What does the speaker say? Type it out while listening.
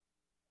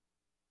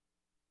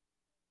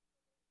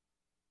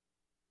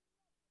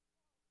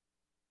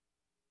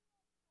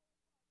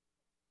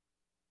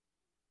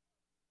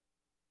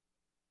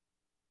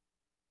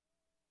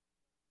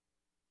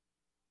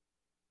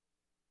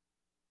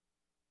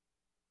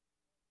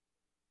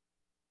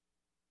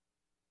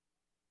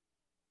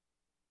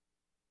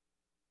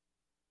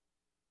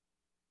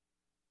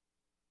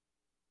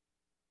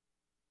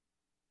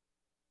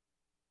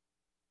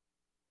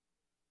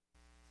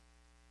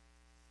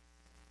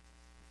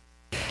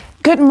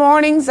Good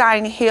morning,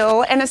 Zion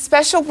Hill, and a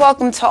special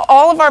welcome to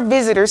all of our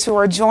visitors who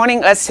are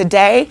joining us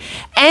today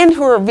and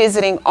who are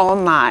visiting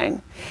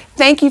online.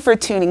 Thank you for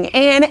tuning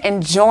in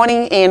and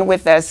joining in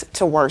with us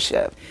to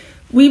worship.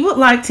 We would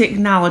like to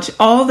acknowledge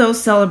all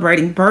those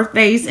celebrating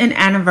birthdays and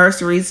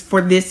anniversaries for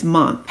this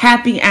month.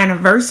 Happy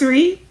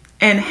anniversary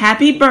and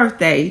happy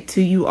birthday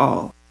to you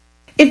all.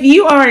 If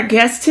you are a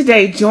guest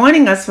today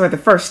joining us for the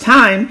first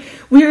time,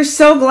 we are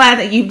so glad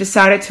that you've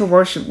decided to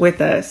worship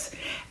with us.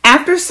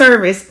 After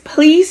service,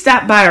 please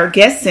stop by our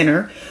guest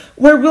center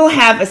where we'll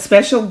have a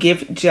special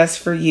gift just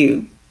for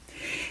you.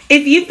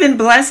 If you've been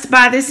blessed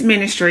by this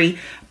ministry,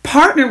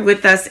 partner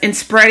with us in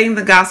spreading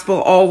the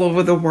gospel all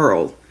over the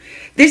world.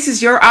 This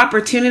is your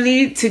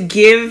opportunity to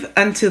give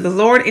unto the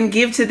Lord and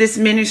give to this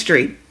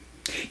ministry.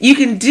 You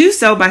can do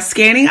so by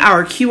scanning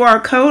our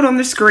QR code on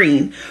the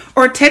screen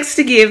or text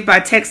to give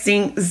by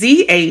texting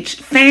ZH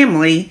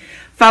Family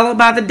followed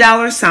by the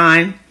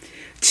 $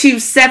 to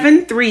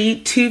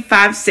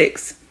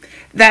 73256.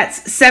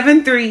 That's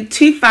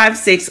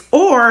 73256,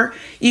 or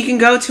you can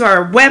go to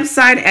our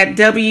website at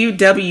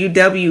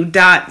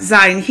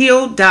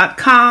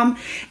www.zionhill.com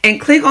and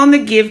click on the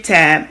Give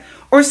tab,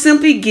 or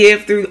simply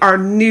give through our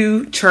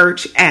new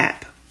church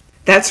app.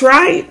 That's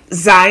right,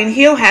 Zion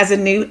Hill has a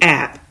new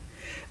app.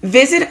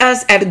 Visit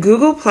us at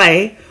Google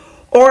Play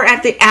or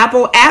at the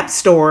Apple App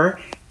Store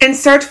and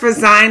search for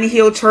Zion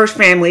Hill Church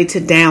Family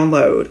to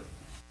download.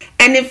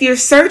 And if you're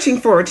searching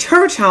for a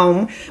church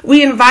home,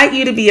 we invite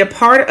you to be a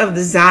part of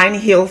the Zion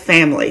Hill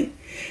family.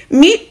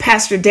 Meet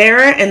Pastor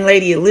Dara and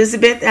Lady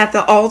Elizabeth at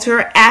the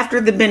altar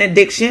after the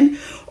benediction,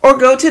 or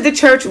go to the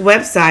church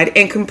website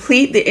and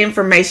complete the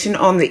information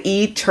on the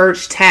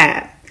eChurch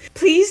tab.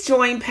 Please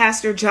join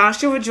Pastor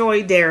Joshua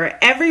Joy Dara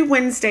every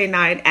Wednesday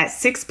night at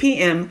 6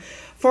 p.m.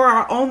 for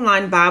our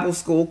online Bible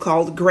school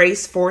called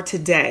Grace for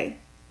Today,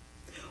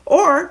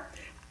 or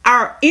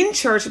our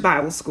in-church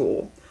Bible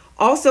school.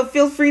 Also,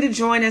 feel free to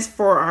join us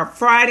for our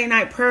Friday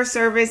night prayer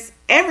service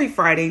every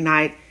Friday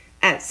night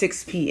at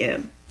 6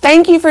 p.m.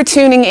 Thank you for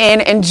tuning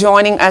in and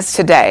joining us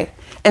today.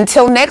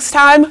 Until next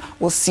time,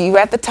 we'll see you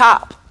at the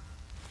top.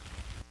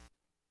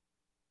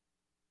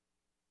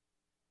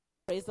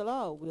 Praise the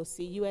Lord. We'll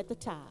see you at the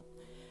top.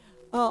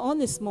 On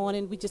this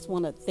morning, we just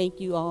want to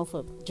thank you all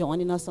for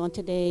joining us on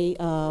today.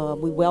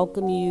 We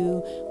welcome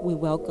you. We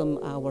welcome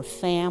our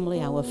family,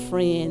 our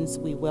friends.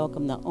 We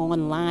welcome the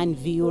online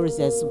viewers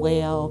as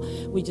well.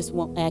 We just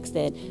want to ask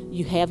that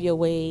you have your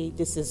way.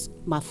 This is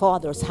my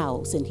Father's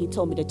house, and He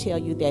told me to tell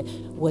you that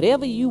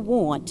whatever you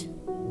want,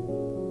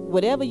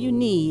 whatever you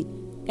need,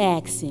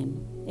 ask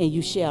Him, and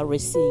you shall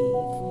receive.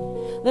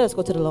 Let us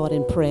go to the Lord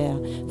in prayer.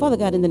 Father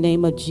God, in the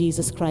name of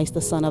Jesus Christ, the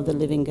Son of the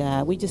living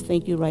God, we just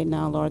thank you right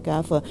now, Lord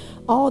God, for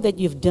all that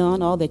you've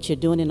done, all that you're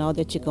doing, and all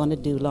that you're going to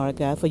do, Lord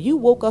God. For you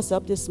woke us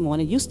up this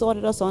morning. You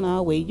started us on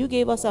our way. You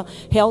gave us our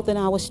health and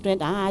our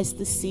strength, eyes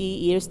to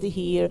see, ears to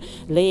hear,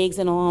 legs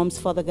and arms,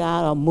 Father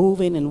God, are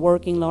moving and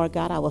working, Lord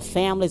God. Our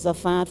families are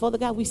fine. Father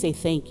God, we say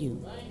thank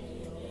you.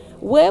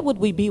 Where would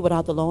we be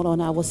without the Lord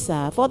on our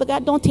side? Father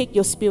God, don't take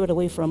your spirit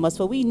away from us,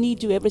 for we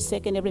need you every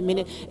second, every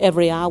minute,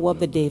 every hour of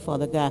the day,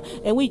 Father God.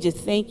 And we just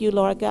thank you,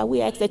 Lord God. We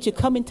ask that you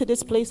come into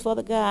this place,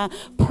 Father God,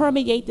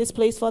 permeate this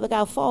place, Father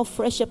God, fall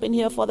fresh up in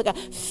here, Father God.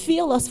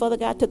 Fill us, Father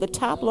God, to the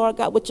top, Lord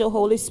God, with your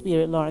Holy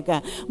Spirit, Lord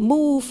God.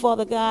 Move,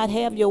 Father God,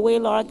 have your way,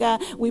 Lord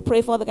God. We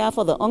pray, Father God,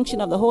 for the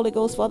unction of the Holy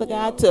Ghost, Father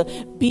God,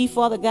 to be,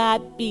 Father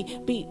God, be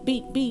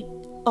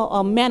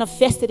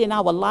manifested in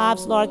our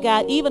lives, Lord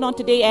God, even on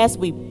today as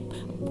we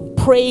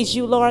praise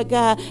you, Lord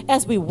God,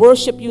 as we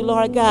worship you,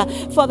 Lord God.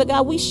 Father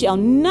God, we shall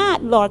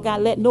not, Lord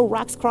God, let no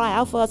rocks cry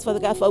out for us, Father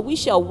God, for we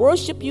shall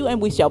worship you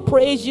and we shall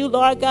praise you,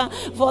 Lord God.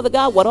 Father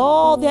God, with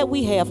all that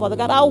we have, Father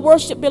God, our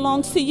worship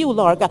belongs to you,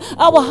 Lord God.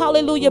 Our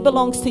hallelujah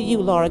belongs to you,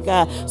 Lord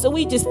God. So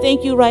we just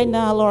thank you right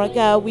now, Lord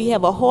God. We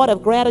have a heart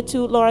of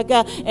gratitude, Lord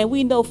God, and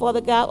we know, Father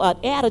God, an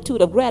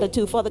attitude of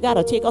gratitude, Father God,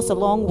 will take us a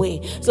long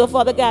way. So,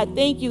 Father God,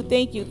 thank you,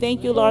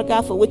 Lord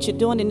God, for what you're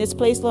doing in this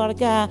place, Lord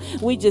God.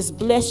 We just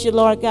bless you,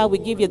 Lord God. We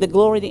give you the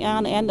glory, the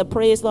honor, and the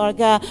praise, Lord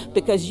God,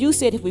 because you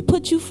said if we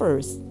put you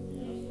first,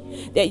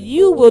 that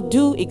you will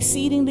do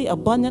exceedingly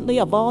abundantly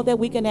of all that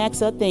we can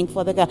ask or think,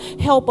 Father God.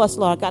 Help us,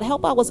 Lord God.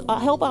 Help our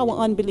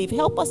unbelief.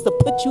 Help us to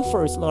put you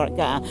first, Lord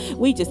God.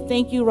 We just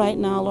thank you right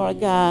now, Lord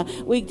God.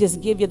 We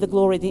just give you the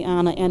glory, the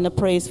honor, and the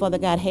praise, Father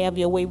God. Have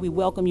your way. We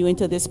welcome you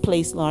into this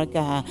place, Lord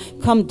God.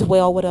 Come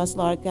dwell with us,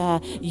 Lord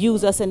God.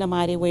 Use us in a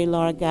mighty way,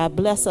 Lord God.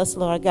 Bless us,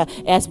 Lord God,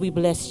 as we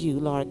bless you,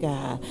 Lord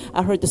God.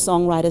 I heard the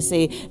songwriter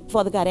say,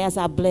 Father God, as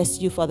I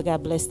bless you, Father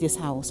God, bless this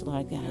house,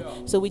 Lord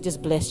God. So we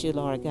just bless you,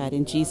 Lord God.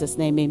 In Jesus'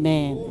 name, amen.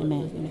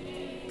 Amen.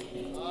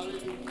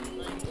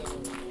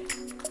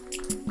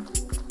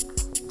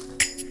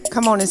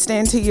 Come on and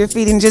stand to your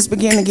feet and just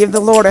begin to give the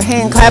Lord a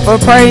hand clap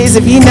of praise.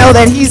 If you know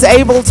that He's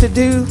able to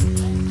do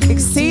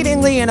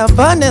exceedingly and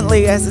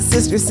abundantly, as the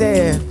sister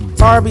said,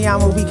 far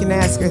beyond what we can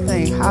ask or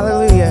think.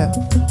 Hallelujah.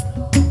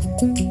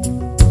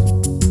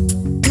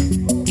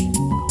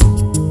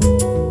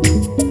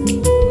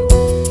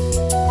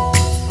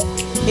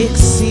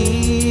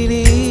 Exceedingly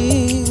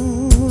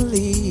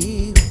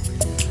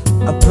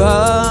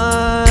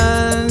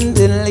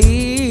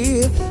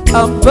abundantly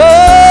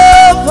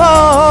above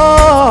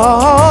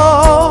all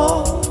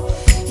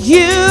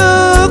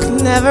you can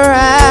never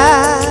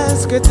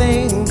ask or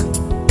think,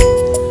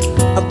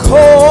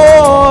 according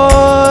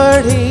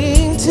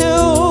to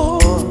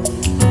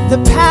the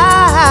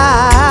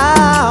power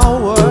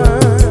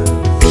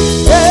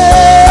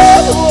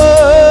that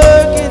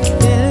worketh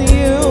in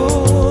you.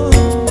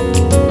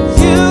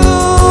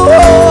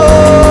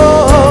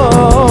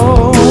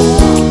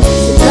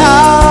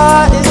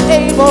 God is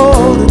able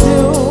to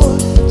do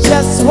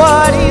just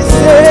what He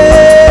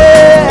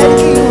said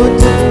He would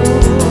do,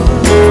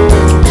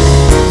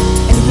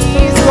 and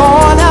He's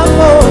gonna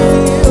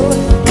fulfill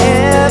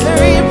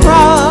every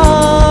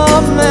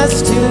promise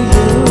to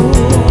you.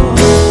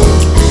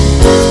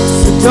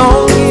 So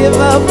don't give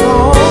up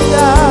on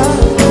God,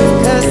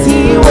 'cause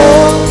He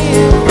won't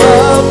give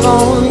up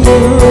on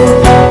you.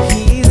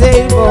 He's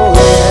able.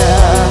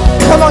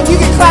 Yeah. Come on, you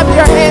can clap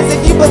your hands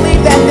if you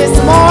believe that this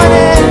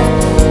morning.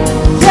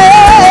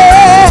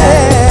 Yeah,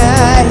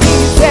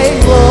 He's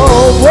able.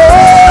 Whoa,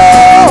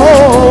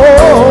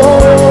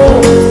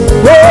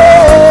 whoa.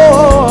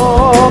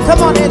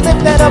 Come on and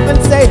lift that up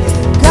and say,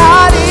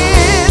 God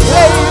is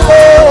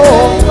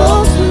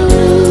able to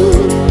do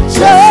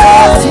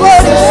just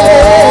what He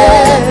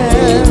said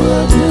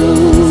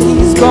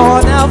He's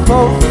gonna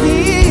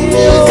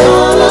fulfill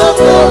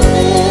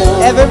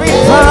every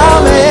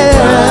promise.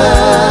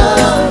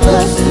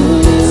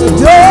 So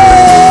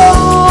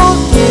don't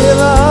give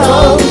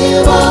up.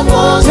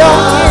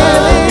 Don't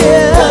give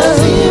in. 'Cause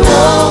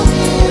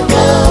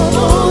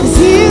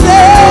He's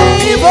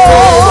able.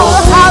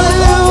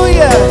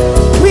 Hallelujah.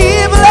 We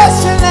bless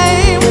your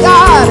name,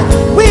 God.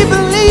 We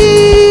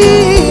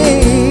believe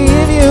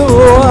you.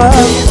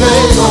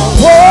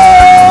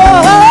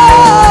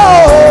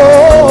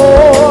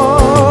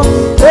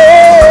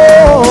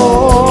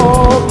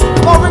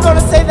 Come on, we're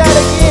gonna say that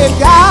again.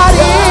 God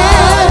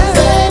is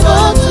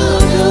able to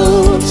do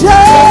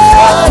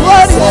just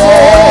what He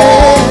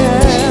said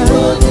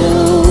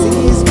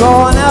He's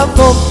gonna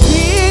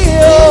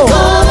fulfill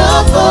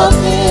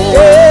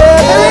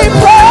every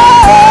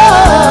promise.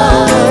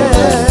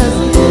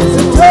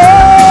 So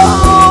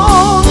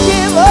don't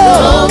give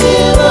up.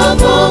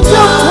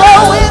 Don't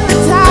throw in the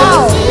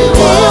towel. He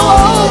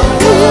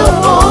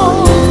won't.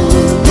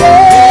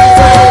 Yeah.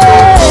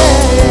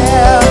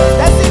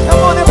 That's it.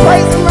 Come on and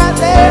praise Him right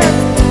there.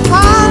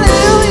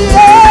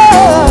 Hallelujah.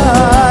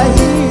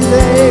 He's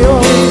able.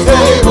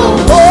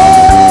 Oh.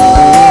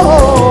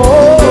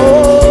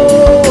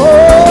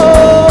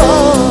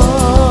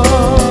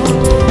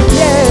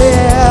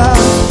 Yeah.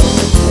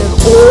 And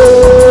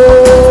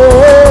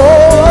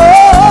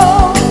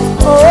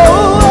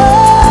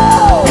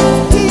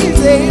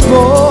He's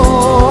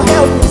able.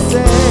 Help me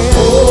say,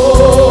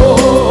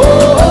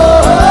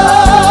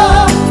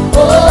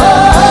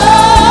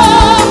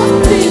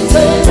 He's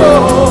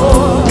able.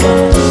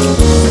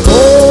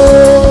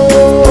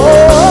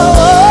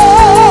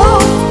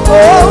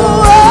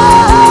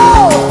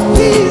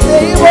 He's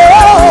able.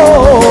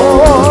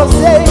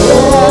 Say,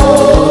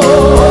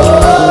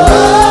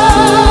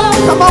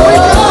 come on, we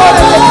just want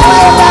to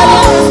declare that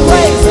in this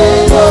place.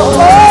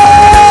 Oh,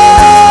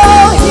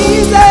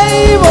 He's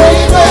able.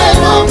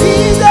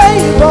 He's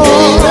able.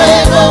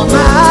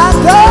 My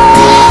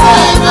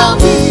God,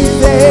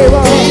 He's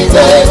able.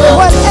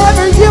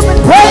 Whatever you've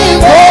been praying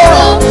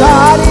for,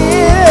 God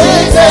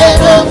is.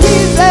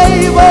 He's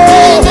able.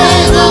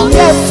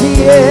 Yes, He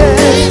is.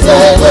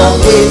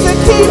 He's a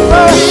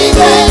keeper,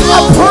 a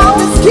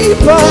promise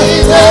keeper.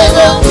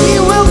 He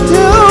will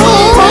do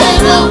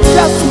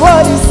just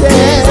what He said.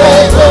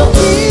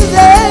 He's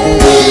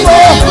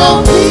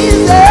able.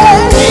 He's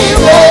able.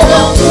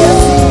 Yes,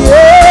 He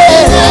is.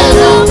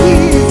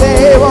 He's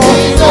able.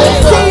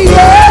 Say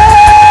yeah.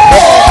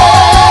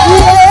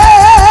 Yeah.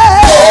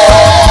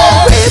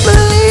 We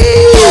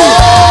believe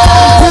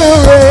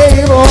You're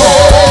able.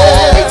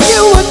 And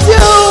You would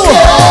do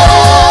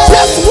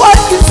just what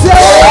You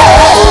said.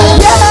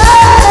 Yeah.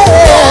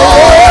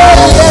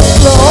 Yes,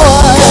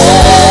 Lord.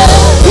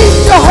 He's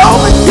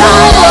Jehovah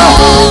Jireh.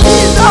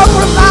 He's our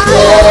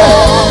provider.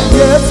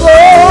 Yes,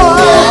 Lord.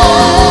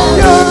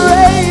 You're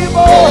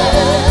able.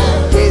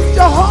 He's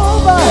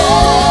Jehovah.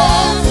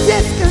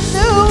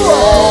 Tsidkenu.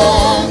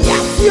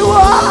 Yes, You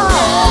are.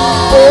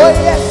 Oh,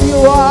 yes, You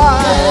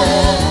are.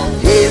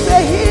 He's a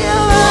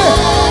healer,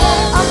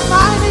 a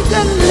mighty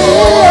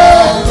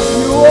deliverer.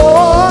 You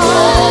are.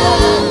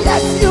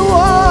 Yes, You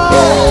are.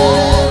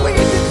 We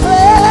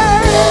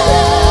declare it.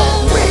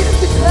 We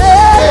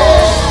declare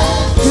it.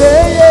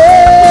 Yeah,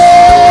 yeah,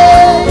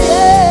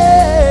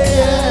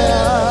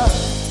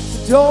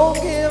 yeah. Don't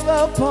give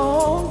up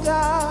on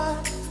God,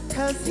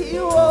 'cause He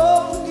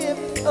won't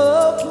give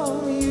up on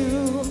you.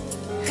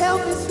 Help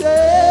me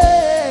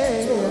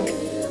say,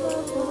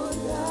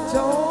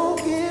 don't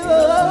give up.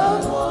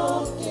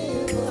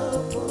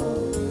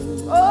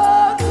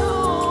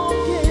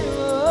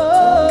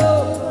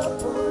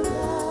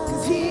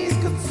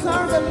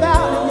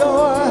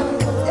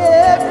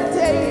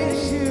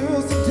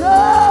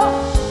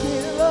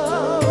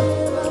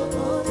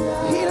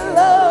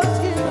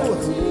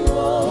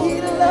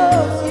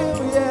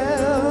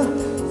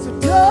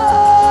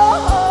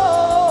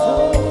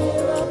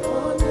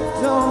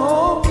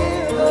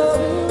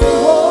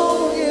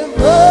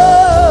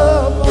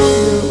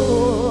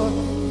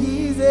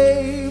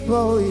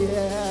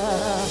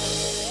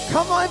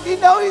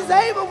 he's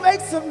able,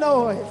 make some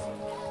noise.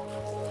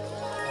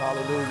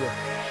 Hallelujah.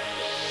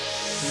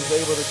 He's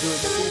able to do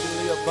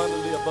exceedingly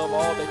abundantly above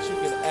all that you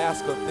can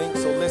ask or think.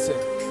 So listen,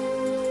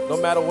 no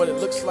matter what it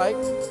looks like,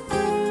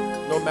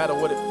 no matter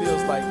what it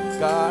feels like,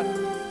 God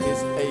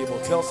is able.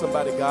 Tell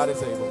somebody God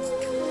is able.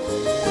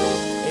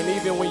 And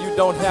even when you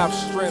don't have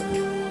strength,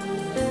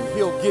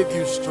 he'll give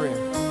you strength.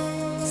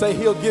 Say,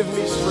 he'll give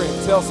me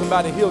strength. Tell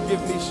somebody, he'll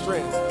give me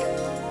strength.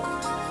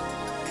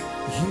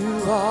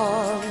 You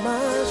are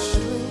my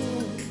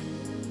strength,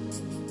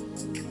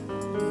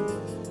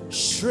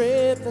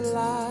 strength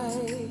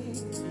like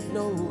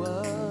no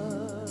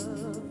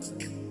other,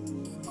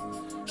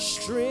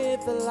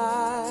 strength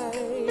like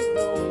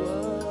no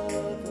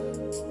other,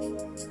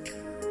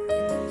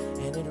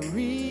 and it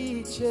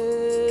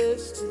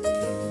reaches to me.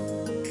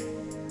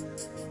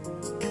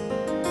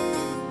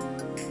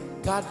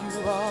 God, you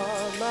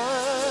are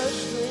my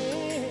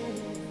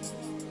strength,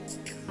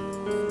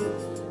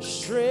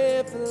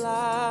 strength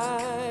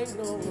like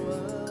no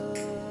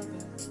other,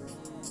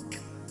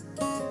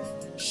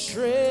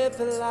 strength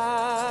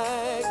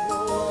like no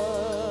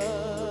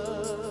other.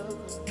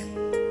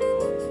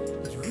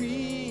 It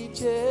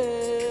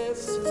reaches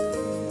to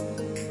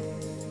me.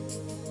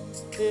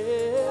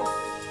 Yeah.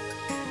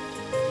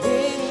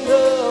 In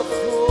the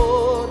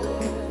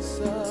fullness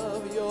of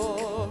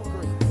your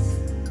grace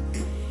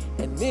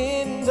and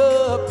in the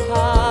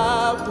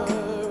power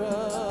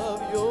of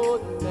your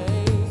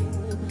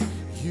name,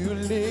 you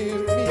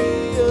lift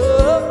me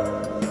up.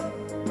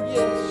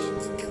 Yes,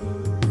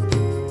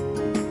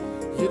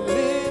 you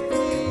lift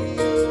me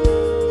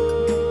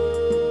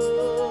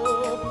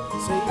up.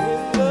 Say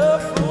in the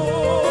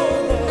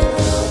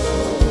fullness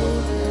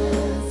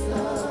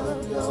of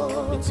your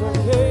grace. It's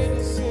okay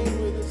to sing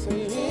with us.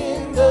 Say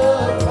in the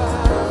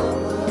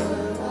power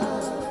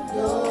of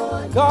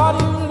your name. God,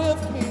 you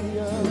lift me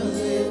up.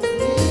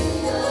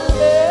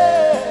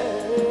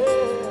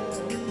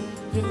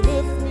 You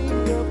lift me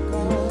up,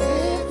 God.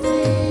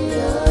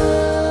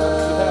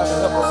 You have to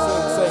help us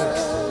sing. Say,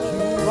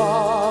 you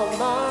are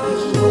my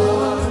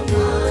strength.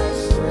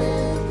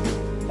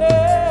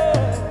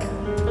 Yeah.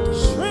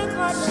 Strength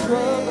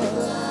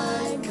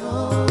like no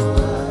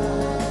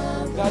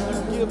other. God, you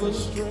give us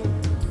strength.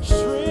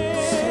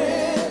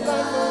 Strength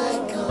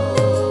like no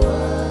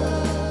other.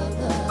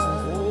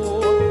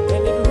 Oh,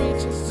 and it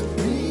reaches to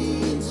me.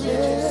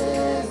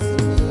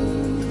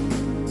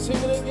 Sing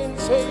it again.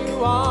 Say, you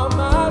are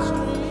my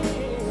strength.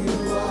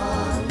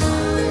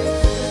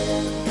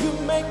 You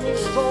make me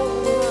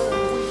stronger.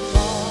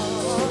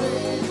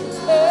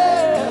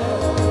 Yeah.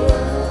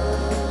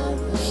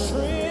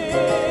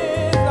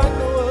 Strength like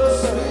no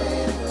other.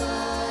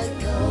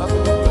 I'm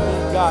going to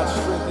need God's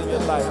strength in your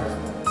life.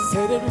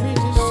 Say that it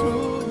reaches to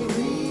me.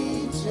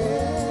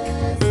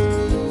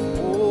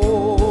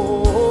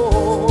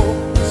 Oh,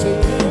 say in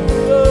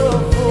the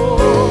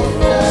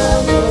fullness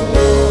of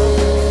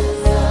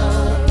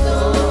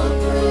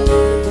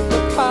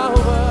the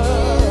power.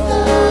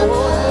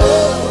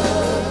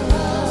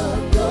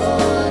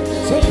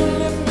 Say you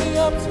lift me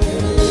up, say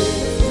you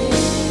lift me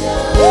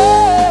up.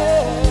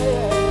 Yeah.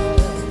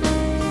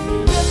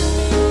 Lift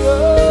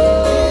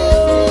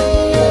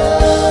me up.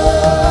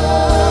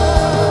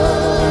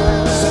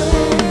 Say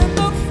in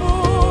the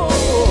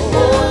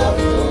fullness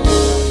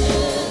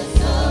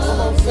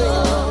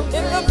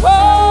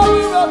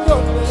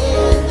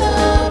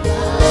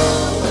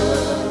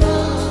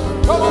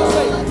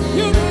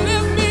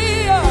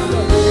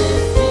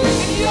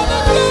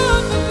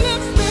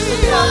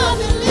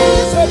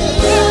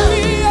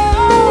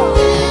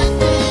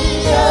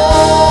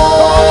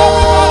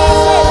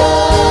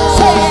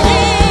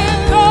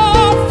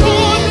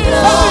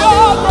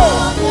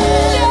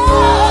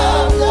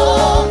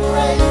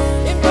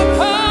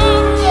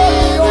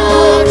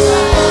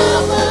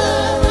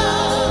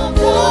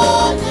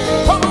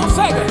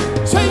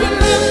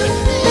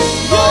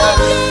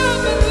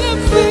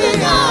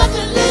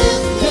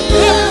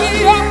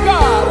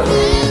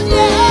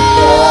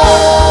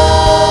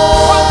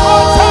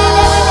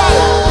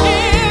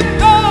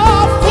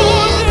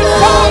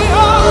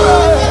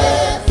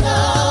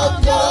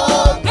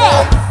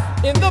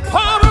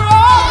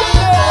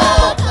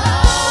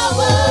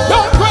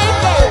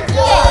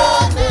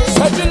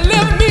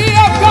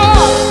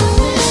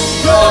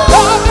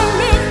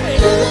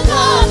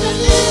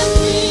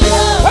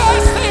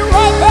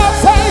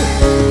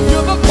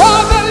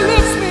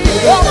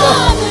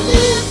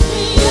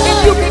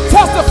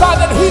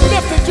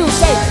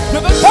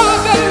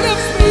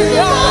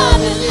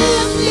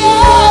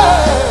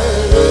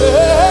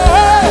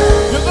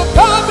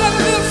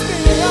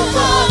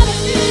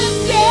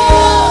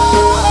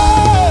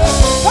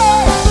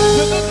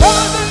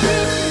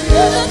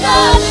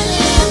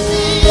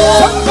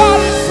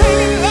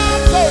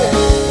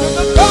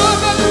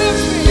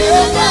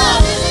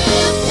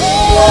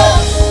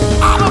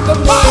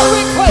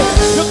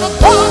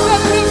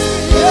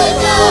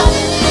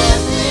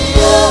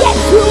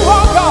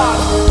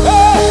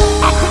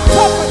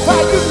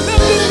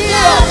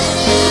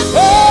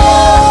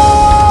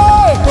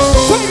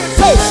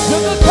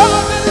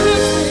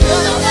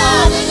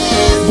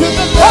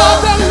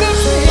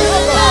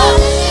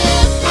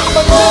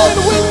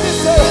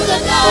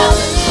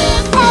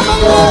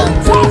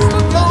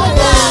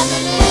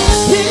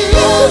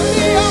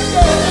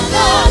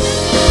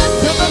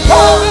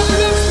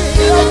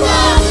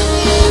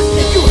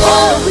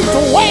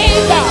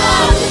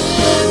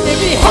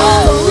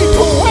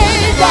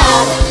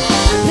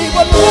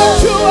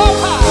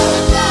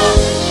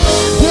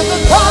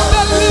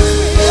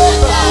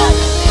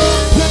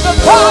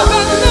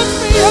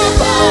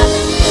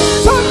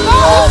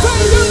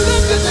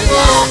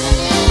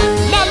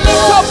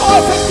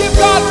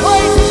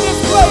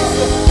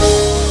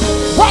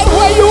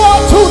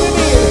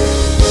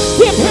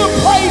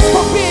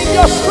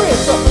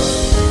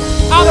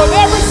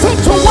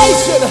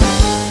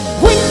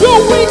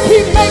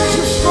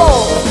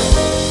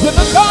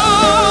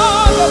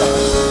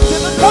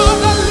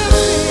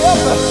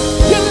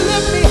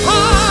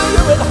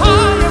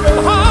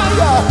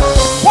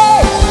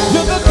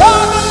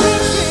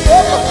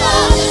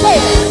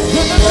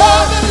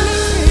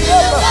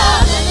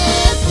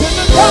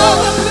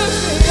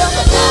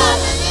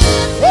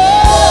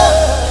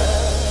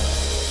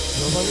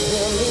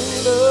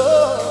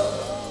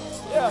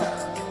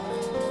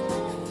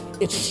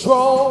It's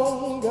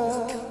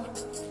stronger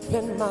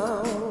than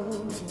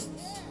mountains.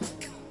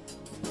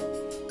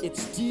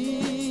 It's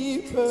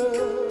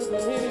deeper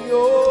than any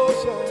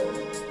ocean.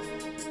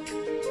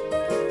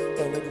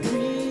 And it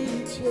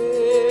reaches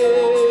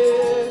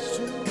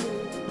to me.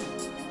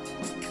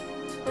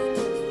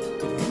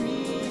 It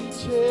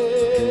reaches to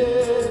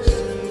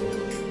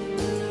me.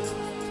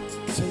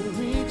 So it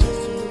reaches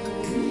to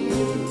me.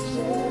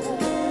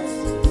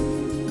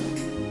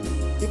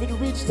 If it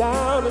reaches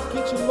down and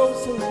get you low,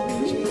 say it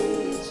reaches.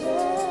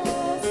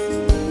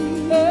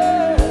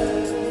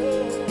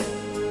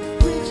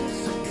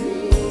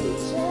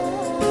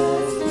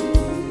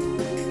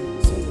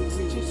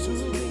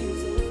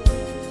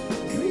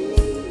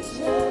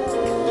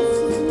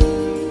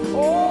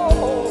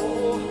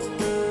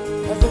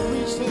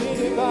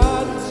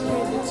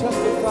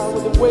 Testify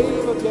with a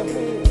wave of your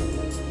hand.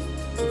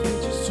 It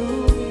reaches to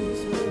me.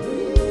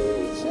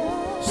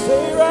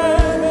 Stay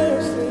right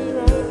there, stay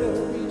right there.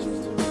 It reaches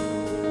to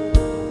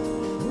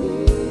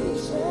me.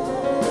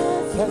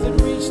 Has it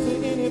reached to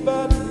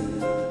anybody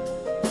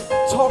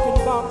talking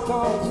about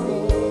God's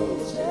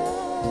love?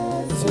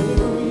 Say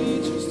it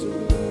reaches to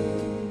me.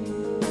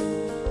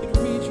 It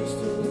reaches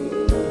to me.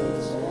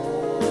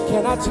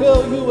 Can I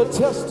tell you a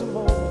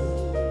testimony?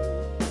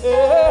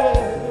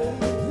 Yeah.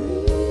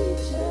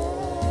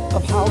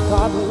 Of how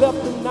God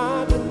left the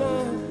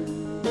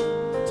 99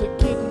 to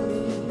get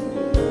me.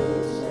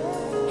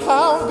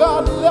 How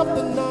God left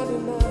the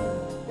 99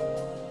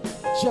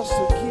 just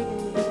to get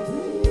me.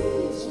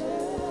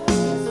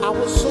 I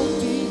was so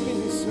deep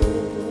in the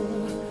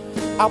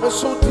sin. I was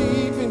so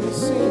deep in the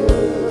sin.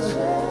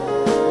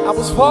 I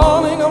was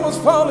falling in the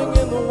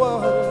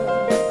water.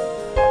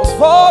 I was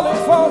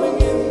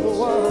falling in the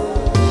water.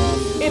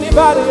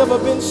 Anybody ever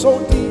been so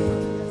deep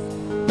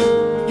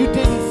you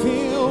didn't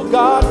feel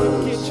God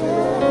could get you?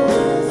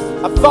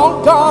 I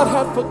thought God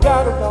had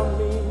forgot about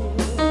me.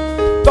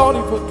 Thought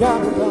he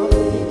forgot about me.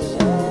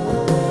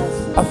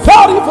 I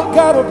thought he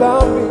forgot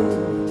about me.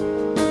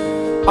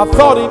 I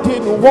thought he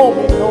didn't want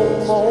me no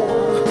more.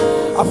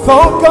 I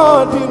thought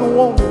God didn't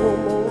want me no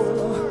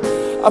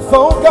more. I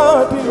thought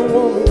God didn't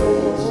want me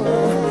no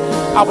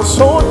more. I was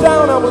so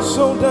down, I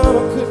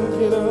couldn't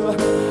get up.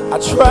 I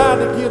tried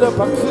to get up,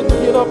 I couldn't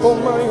get up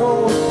on my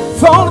own.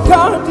 Thought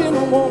God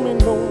didn't want me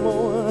no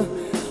more.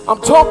 I'm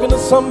talking to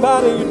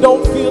somebody you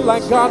don't feel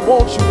like God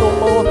wants you no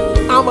more.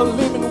 I'm a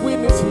living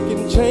witness, he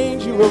can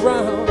change you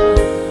around.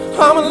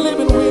 I'm a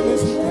living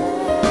witness.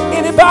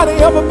 Anybody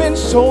ever been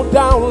so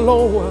down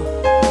low?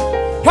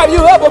 Have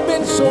you ever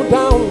been so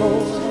down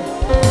low?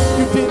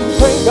 You didn't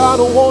think God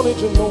wanted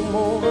you no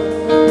more.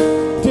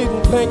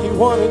 Didn't think he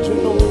wanted you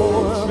no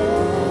more.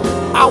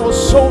 I was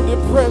so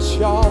depressed,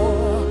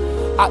 y'all.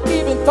 I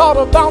even thought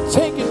about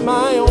taking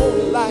my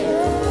own life.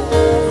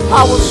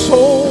 I was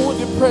so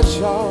depressed,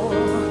 y'all.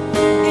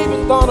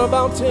 Even thought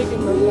about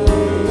taking my life.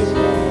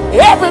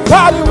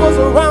 Everybody was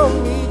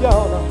around me,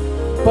 y'all,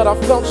 but I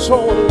felt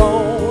so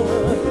alone.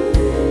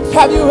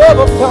 Have you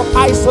ever felt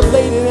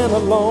isolated and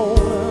alone?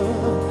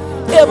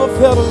 Ever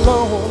felt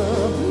alone?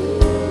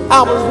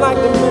 I was like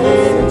the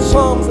man in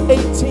Psalms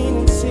 18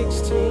 and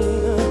 16.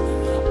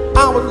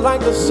 I was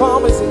like the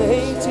psalmist in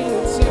 18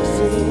 and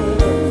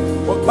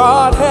 16. Well,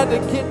 God had to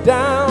get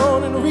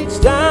down and reach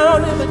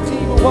down in the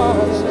deep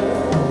water.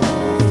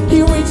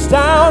 He reached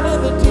down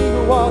in the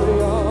deep water,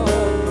 y'all.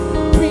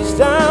 Reached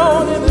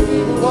down in the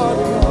deep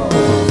water, y'all.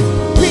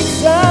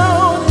 Reached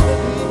down in the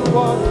deep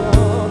water,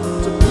 y'all.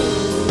 To pick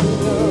me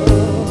up.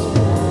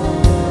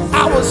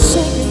 I was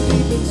sinking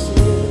deep in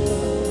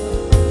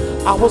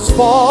sin. I was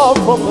far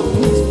from the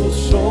peaceful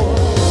shore.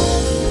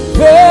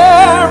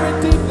 Very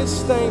deeply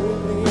stained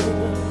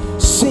within.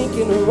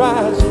 Sinking to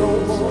rise no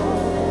more.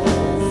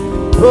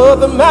 But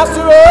the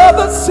master of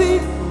the sea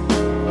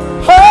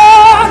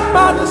heard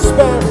my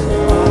despair.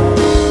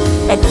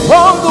 And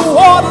from the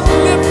waters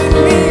lifted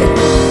me.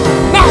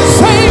 Now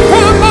safe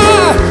am I.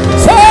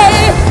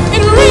 Say,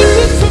 it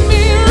reaches to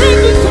me,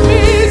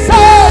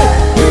 say,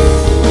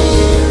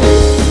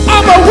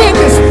 I'm a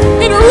witness.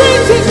 It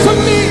reaches to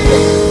me.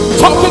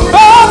 Talking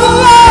about the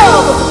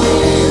love.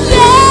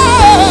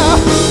 Yeah.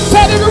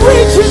 Said it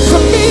reaches to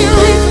me,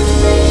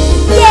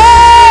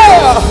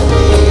 yeah.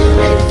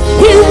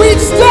 He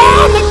reached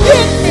down to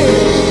get me.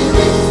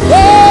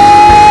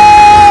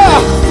 Yeah.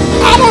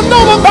 I don't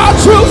know about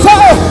you,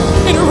 say.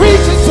 It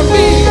reaches to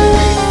me.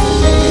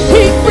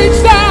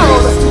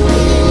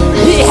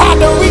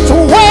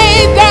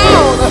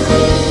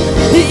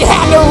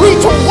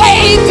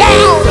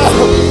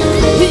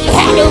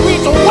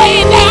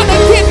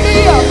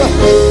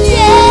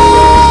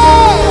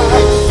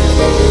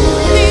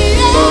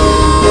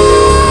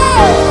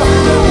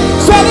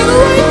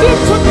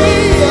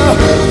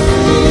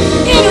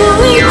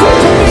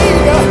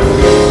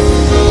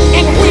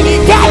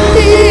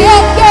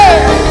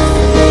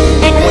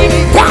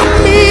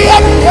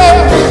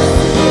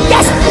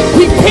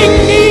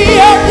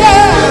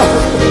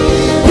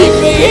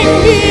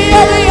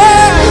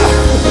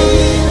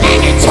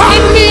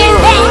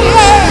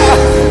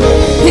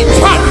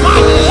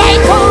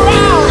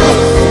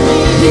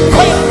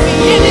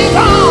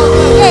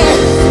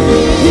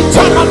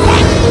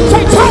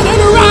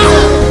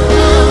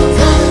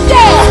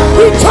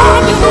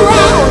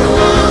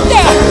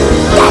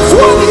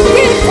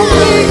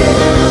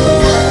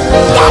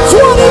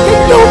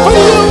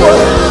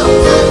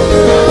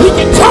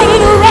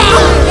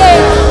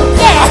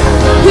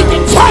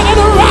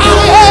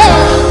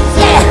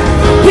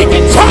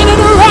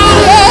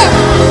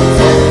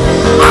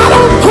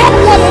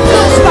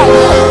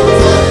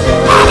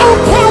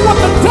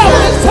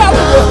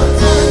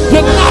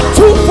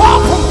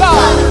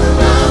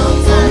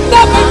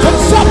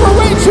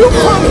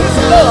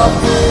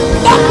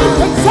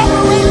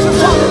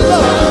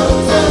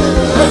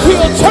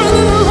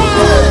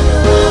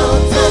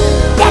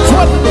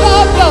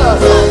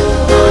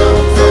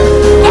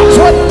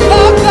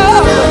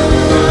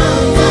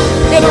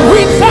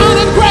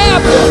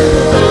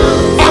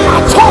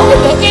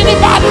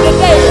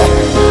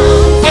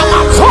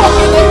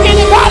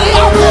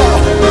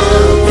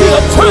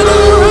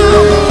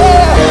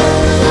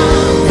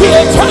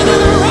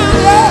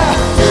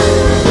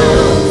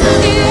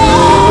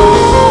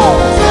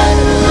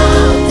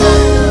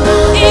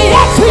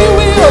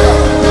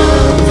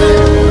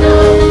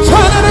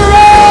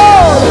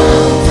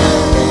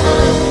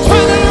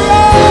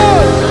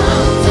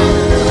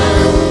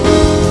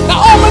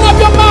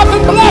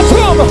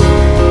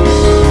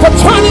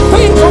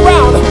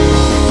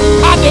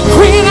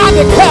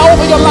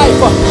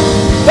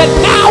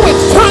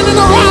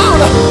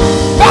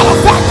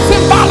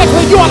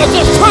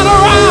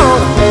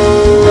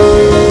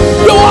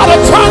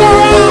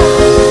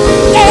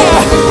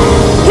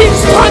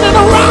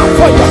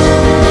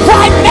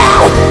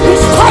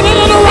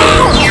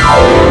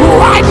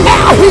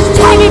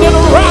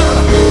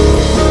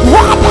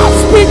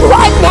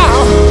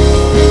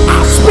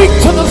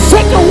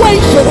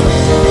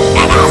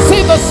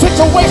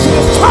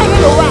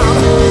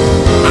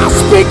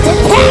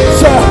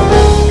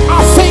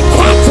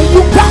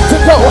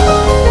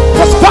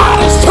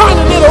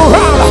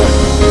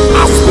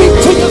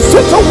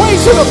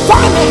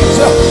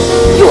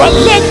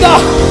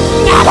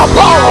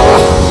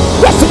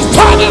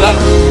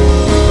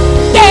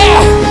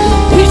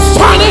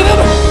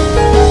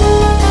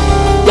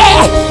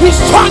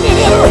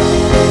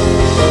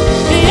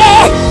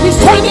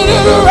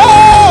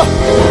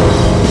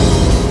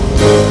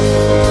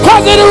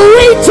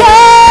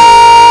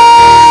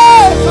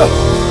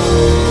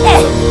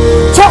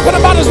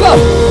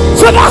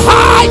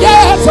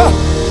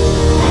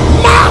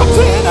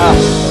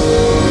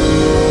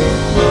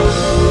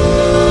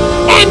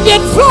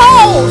 it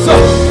flows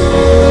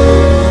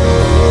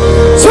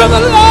to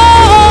the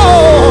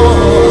Lord.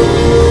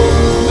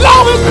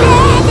 Lowest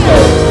valley.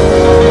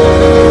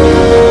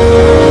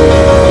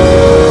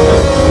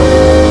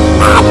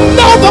 I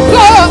know the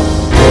blood.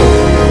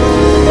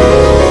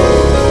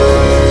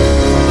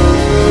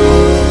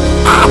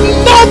 I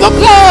know the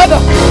blood.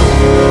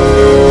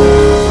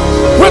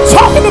 We're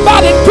talking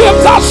about it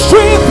gives us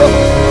strength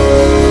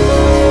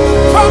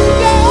from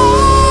day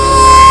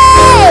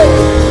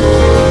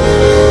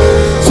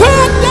to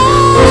day.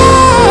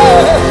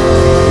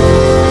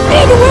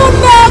 It will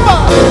never,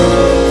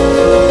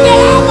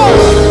 never,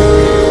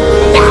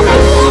 never,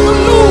 never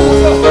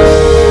lose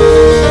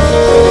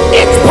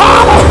its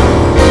power.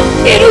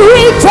 It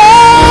returns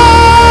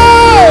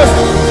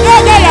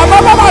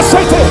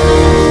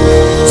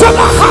to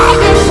the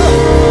highest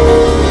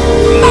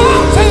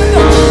mountain.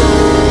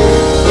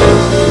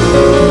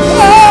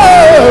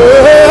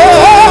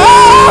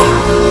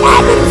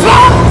 And it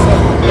flows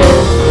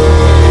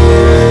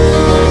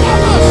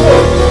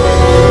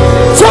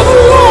to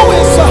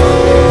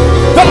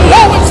the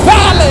lowest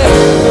valley.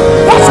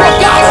 That's what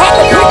God had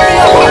to pick me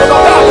up out of the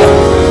valley.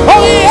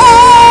 Oh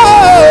yeah,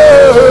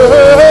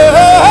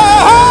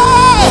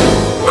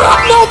 I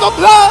know the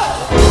blood.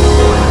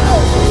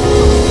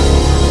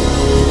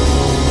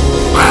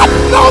 I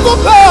know the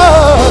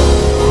blood.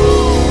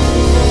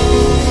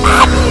 I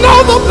know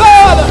the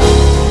blood.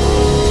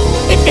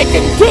 If it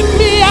can get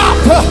me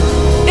out,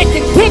 it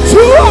can get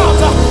you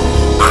out.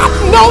 I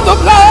know the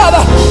blood.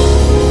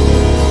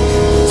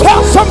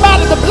 Tell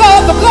somebody the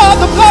blood, the blood,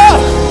 the blood.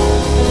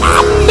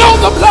 I know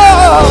the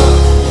blood.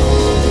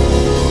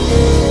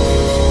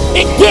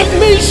 It gives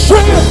me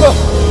strength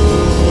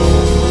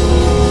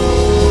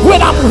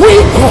when I'm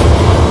weak.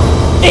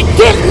 It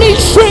gives me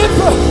strength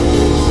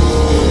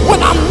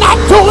when I'm not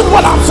doing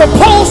what I'm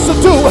supposed to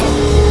do.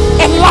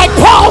 And like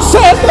Paul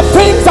said, the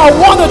things I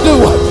want to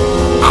do,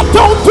 I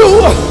don't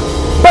do.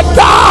 But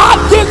God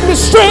gives me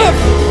strength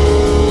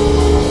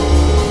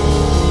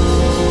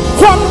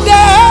from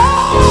day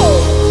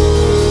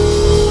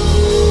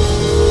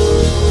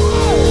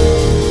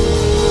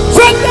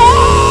to day.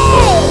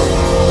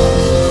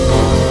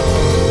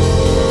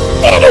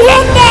 It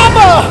will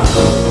never,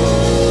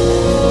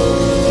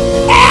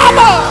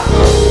 ever,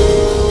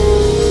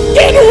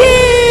 it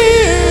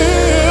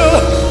will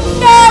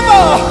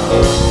never,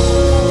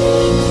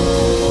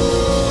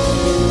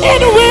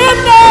 it will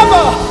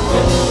never,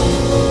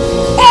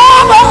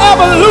 ever,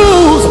 ever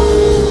lose.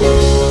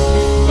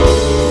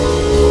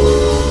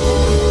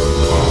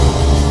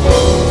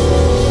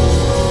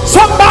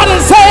 Somebody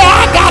say,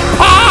 I got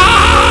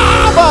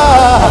power.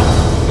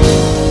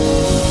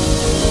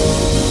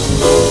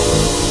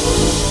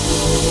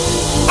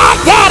 I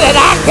got it, I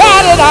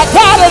got it, I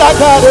got it, I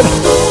got it.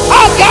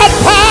 I got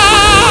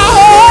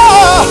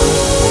power.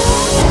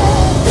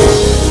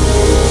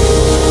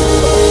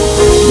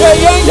 Yeah,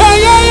 yeah, yeah,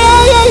 yeah,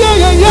 yeah, yeah, yeah,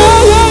 yeah, yeah,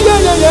 yeah,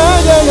 yeah, yeah,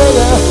 yeah, yeah,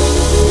 yeah.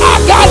 I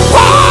got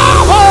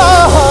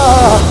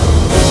power.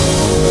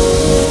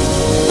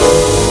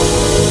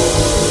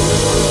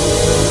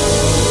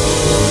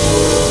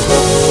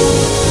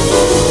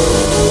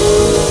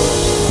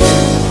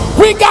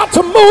 We got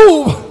to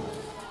move.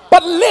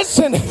 But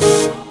listen,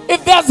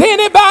 if there's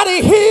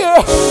anybody here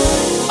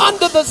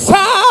under the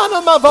sound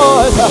of my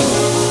voice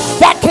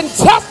that can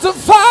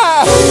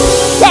testify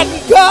that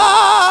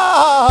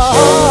God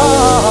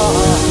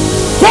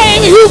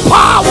gave you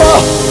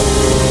power,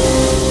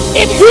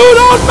 if you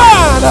don't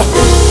mind,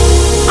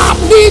 I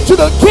need you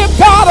to give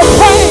God a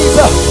praise.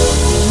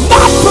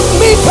 Not for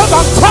me because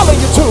I'm telling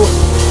you to,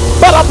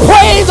 but a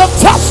praise of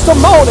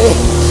testimony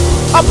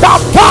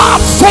about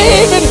God's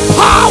saving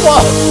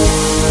power.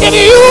 If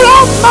you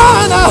don't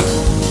mind,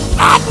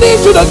 I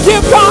need you to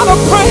give God a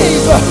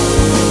praise.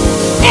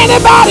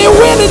 Anybody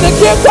willing to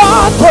give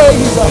God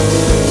praise?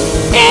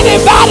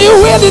 Anybody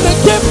willing to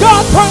give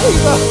God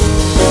praise?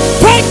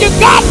 Thank you,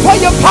 God, for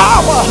your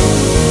power.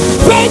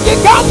 Thank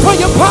you, God, for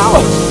your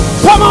power.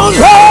 Come on,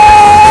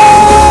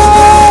 Lord.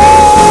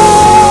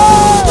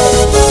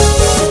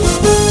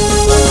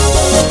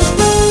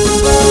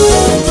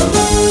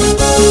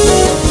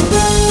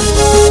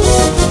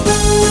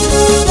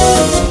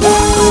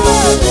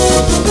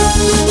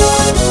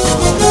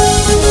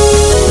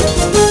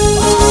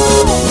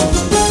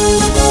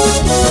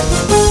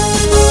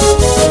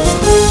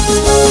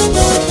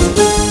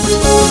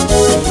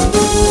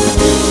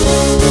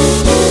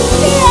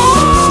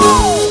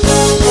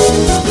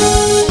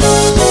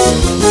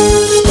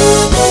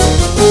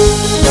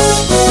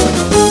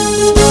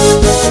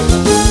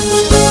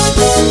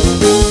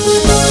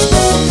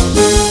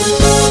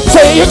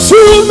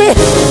 Excuse me,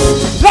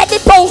 let me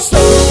boast.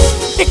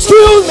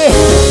 Excuse me,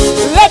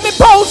 let me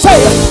boast.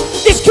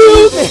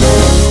 Excuse me,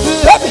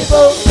 let me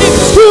boast.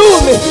 Excuse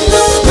me,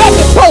 let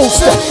me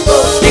boast.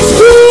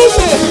 Excuse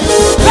me,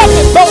 let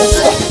me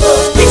boast.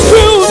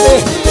 Excuse me,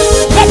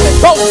 let me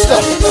boast.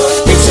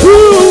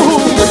 Excuse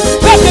me,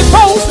 let me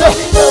boast.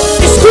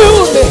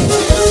 Excuse me,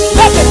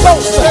 let me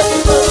boast.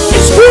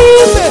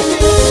 Excuse me,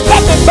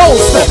 let me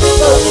boast.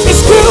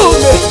 Excuse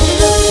me,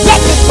 let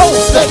me boast.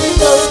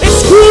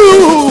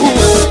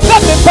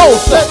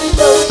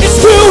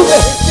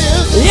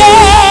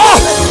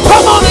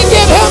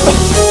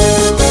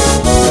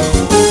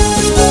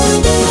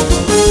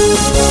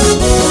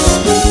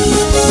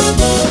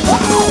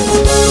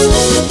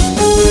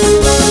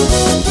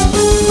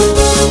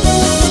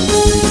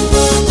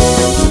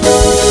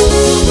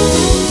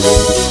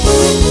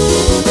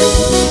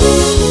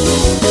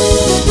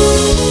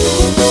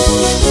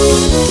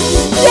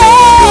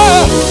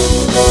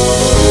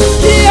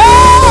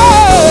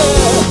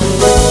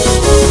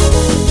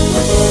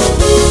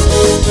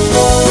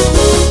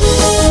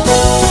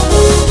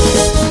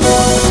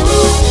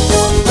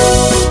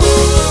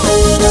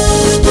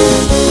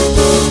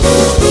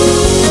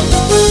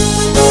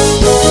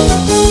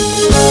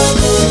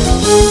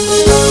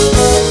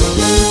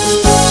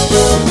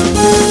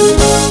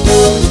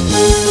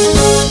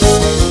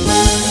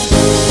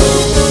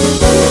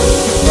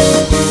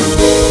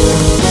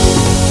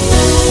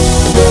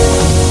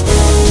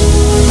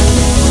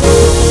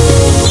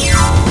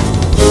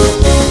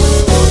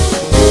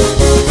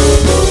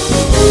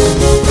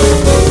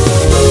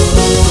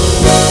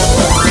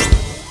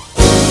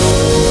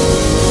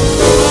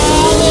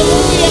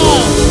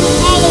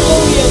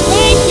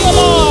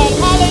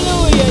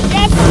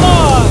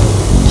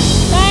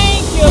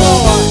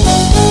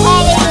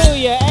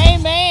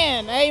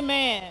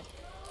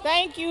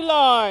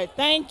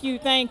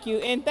 Thank you.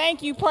 And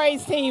thank you,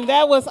 praise team.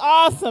 That was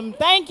awesome.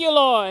 Thank you,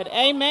 Lord.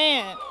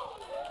 Amen.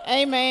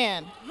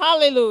 Amen.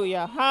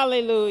 Hallelujah.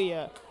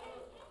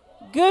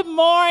 Good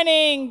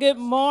morning,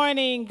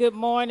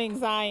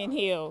 Zion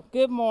Hill.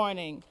 Good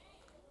morning.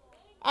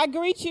 I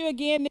greet you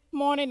again this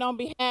morning on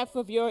behalf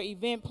of your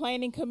event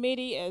planning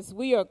committee as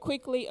we are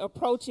quickly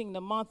approaching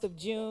the month of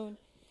June.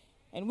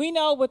 And we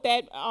know what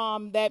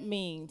that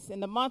means. In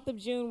the month of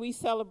June, we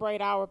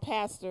celebrate our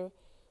pastor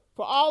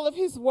for all of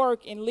his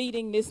work in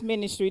leading this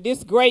ministry,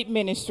 this great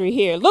ministry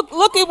here. Look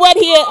at what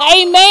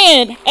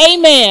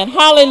amen,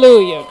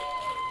 hallelujah.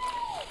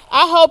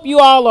 I hope you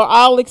all are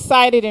all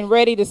excited and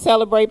ready to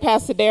celebrate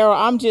Pastor Darrell.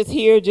 I'm just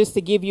here just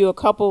to give you a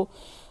couple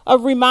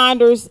of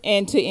reminders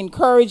and to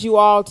encourage you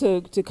all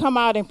to come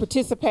out and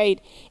participate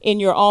in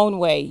your own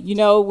way. You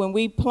know, when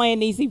we plan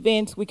these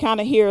events, we kind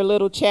of hear a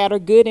little chatter,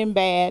 good and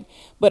bad.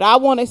 But I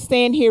want to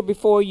stand here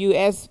before you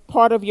as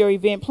part of your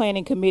event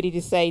planning committee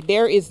to say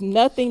there is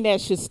nothing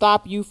that should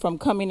stop you from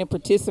coming and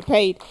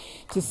participate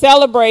to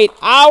celebrate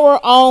our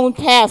own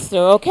pastor,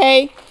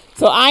 okay?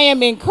 So I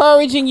am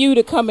encouraging you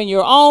to come in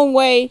your own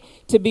way,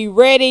 to be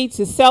ready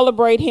to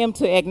celebrate him,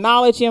 to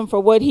acknowledge him for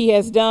what he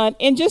has done,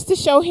 and just to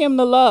show him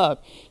the love.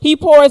 He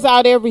pours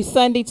out every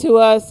Sunday to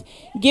us,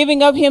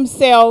 giving of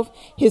himself.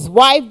 His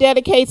wife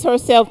dedicates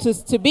herself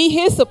to be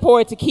his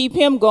support, to keep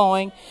him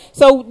going.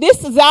 So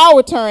this is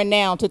our turn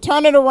now to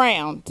turn it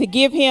around, to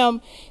give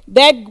him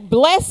that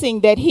blessing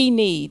that he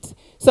needs.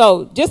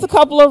 So just a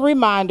couple of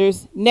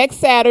reminders. Next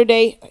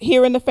Saturday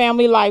here in the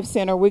Family Life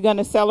Center, we're going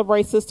to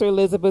celebrate Sister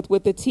Elizabeth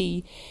with a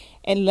T.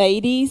 And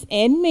ladies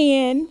and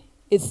men,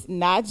 it's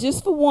not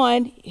just for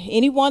one.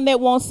 Anyone that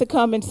wants to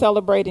come and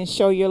celebrate and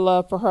show your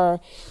love for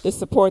her, the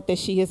support that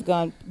she has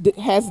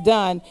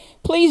done,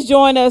 please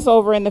join us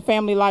over in the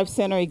Family Life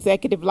Center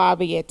Executive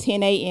Lobby at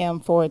 10 a.m.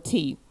 for a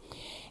tea.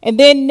 And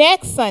then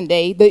next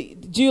Sunday,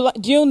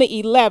 June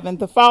the 11th,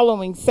 the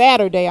following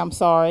Saturday,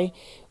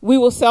 we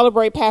will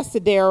celebrate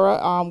Pastor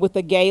Darrell with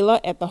a gala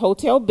at the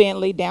Hotel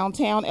Bentley,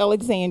 downtown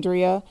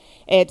Alexandria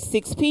at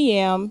 6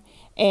 p.m.,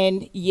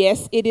 and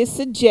yes, it is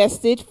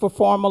suggested for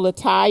formal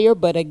attire,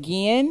 but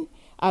again,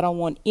 I don't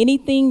want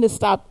anything to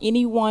stop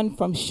anyone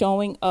from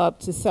showing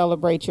up to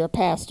celebrate your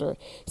pastor.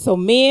 So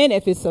men,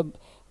 if it's a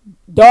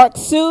dark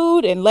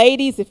suit, and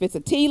ladies, if it's a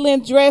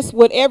T-length dress,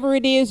 whatever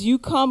it is, you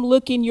come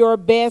looking your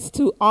best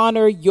to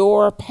honor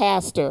your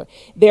pastor.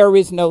 There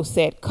is no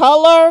set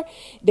color.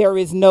 There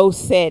is no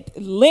set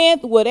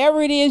length.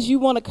 Whatever it is, you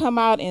want to come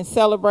out and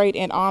celebrate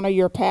and honor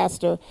your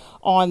pastor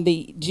on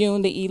the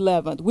June the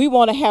 11th. We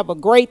want to have a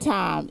great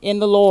time in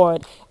the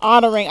Lord,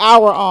 honoring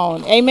our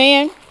own.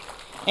 Amen.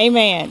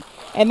 Amen.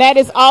 And that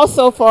is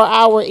also for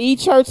our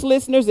eChurch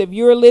listeners. If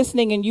you're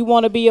listening and you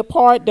want to be a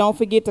part, don't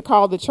forget to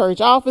call the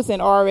church office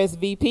and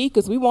RSVP,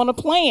 because we want to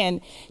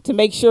plan to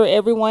make sure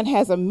everyone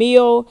has a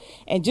meal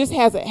and just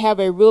have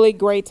a really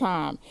great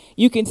time.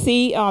 You can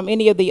see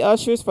any of the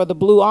ushers for the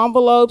blue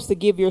envelopes to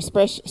give your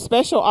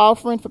special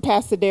offering for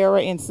Pastor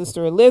Darrell and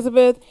Sister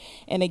Elizabeth.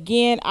 And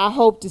again, I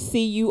hope to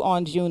see you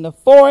on June the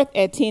 4th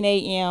at 10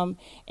 a.m.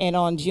 and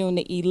on June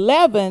the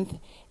 11th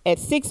at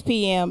 6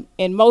 p.m.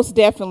 and most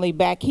definitely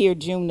back here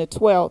June the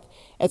 12th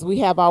as we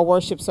have our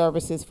worship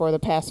services for the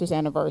pastor's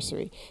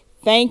anniversary.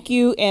 Thank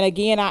you. And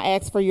again, I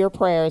ask for your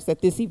prayers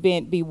that this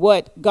event be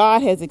what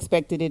God has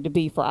expected it to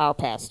be for our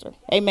pastor.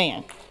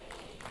 Amen.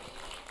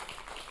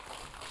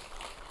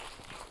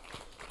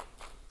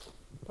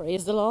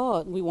 Praise the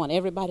Lord. We want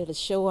everybody to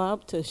show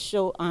up, to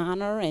show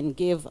honor and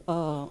give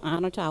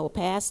honor to our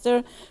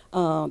pastor.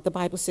 The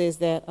Bible says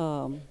that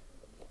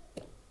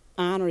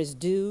honor is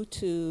due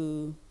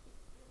to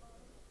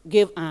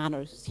give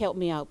honor. Help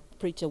me out,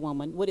 preacher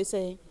woman. What did it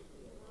say?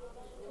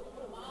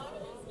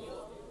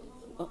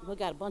 We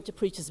got a bunch of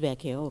preachers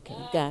back here.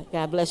 Okay.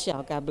 God bless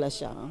y'all. God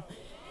bless y'all.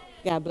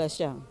 God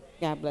bless y'all.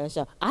 God bless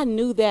y'all. I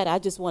knew that. I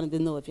just wanted to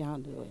know if y'all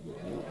knew it.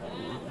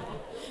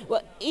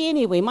 Well,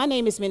 anyway, my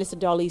name is Minister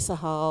Darlisa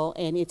Hall,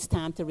 and it's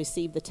time to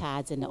receive the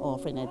tithes and the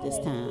offering at this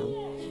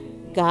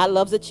time. God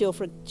loves a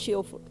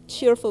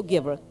cheerful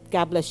giver.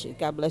 God bless you.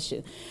 God bless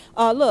you.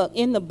 Look,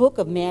 in the book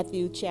of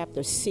Matthew,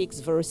 chapter 6,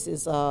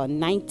 verses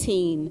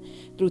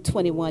 19 through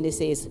 21, it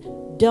says,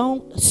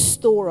 "Don't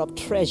store up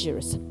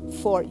treasures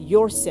for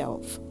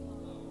yourself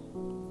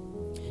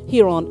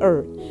here on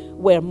earth,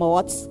 where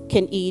moths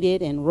can eat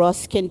it and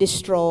rust can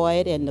destroy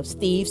it and the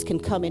thieves can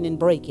come in and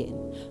break it.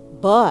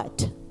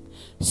 But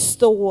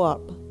store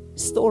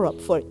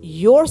up for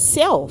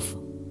yourself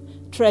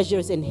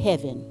treasures in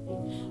heaven,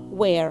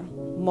 where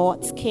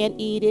moths can't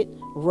eat it,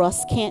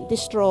 rust can't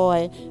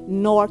destroy,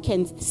 nor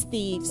can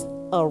thieves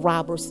or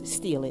robbers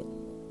steal it."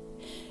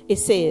 It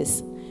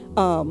says,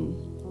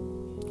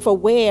 "For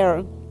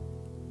where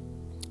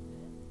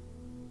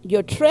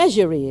your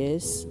treasure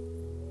is,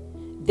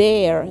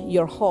 there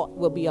your heart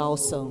will be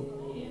also."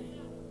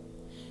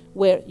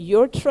 Where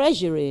your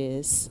treasure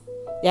is,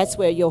 that's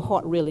where your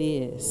heart really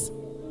is.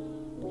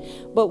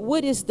 But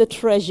what is the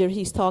treasure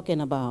he's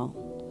talking about?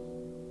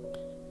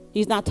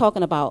 He's not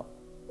talking about,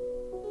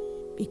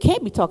 he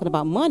can't be talking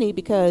about money,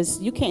 because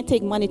you can't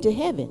take money to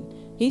heaven.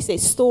 He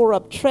said, store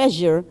up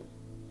treasure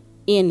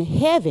in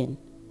heaven.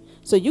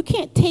 So you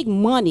can't take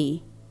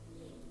money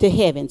to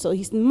heaven. So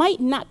he might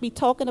not be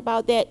talking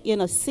about that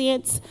in a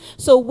sense.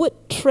 So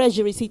what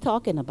treasure is he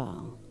talking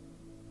about?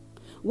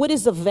 What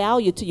is of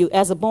value to you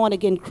as a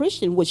born-again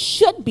Christian? What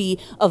should be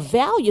of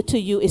value to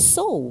you is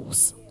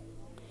souls.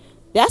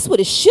 That's what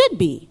it should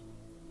be.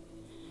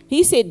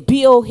 He said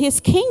build his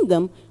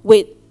kingdom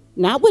with,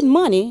 not with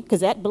money, because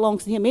that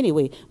belongs to him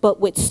anyway, but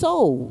with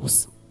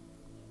souls.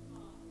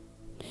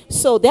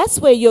 So that's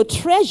where your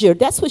treasure,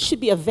 that's what should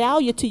be of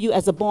value to you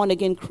as a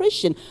born-again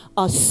Christian,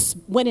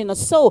 winning a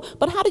soul.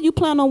 But how do you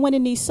plan on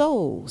winning these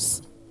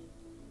souls?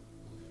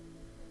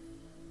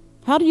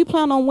 How do you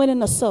plan on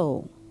winning a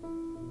soul?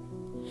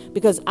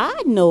 Because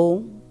I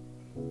know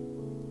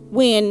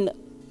when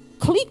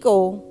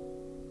Clico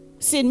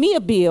send me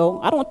a bill,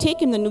 I don't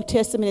take him the New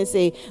Testament and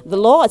say, the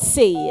Lord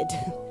said.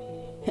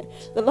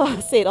 The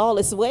Lord said all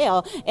is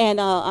well,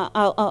 and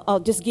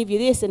I'll just give you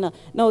this. And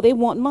no, they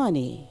want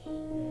money.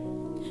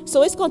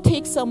 So it's going to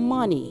take some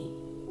money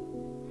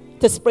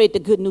to spread the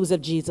good news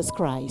of Jesus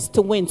Christ,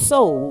 to win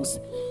souls.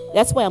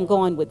 That's where I'm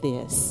going with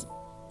this.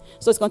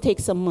 So it's going to take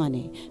some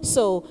money.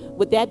 So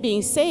with that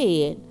being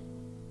said,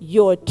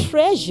 your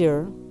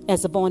treasure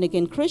as a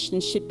born-again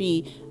Christian should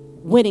be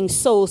winning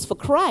souls for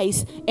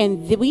Christ,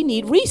 and we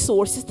need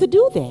resources to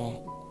do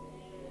that.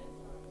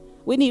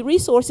 We need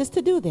resources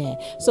to do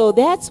that. So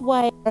that's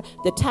where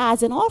the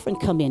tithes and offering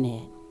come in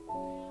at.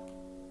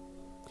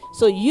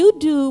 So you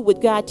do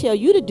what God tell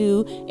you to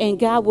do, and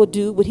God will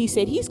do what he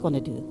said he's going to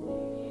do.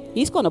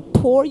 He's going to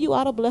pour you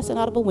out a blessing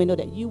out of a window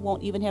that you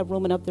won't even have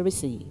room enough to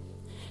receive.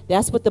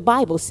 That's what the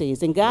Bible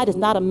says. And God is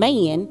not a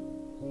man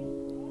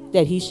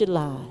that he should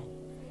lie.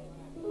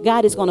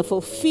 God is going to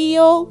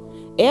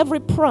fulfill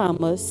every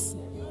promise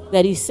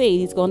that he said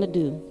he's going to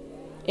do.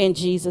 In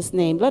Jesus'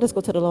 name, let us go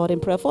to the Lord in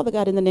prayer. Father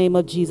God, in the name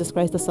of Jesus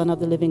Christ, the Son of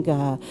the living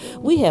God,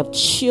 we have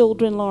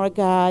children, Lord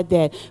God,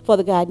 that,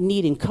 Father God,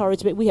 need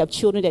encouragement. We have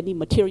children that need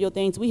material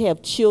things. We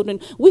have children,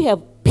 we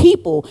have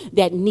people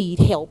that need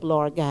help,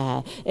 Lord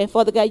God. And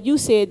Father God, you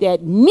said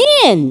that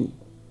men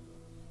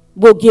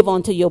will give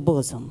unto your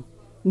bosom.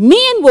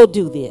 Men will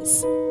do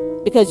this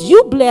because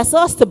you bless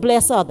us to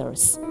bless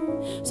others.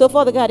 So,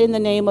 Father God, in the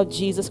name of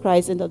Jesus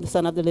Christ and the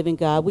Son of the living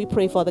God, we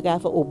pray, Father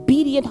God, for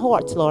obedient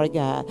hearts, Lord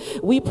God.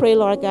 We pray,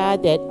 Lord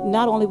God, that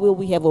not only will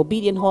we have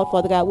obedient heart,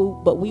 Father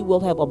God, but we will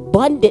have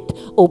abundant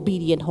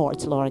obedient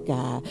hearts, Lord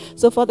God.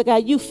 So, Father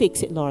God, you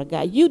fix it, Lord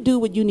God. You do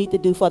what you need to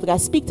do, Father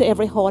God. Speak to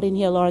every heart in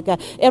here, Lord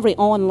God, every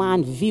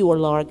online viewer,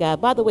 Lord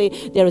God. By the way,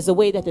 there is a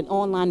way that the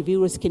online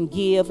viewers can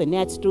give, and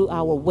that's through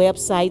our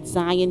website,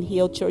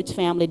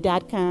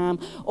 ZionHillChurchFamily.com,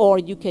 or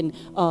you can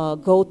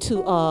go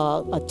to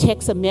a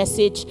text a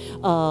message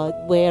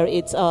where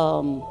it's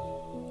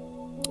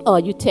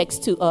you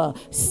text to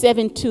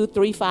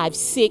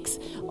 72356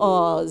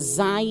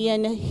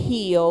 Zion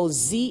Hill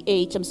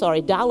ZH. I'm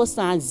sorry,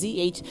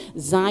 $ZH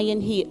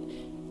Zion Hill.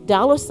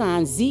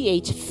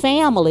 $ZH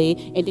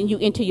family, and then you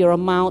enter your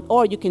amount,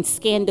 or you can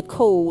scan the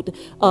code,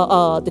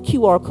 the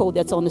QR code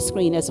that's on the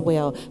screen as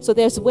well. So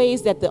there's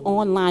ways that the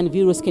online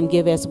viewers can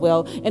give as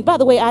well. And by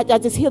the way, I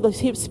just hear the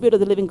Spirit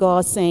of the living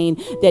God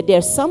saying that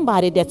there's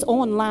somebody that's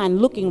online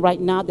looking right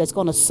now that's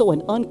going to sow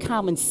an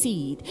uncommon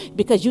seed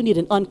because you need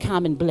an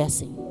uncommon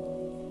blessing.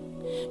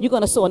 You're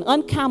going to sow an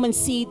uncommon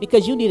seed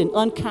because you need an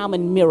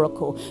uncommon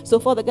miracle. So,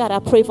 Father God, I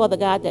pray, Father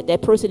God, that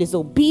that person is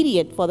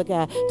obedient, Father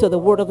God, to the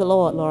word of the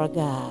Lord, Lord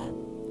God.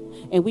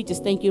 And we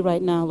just thank you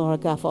right now, Lord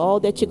God, for all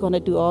that you're going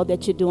to do, all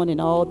that you're doing, and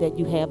all that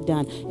you have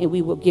done. And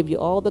we will give you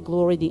all the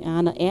glory, the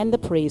honor, and the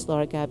praise,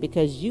 Lord God,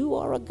 because you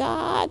are a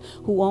God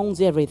who owns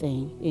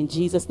everything. In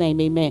Jesus' name,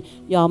 amen.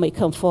 Y'all may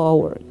come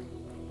forward.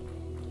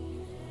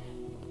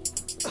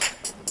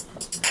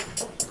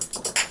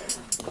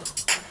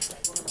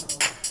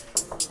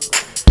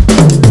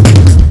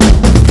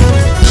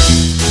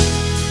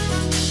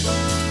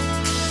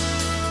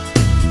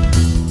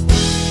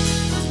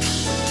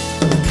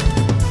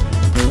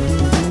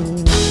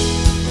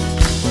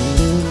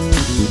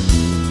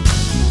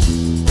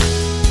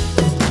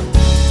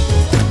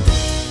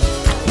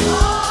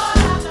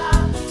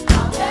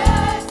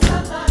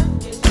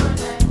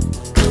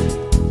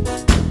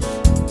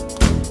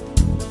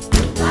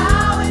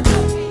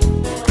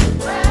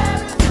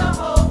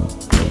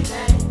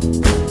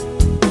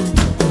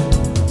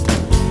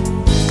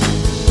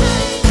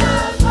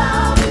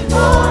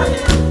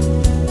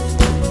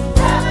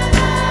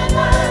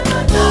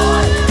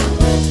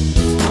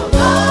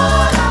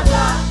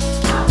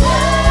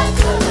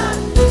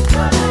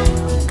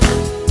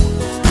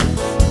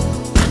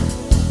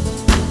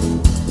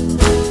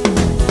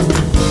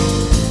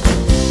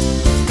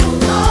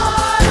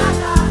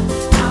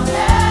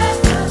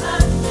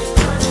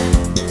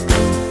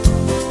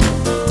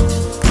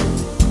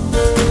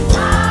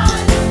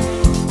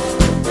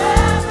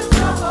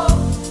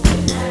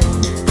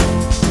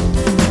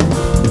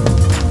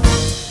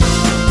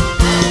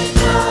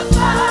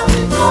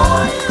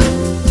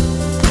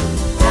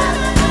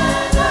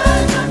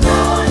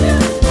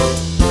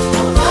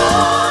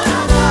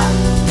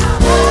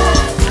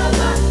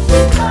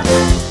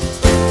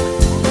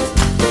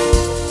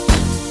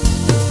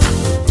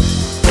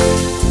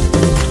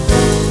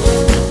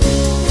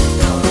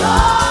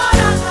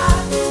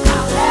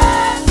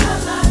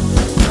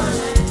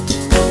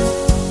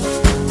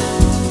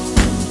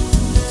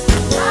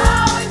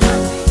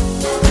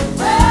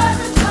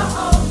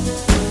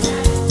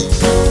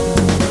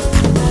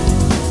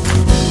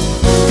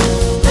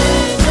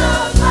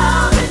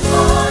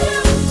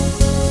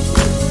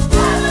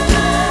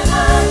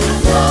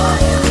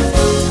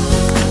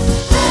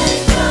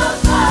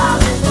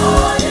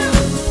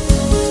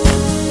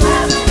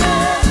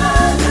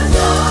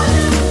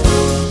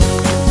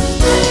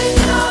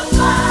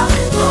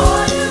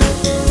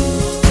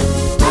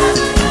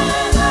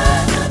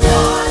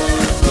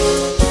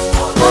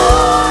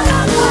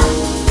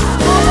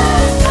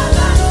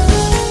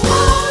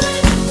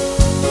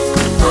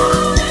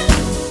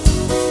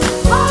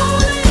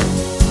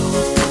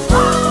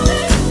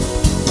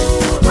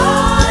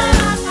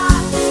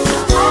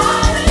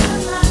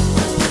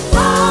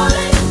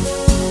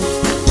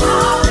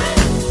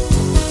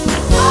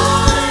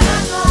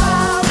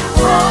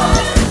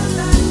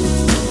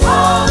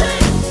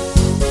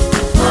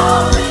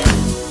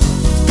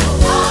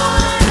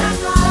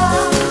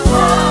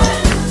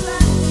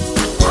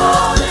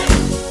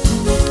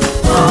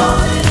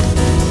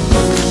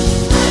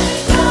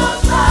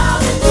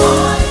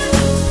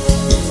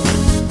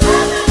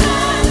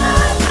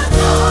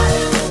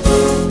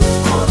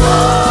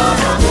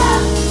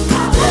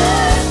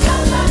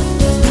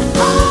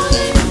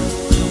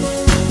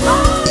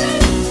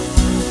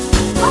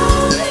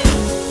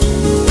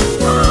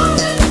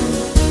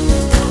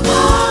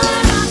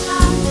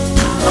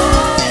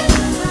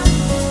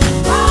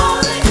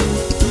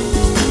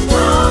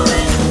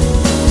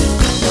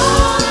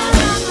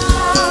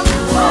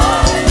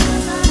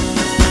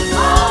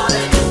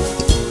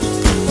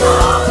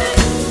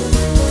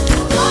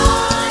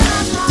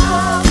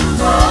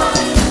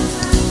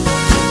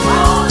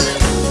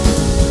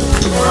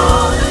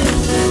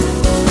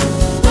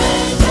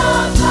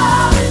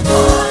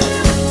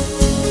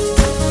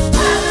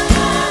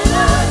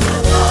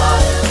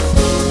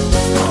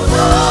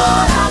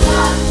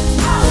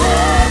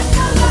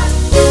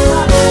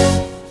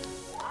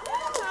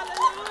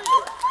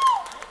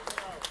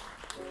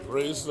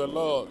 the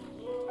Lord.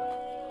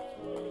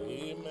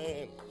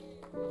 Amen.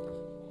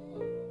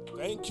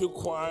 Thank you,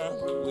 choir.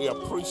 We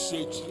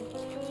appreciate you.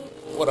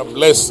 What a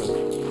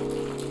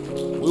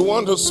blessing. We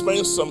want to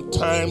spend some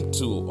time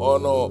to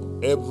honor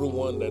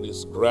everyone that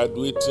is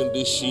graduating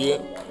this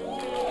year.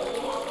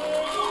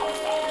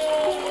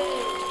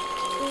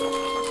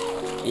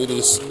 It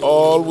is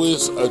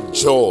always a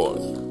joy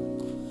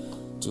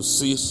to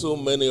see so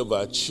many of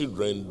our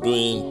children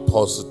doing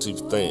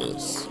positive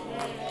things.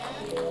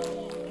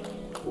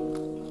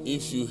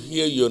 If you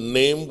hear your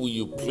name, will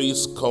you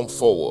please come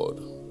forward?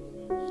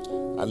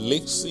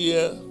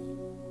 Alexia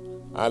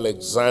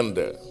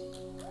Alexander.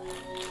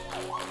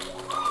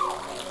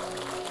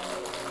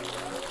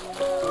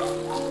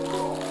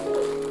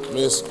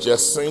 Miss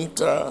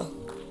Jacinta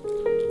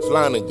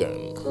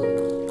Flanagan.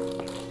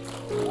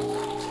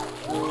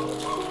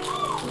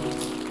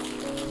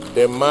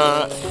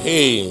 Dema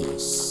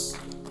Haynes.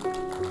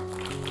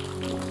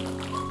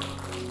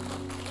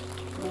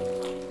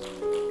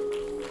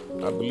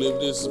 I believe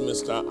this is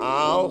Mr.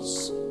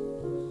 Iles.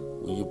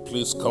 Will you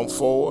please come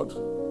forward?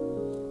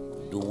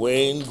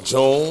 Dwayne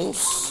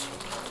Jones.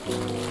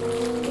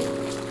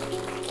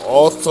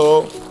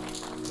 Arthur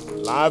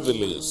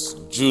Lavilis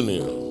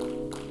Jr.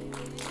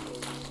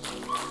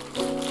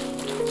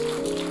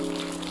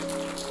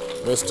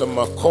 Mr.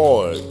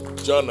 McCoy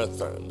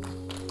Jonathan.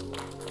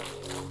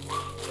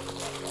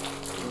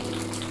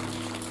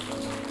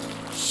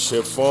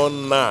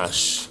 Chiffon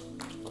Nash.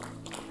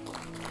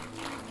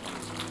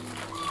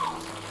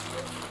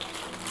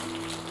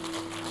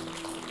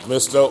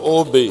 Mr.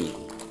 Obi.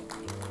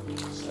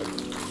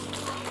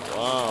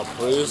 Wow,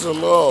 praise the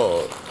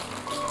Lord.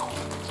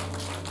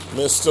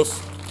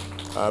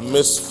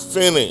 Miss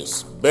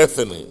Finis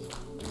Bethany.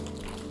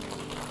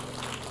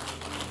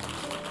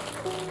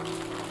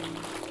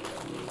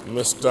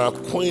 Mr.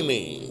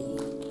 Queenie.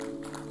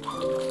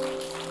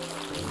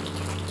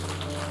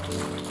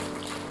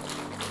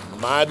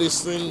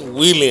 Madison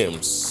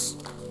Williams.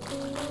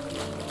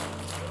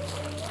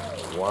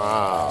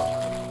 Wow.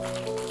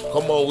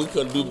 Come on, we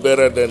can do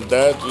better than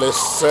that.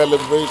 Let's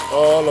celebrate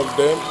all of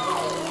them.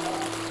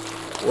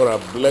 What a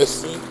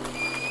blessing.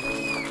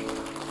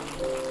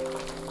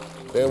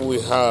 Then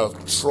we have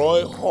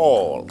Troy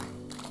Hall.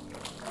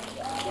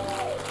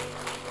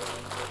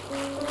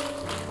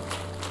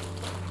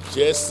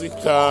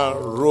 Jessica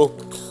Rook.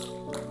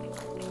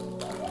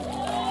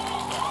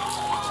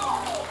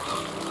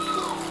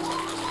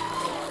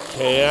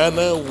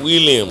 Kiana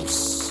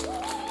Williams.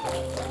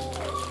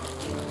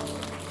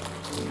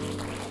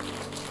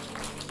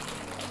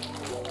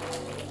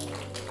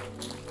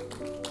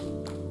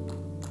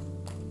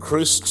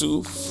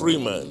 Crystal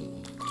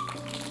Freeman.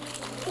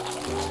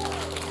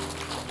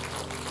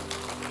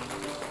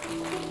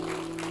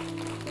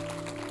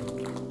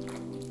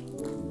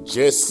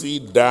 Jesse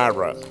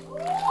Dara.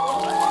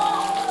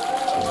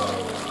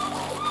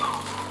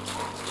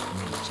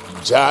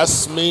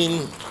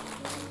 Jasmine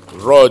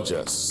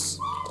Rogers.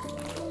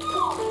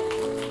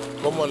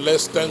 Come on,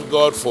 let's thank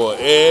God for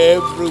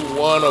every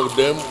one of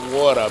them.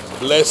 What a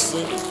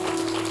blessing.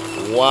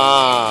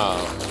 Wow.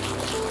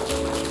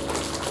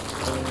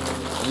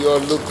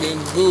 You're looking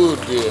good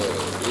there.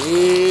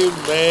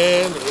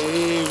 Amen,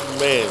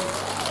 amen.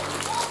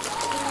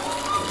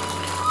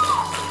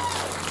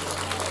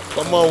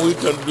 Come on, we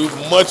can do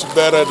much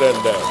better than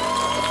that.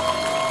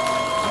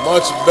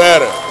 Much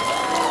better.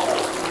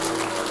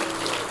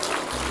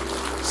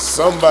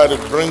 Somebody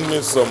bring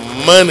me some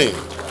money.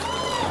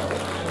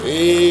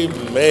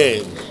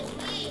 Amen.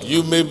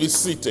 You may be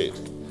seated.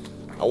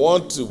 I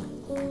want to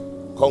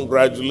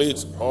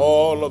congratulate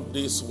all of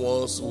these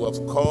ones who have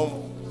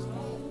come.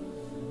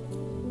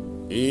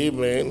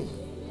 Amen.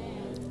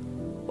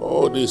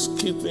 Oh, there's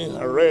Keaton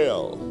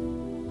Harrell.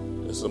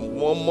 There's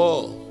one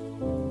more.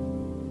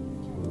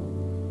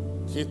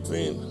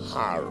 Keaton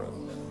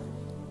Harrell.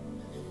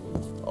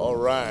 All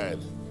right.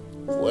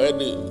 Well,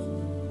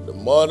 the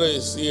mother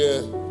is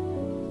here.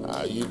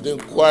 You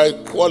didn't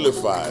quite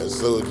qualify,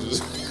 so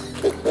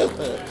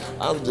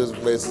I'm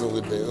just messing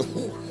with them.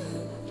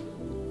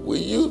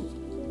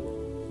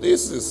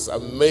 This is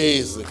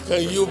amazing.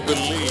 Can you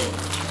believe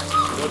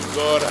what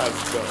God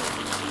has done?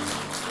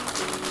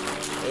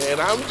 And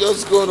I'm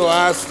just going to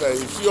ask that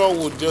if you all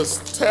would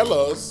just tell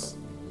us,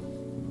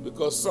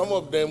 because some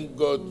of them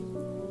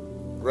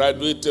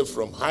graduated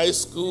from high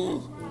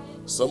school,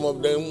 some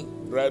of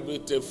them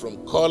graduated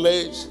from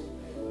college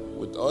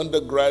with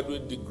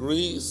undergraduate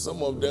degrees,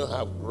 some of them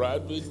have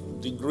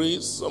graduate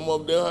degrees, some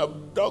of them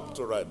have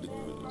doctorate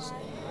degrees.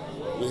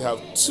 We have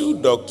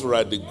 2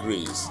 doctorate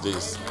degrees.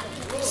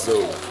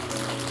 So,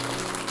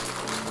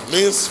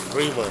 Miss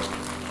Freeman,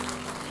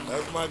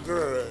 that's my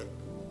girl.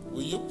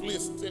 Will you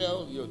please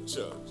tell your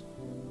church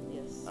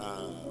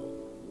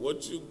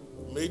what you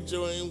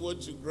major in,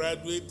 what you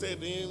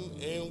graduated in,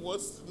 and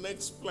what's the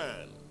next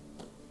plan?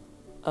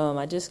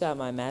 I just got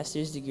my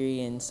master's degree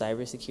in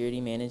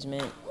cybersecurity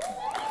management.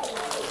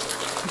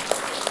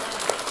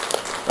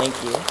 Thank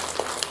you.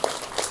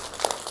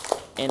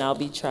 And I'll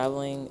be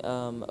traveling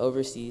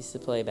overseas to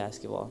play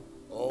basketball.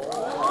 Oh.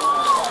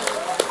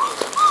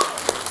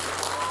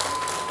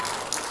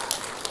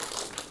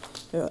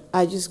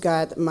 I just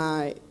got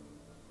my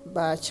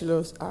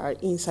bachelor's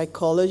art in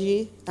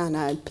psychology, and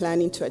I'm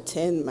planning to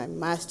attend my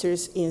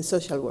master's in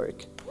social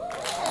work.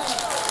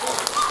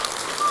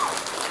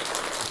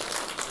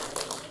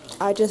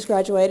 I just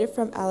graduated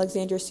from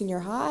Alexandria Senior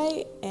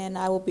High, and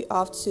I will be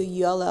off to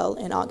ULL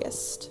in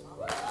August.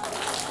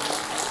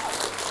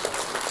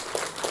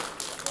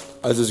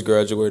 I just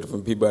graduated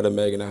from Peabody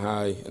Magna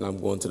High, and I'm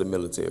going to the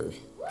military.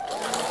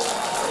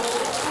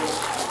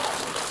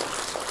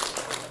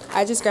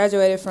 I just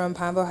graduated from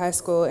Pineville High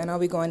School, and I'll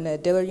be going to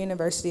Dillard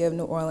University of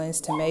New Orleans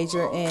to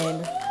major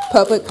in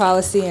public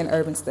policy and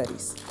urban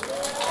studies.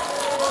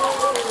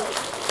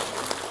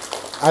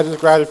 I just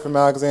graduated from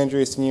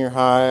Alexandria Senior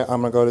High.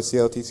 I'm going to go to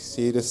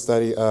CLTC to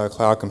study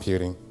cloud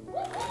computing.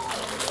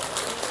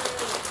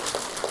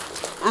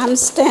 I'm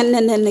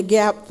standing in the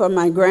gap for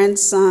my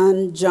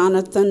grandson,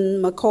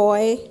 Jonathan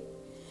McCoy,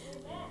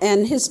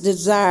 and his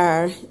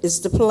desire is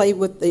to play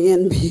with the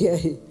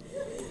NBA.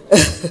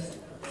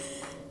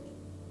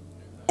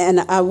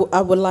 And I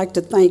would like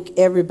to thank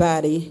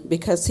everybody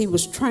because he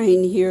was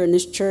trained here in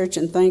this church,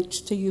 and thanks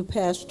to you,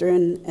 Pastor,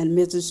 and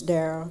Mrs.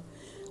 Darrell,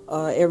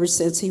 ever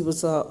since he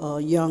was a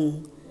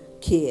young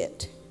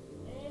kid.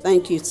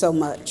 Thank you so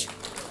much.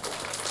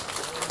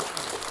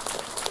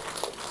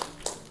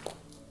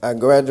 I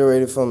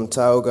graduated from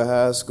Tioga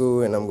High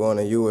School, and I'm going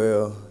to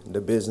UL,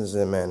 the business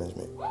and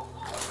management.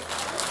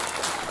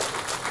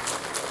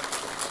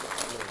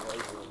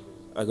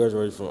 I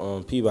graduated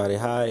from Peabody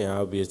High, and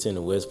I'll be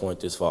attending West Point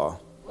this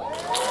fall.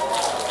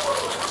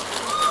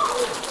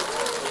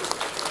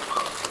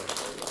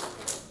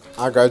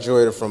 I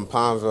graduated from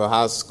Pineville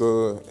High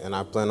School, and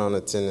I plan on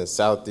attending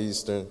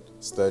Southeastern,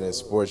 studying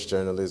sports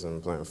journalism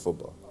and playing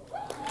football.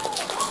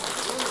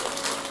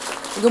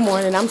 Good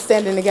morning. I'm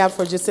standing in the gap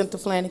for Jacinta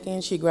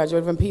Flanagan. She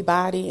graduated from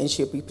Peabody, and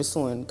she'll be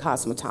pursuing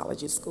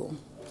cosmetology school.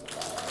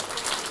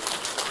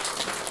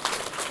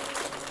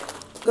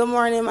 Good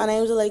morning. My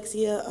name is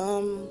Alexia.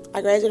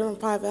 I graduated from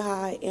Pineville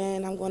High,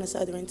 and I'm going to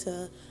Southern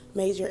to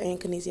major in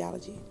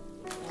kinesiology.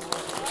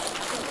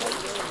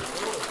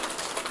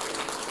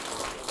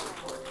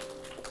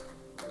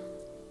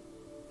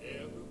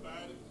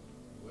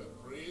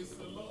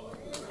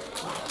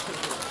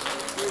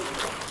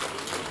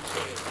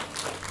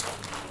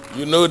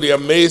 You know, the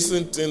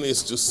amazing thing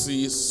is to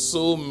see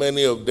so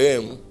many of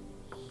them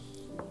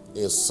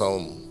in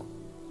some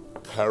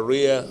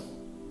career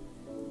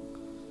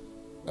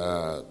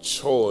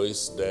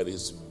choice that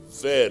is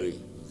very,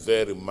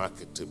 very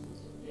marketable.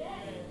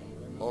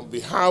 On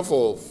behalf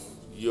of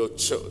your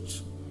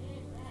church,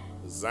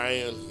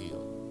 Zion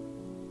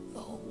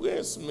Hill,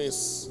 where's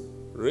Miss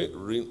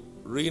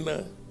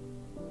Rena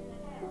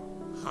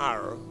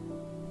Harrow?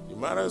 You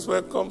might as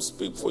well come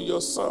speak for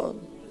your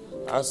son.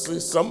 I see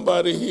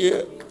somebody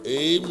here.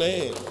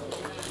 Amen.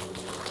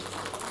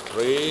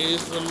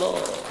 Praise the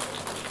Lord.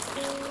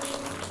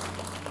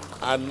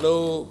 I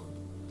know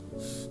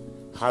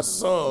her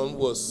son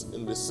was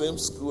in the same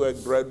school I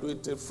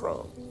graduated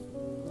from,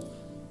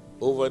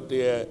 over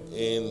there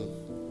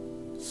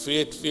in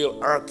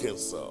Fayetteville,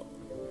 Arkansas.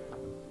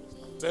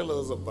 Tell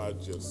us about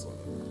your son.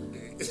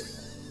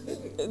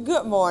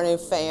 Good morning,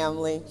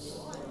 family.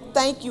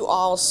 Thank you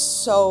all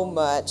so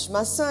much.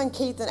 My son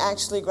Keithan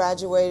actually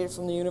graduated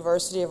from the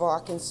University of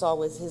Arkansas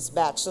with his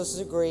bachelor's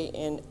degree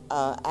in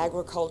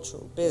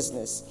agricultural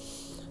business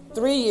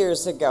 3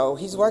 years ago.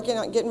 He's working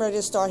on getting ready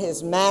to start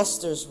his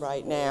master's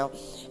right now.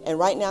 And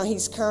right now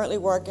he's currently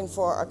working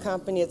for a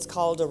company. It's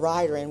called The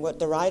Ryder. And what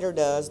The Ryder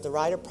does, The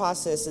Ryder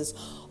processes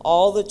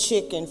all the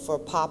chicken for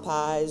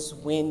Popeyes,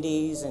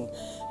 Wendy's, and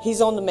he's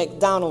on the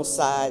McDonald's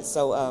side.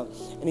 So,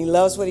 and he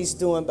loves what he's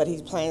doing, but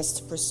he plans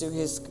to pursue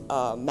his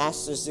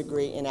master's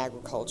degree in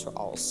agriculture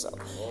also.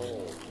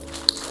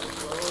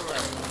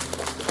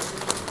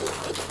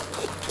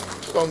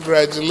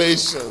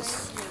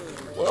 Congratulations.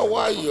 Well,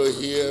 while you're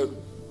here,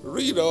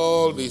 read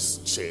all these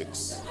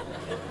checks.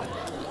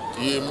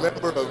 You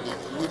remember of it.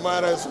 We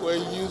might as well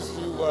use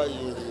you while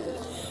you're here.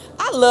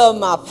 I love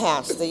my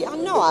pastor. I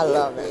know I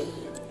love him.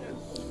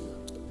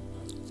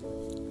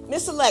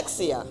 Miss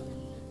Alexia,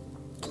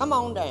 come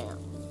on down.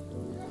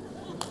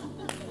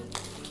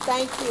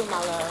 Thank you, my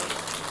love.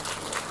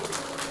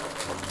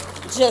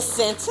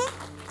 Jacinta.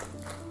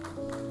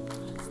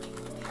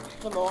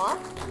 Lamar.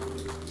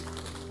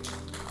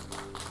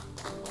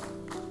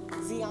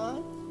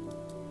 Zion.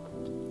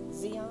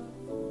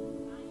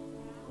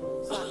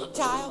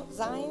 Child.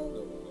 Zion.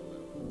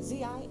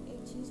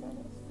 Z-I-H-E.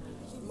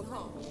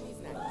 McComb. He's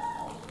not.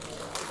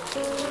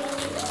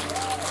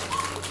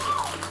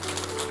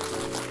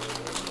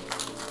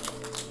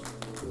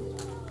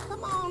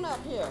 Come on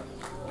up here.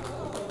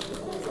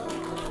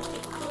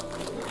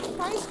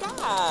 Praise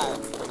God.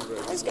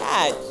 Praise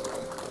God.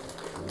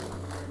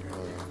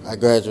 I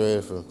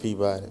graduated from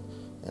Peabody,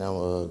 and I'm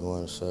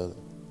going to Southern.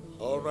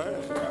 All right.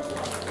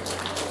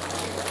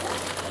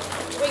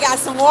 We got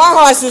some war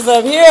horses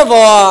up here,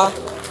 boy.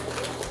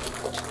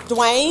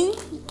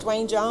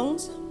 Dwayne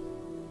Jones.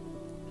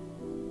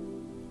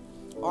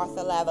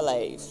 Arthur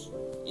Lavallée.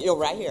 You're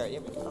right here.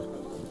 Here we go.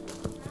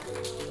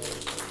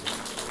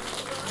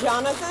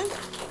 Jonathan.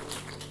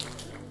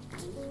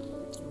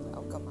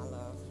 Welcome, my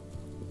love.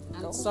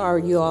 I'm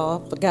sorry, you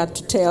all. I forgot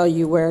to tell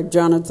you where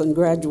Jonathan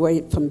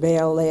graduated from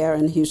Bel Air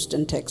in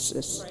Houston,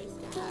 Texas.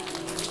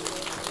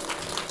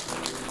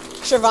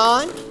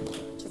 Siobhan.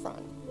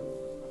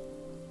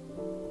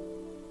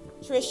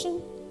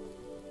 Trishan.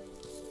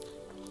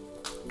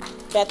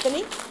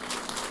 Bethany.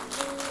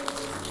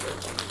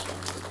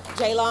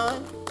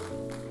 Jaylon.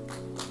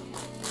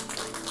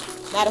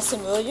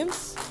 Madison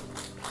Williams.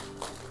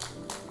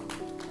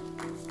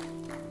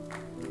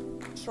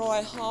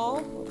 Troy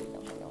Hall. Oh, we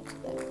don't hang on to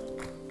that.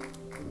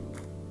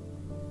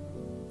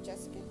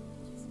 Jessica.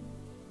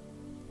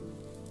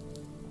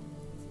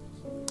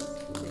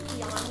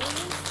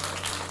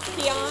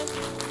 Keon.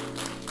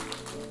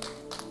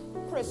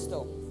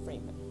 Crystal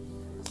Freeman.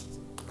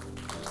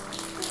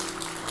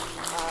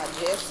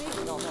 Jesse, we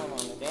don't hold on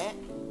to that.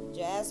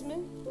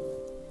 Jasmine.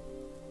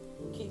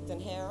 Keith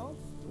and Harold.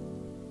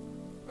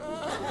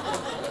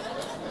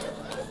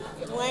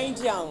 Dwayne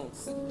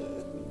Jones.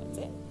 That's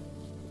it.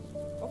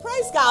 Well,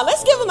 praise God.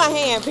 Let's give him a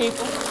hand,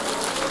 people.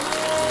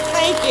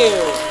 Thank you.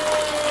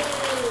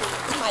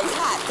 It's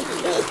hot.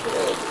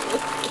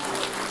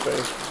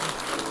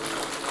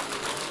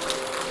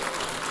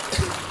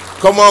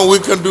 Come on, we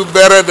can do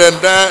better than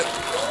that.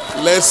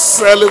 Let's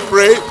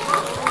celebrate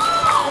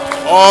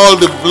all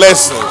the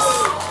blessings.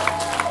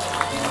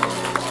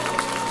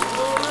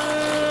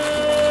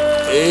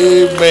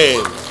 Amen.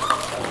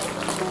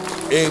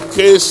 In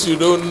case you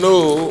don't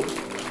know,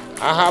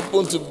 I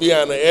happen to be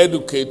an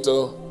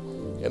educator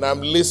and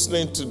I'm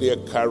listening to their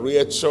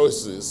career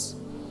choices.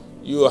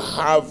 You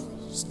have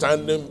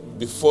standing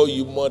before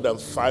you more than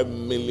 $5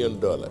 million.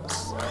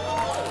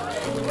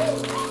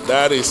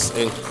 That is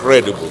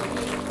incredible.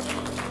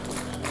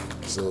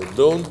 So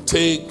don't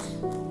take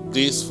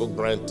this for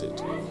granted.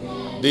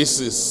 This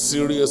is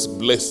serious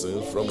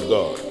blessing from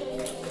God.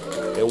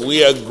 And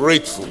we are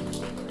grateful.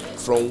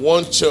 From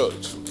one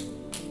church,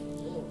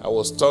 I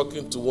was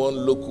talking to one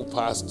local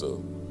pastor,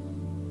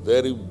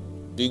 very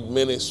big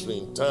ministry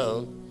in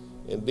town,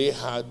 and they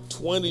had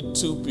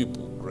 22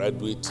 people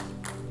graduating.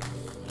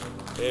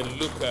 And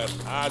look at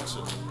our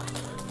church.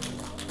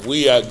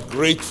 We are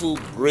grateful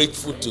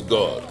to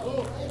God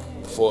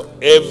for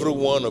every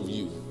one of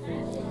you.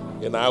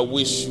 And I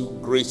wish you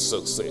great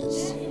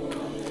success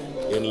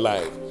in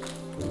life.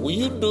 Will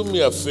you do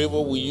me a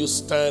favor? Will you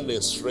stand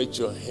and stretch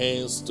your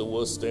hands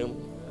towards them?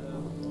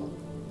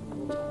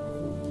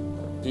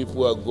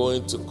 People are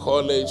going to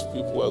college.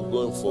 People are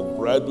going for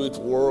graduate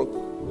work.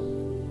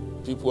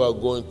 People are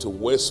going to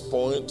West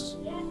Point,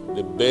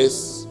 the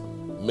best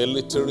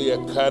military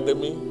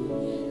academy.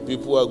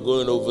 People are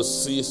going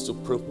overseas to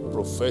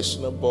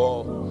professional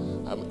ball.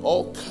 I mean,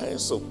 all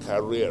kinds of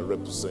career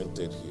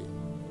represented here.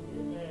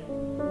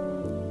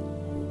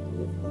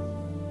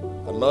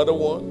 Another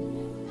one.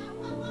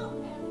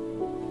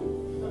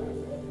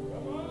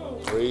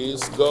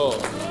 Praise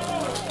God.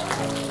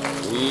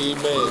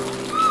 Amen.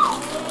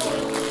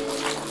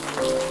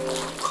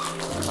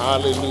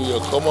 Hallelujah.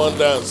 Come on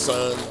down,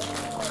 son.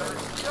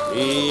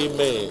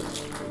 Amen.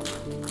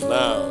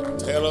 Now,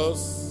 tell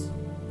us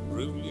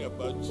briefly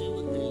about you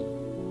and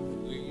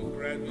where you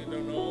graduated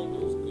and all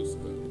those good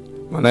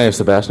stuff. My name is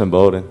Sebastian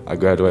Bolden. I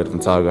graduated from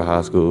Talga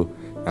High School,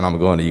 and I'm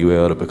going to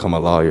UL to become a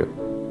lawyer.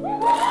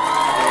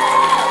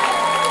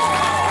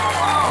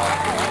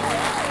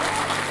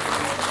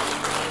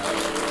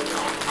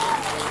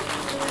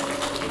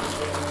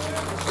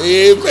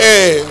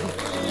 Amen.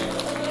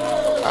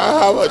 I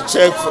have a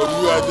check from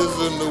you. I just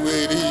don't know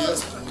where it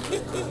is.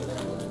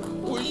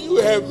 Will you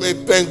help me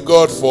thank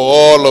God for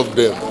all of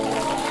them?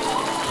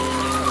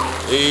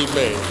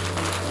 Amen.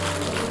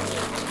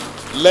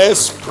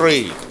 Let's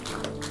pray.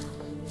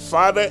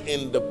 Father,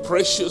 in the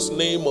precious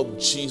name of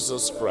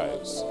Jesus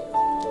Christ,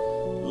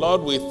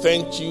 Lord, we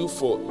thank you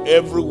for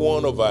every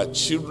one of our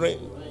children.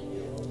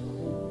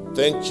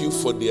 Thank you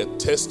for their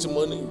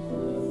testimony.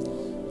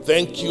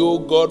 Thank you, O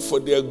God, for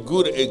their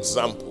good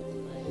example.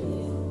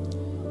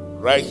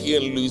 Right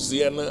here in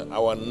Louisiana,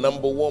 our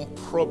number one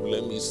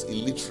problem is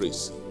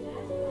illiteracy.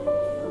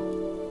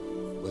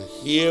 But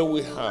here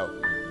we have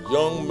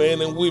young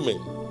men and women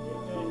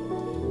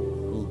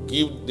who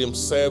give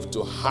themselves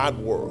to hard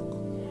work,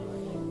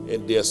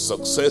 and their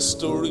success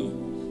story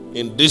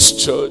in this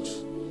church,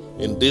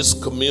 in this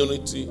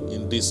community,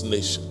 in this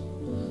nation.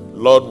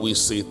 Lord, we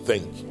say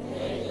thank you.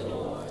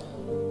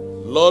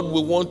 Lord,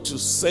 we want to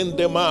send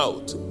them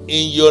out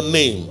in your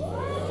name.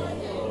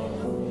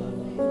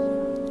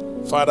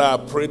 Father, I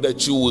pray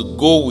that you will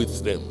go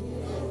with them.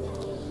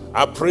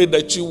 I pray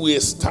that you will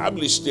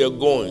establish their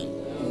going.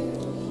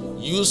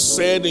 You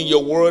said in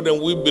your word,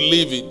 and we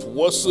believe it,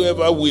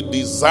 whatsoever we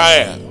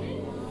desire,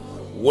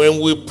 when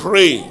we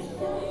pray,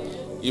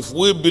 if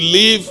we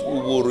believe, we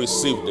will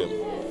receive them.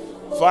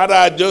 Father,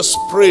 I just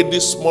pray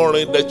this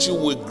morning that you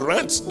will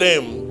grant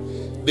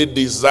them the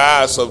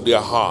desires of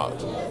their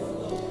heart.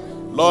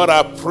 Lord,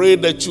 I pray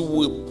that you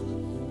will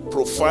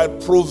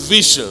provide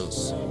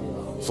provisions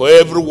for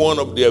every one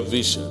of their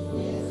vision.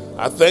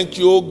 I thank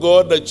you, O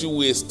God, that you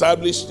will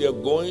establish their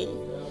going.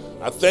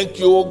 I thank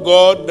you, O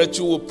God, that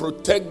you will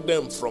protect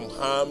them from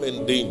harm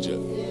and danger.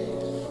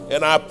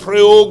 And I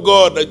pray, O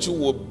God, that you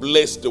will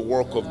bless the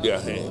work of their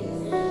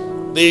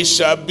hand. They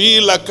shall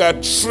be like a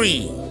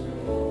tree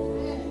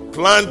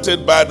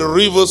planted by the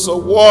rivers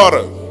of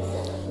water,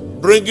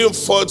 bringing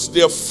forth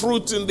their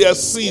fruit in their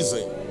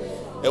season,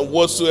 and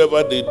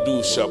whatsoever they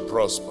do shall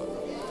prosper.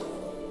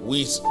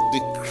 We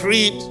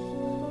decree it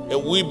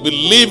and we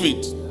believe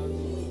it.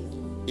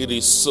 It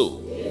is so.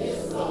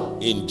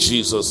 In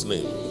Jesus'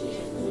 name.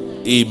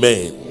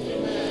 Amen.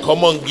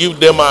 Come on, give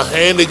them a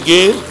hand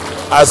again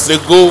as they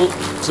go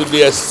to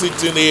their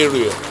sitting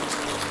area.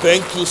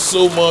 Thank you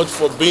so much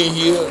for being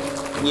here.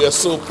 We are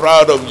so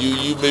proud of you.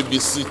 You may be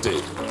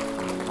seated.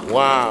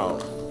 Wow.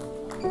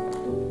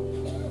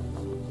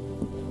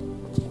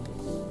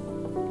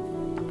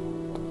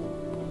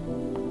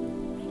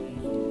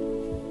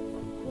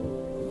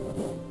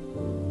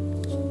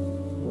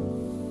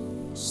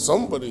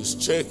 Somebody's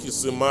check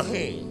is in my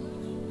hand.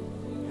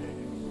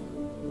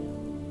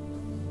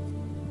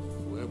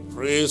 Well,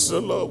 praise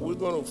the Lord. We're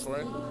going to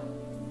find it.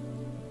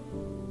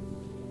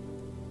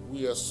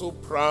 We are so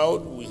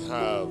proud. We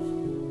have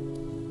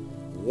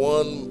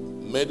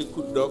one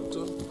medical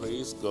doctor.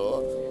 Praise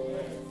God.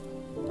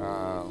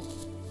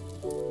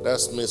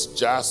 That's Miss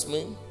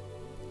Jasmine.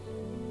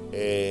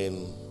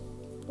 And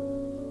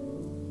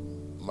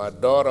my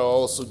daughter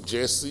also,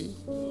 Jessie.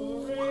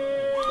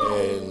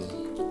 And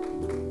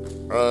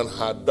earned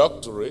her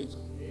doctorate,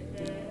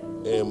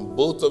 and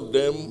both of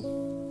them,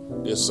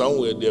 they're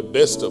somewhere, they're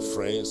best of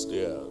friends.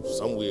 They're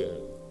somewhere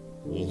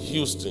in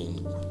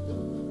Houston,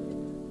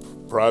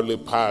 probably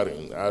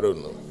partying, I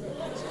don't know.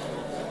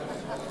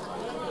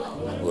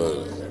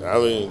 But, I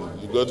mean,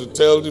 you got to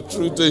tell the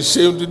truth and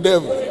shame the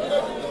devil.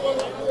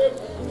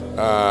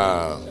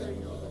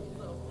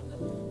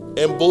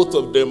 And both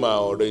of them are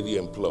already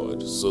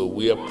employed, so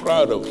we are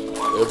proud of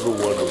every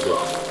one of them.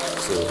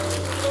 So,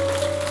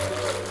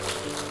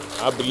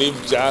 I believe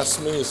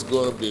Jasmine is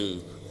going to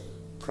be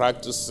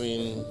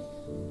practicing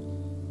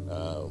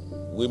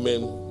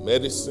women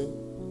medicine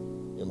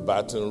in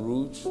Baton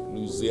Rouge,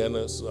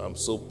 Louisiana. So I'm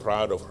so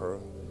proud of her.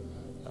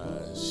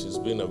 She's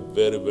been a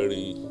very,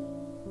 very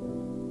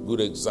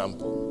good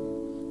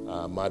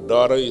example. My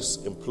daughter is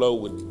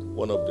employed with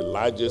one of the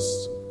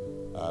largest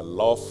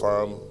law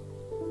firm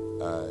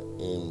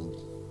in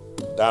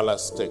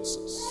Dallas,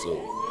 Texas.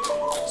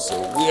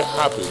 So we're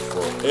happy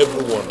for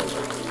every one of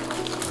them.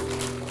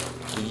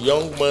 The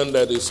young man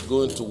that is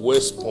going to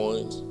West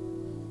Point,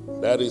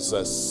 that is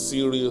a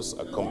serious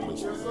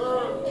accomplishment.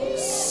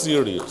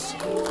 Serious.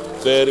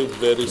 Very,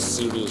 very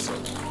serious.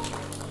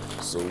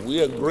 So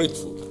we are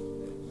grateful.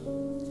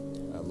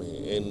 I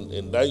mean,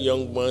 and that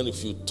young man,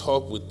 if you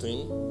talk with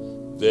him,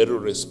 very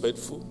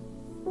respectful,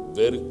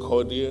 very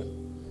cordial.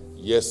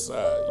 Yes,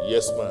 sir.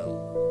 Yes, ma'am.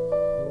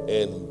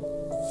 And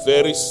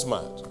very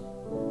smart.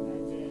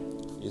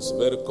 It's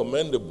very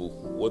commendable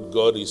what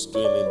God is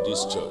doing in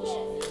this church.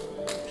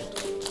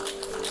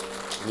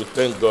 We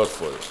thank God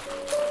for it.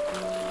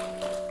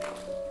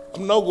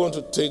 I'm not going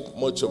to take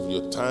much of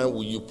your time.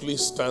 Will you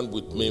please stand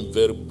with me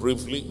very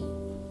briefly?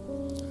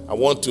 I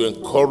want to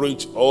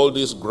encourage all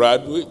these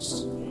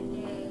graduates.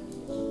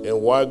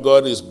 And while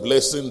God is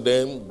blessing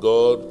them,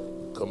 God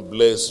can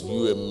bless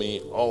you and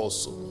me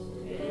also.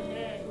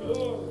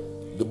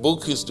 The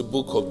book is the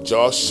book of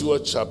Joshua,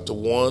 chapter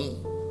 1,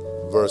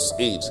 verse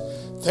 8.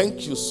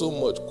 Thank you so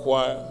much,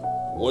 choir,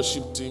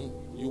 worship team.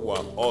 You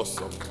are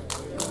awesome.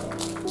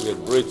 We are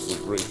grateful.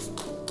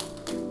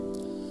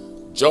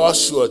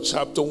 Joshua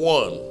chapter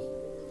 1,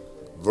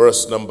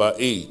 verse number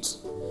 8.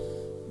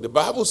 The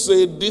Bible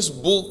says, this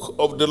book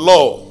of the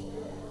law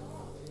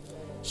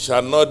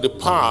shall not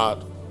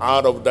depart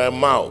out of thy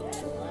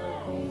mouth,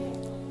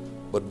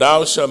 but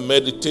thou shalt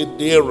meditate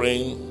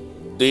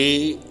therein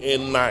day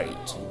and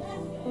night.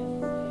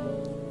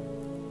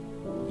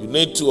 You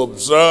need to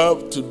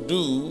observe to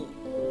do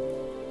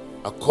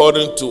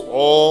according to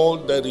all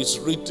that is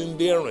written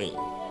therein.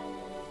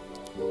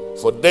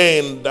 For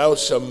then thou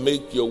shalt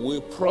make your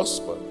way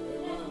prosper,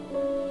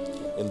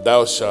 and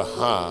thou shalt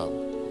have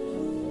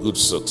good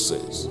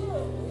success.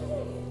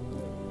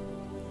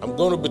 I'm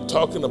going to be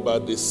talking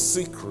about the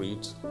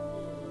secret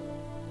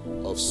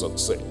of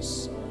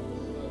success.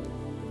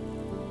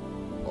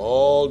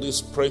 All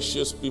these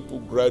precious people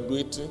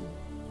graduating,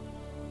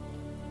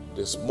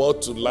 there's more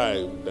to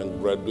life than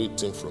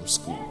graduating from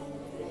school.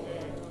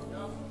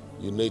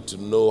 You need to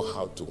know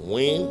how to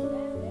win.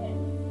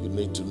 You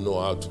need to know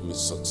how to be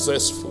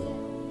successful.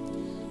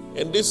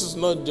 And this is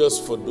not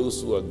just for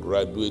those who are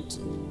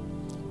graduating.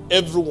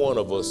 Every one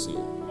of us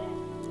here,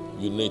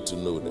 you need to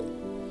know that.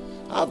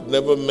 I've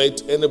never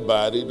met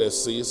anybody that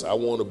says, I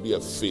want to be a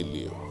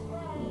failure.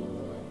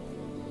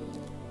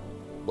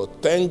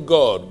 But thank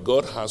God,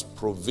 God has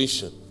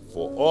provision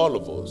for all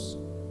of us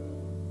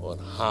on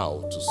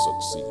how to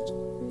succeed.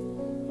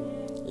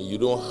 And you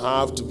don't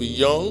have to be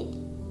young.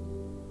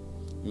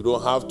 You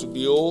don't have to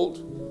be old.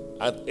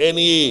 At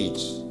any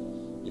age,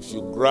 if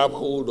you grab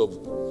hold of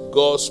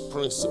God's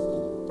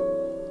principle,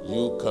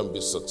 you can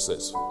be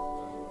successful.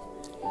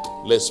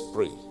 Let's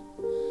pray.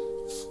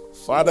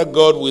 Father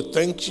God, we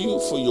thank you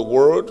for your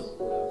word.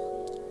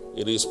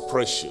 It is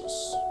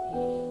precious.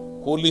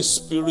 Holy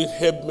Spirit,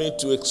 help me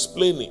to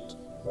explain it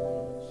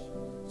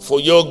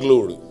for your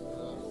glory.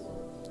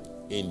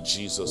 In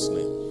Jesus'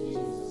 name.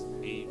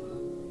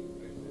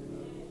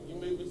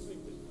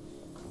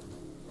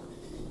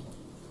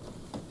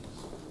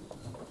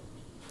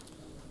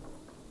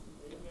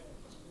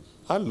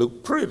 I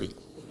look pretty.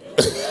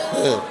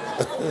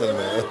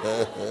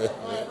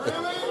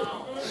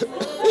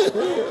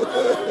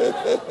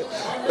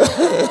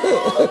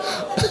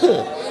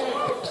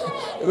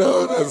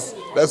 No,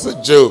 that's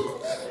a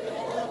joke.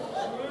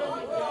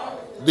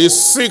 The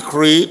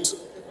secret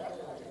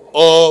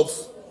of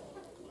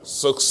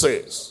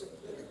success.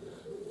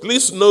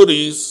 Please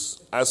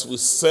notice, as we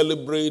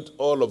celebrate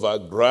all of our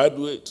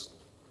graduates,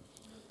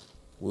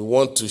 we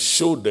want to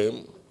show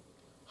them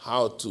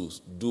how to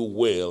do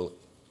well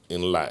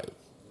in life.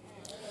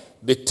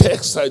 The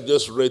text I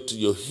just read to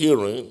your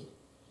hearing,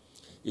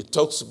 it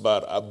talks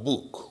about a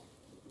book.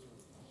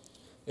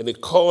 And they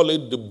call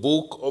it the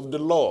book of the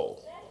law.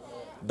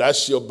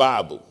 That's your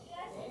Bible.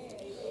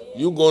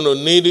 You're going to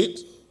need it.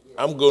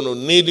 I'm going to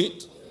need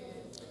it.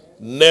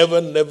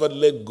 Never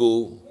let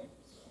go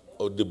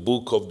of the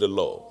book of the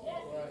law.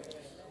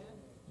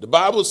 The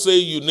Bible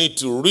says you need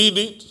to read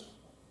it.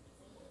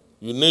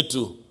 You need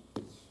to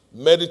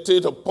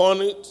meditate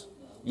upon it.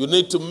 You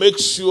need to make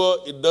sure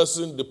it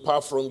doesn't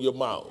depart from your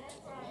mouth.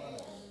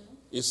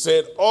 It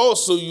said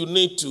also you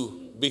need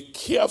to be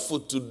careful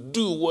to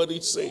do what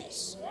it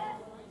says.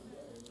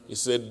 He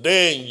said,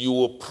 then you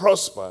will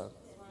prosper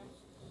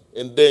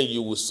and then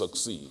you will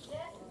succeed.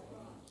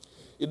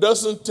 It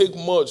doesn't take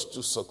much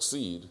to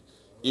succeed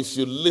if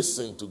you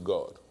listen to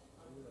God.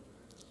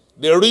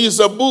 There is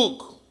a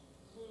book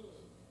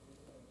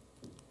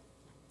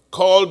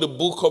called the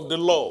Book of the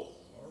Law.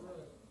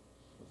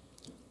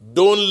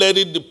 Don't let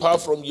it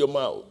depart from your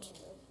mouth.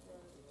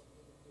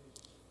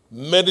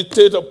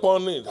 Meditate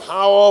upon it.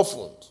 How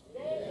often?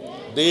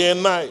 Day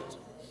and night.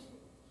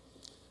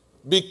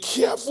 Be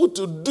careful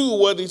to do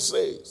what it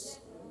says.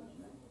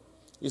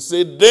 He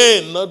said,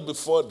 then, not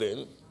before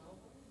then,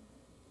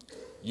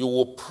 you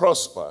will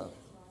prosper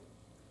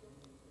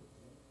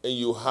and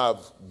you have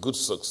good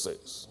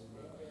success.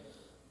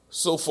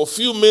 So for a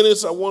few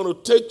minutes, I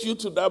want to take you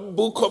to that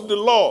book of the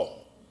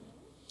law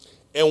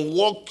and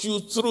walk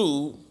you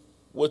through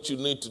what you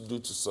need to do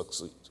to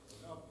succeed.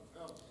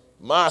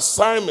 My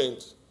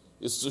assignment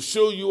is to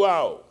show you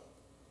out,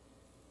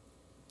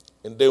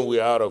 and then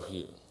we're out of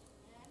here.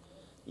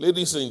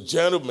 Ladies and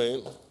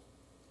gentlemen,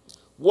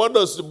 what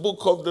does the book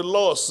of the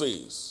law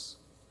say?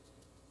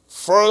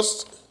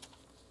 First,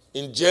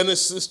 in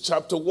Genesis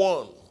chapter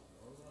 1,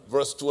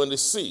 verse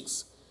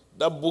 26,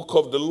 that book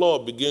of the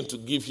law began to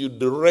give you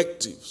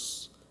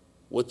directives,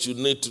 what you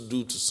need to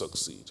do to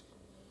succeed.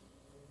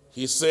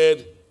 He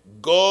said,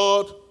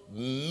 God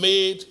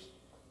made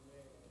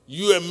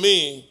you and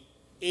me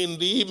in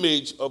the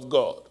image of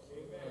God.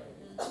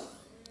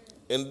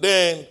 And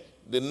then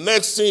the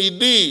next thing he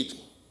did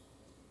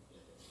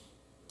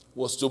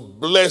was to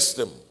bless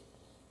them.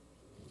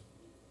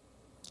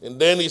 And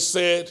then he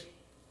said,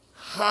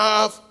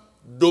 have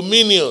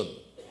dominion.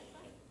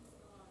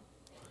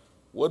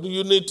 What do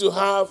you need to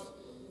have?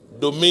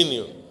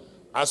 Dominion.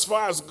 As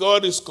far as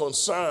God is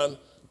concerned,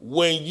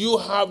 when you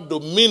have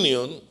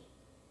dominion,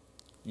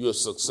 you're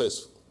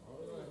successful.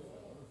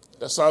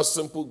 That's how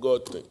simple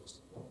God thinks.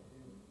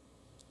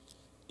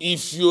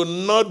 If you're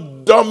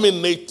not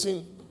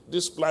dominating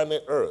this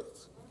planet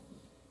Earth,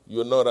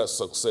 you're not a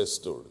success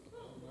story.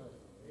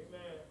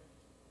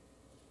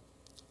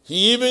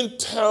 He even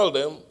told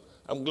them,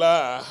 I'm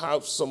glad I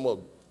have some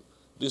of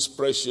these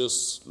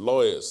precious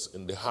lawyers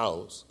in the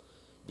house,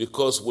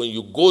 because when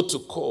you go to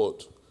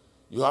court,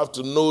 you have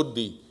to know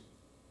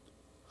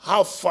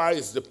how far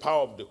is the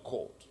power of the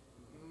court.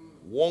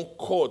 One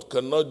court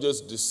cannot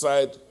just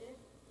decide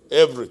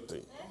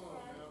everything.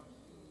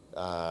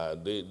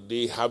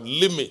 They have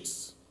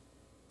limits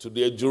to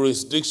their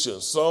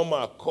jurisdiction. Some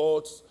are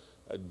courts,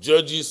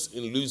 judges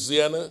in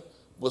Louisiana,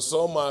 but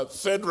some are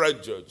federal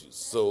judges.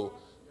 So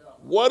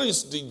what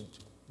is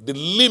the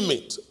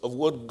limit of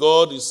what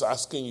God is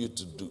asking you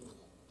to do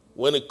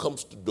when it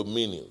comes to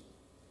dominion?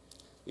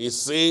 It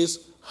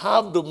says,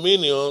 have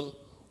dominion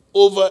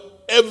over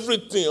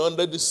everything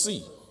under the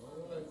sea.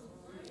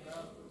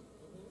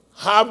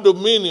 Have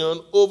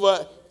dominion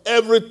over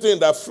everything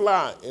that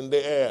fly in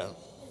the air.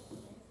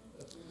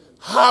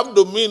 Have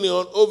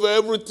dominion over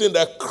everything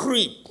that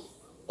creep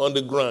on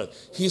the ground.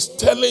 He's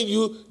telling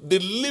you the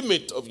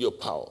limit of your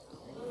power.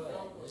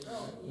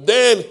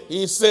 Then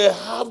he said,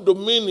 have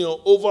dominion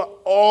over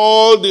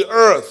all the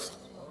earth.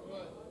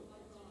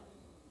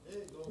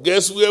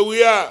 Guess where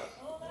we are?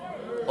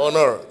 On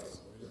earth.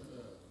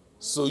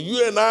 So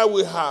you and I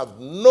will have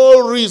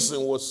no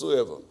reason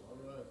whatsoever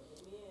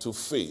to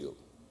fail.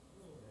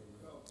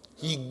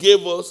 He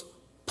gave us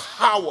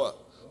power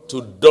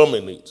to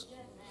dominate.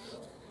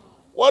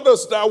 What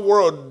does that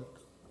word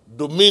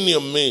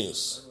dominion mean?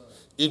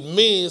 It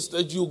means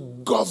that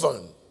you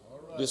govern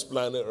this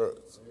planet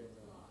Earth.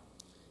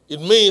 It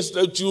means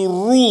that you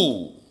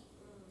rule,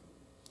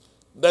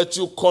 that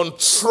you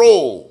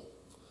control,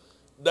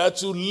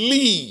 that you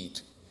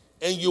lead,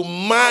 and you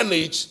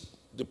manage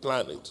the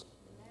planet.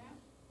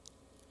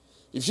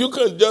 If you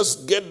can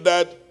just get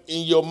that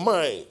in your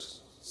mind,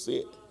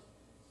 see,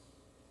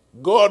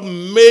 God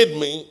made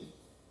me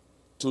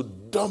to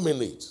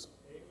dominate.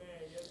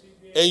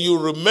 And you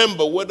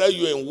remember, whether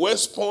you're in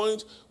West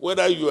Point,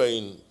 whether you are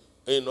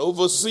in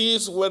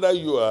overseas, whether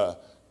you are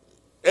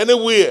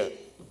anywhere,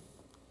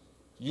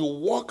 you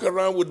walk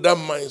around with that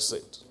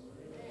mindset.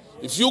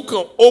 If you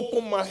can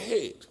open my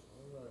head,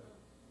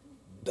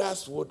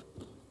 that's what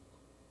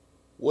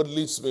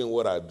leads me in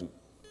what I do.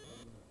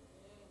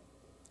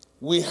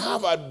 We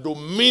have a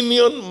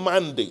dominion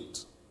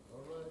mandate.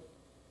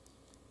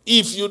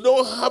 If you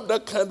don't have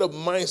that kind of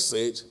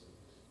mindset,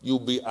 you'll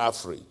be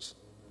average.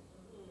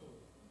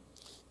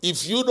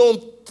 If you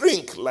don't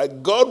think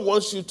like God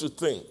wants you to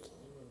think,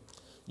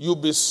 you'll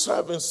be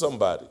serving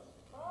somebody.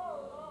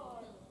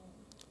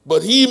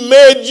 But he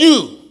made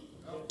you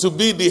to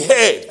be the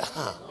head.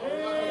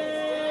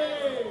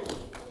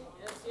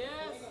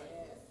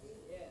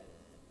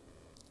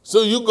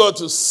 So you got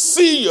to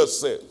see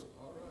yourself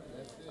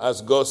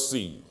as God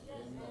sees you.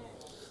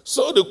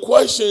 So the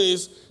question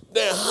is,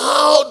 then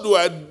how do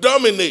I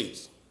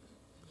dominate?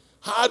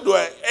 How do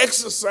I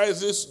exercise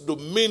this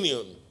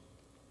dominion?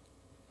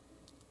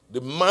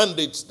 The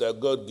mandates that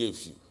God gave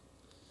you.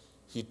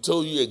 He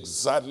told you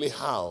exactly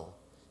how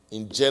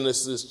in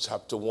Genesis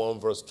chapter 1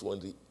 verse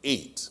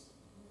 28.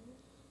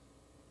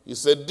 He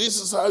said,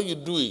 this is how you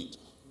do it.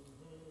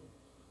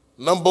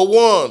 Number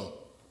 1,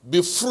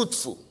 be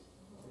fruitful.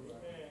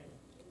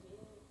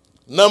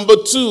 Number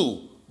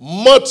 2,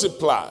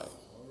 multiply.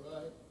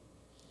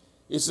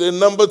 He said,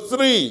 number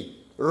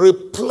 3,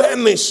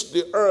 replenish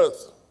the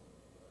earth.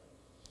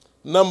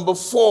 Number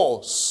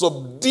 4,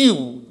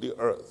 subdue the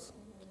earth.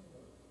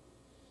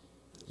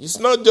 He's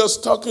not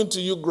just talking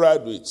to you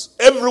graduates.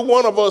 Every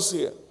one of us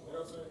here.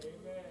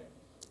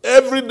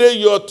 Every day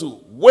you ought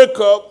to wake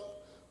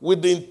up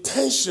with the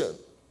intention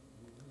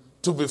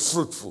to be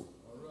fruitful,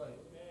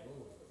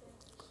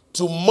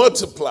 to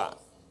multiply,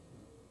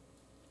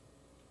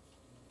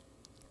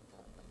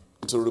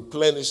 to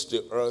replenish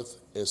the earth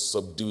and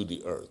subdue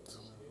the earth.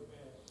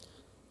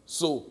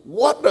 So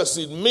what does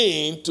it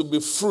mean to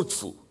be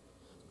fruitful?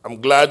 I'm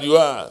glad you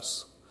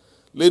asked.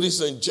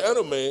 Ladies and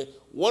gentlemen,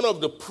 one of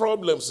the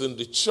problems in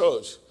the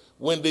church,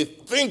 when they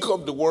think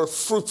of the word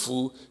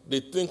fruitful, they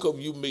think of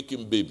you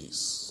making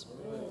babies.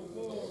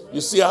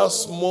 You see how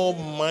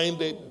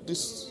small-minded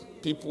these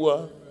people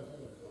are?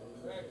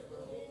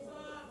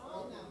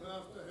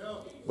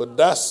 But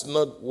that's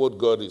not what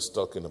God is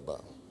talking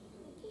about.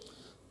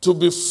 To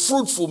be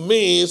fruitful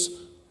means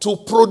to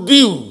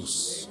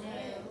produce,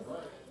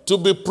 to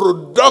be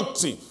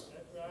productive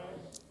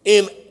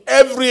in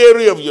every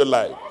area of your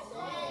life.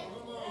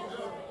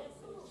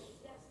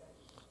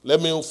 Let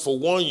me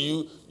forewarn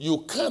you,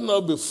 you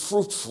cannot be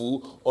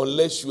fruitful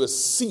unless you are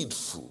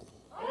seedful.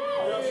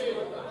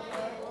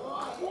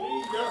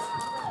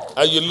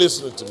 Are you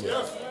listening to me?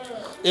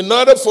 In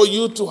order for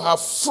you to have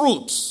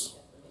fruits,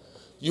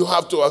 you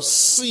have to have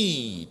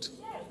seed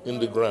in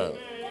the ground.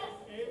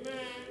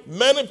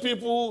 Many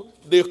people,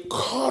 they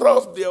cut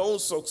off their own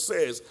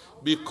success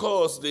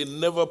because they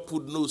never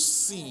put no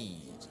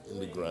seed in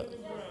the ground.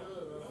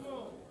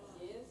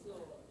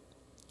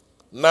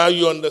 Now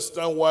you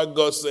understand why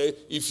God said,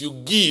 if you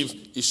give,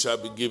 it shall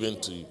be given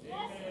to you.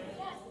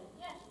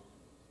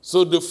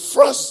 So the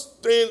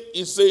first thing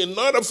is saying, in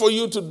order for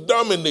you to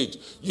dominate,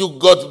 you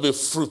got to be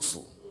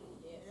fruitful.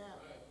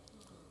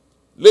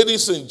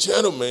 Ladies and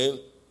gentlemen,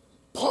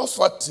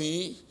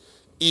 poverty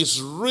is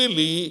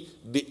really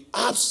the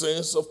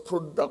absence of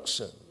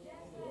production.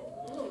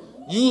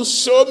 You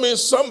show me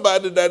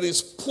somebody that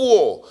is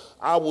poor,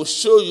 I will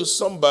show you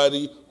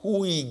somebody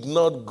who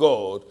ignored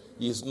God,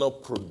 he is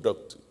not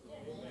productive.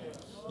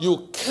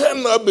 You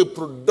cannot be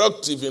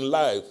productive in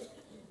life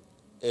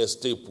and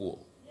stay poor.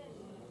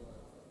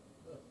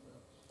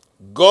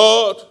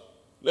 God,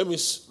 let me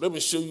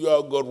show you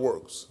how God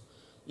works.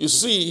 You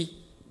see,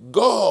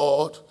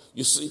 God,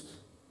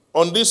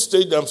 on this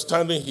stage I'm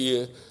standing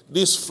here,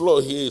 this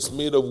floor here is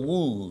made of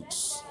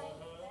woods.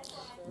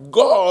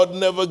 God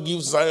never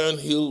gives Zion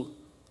Hill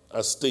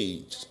a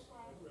stage.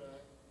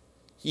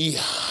 He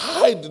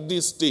hid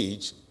this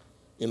stage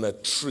in a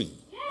tree.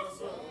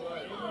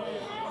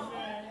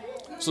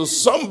 So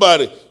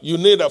somebody, you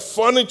need a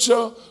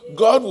furniture,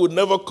 God will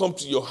never come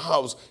to your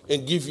house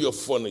and give you a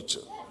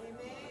furniture.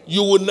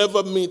 You will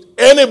never meet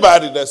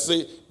anybody that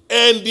say,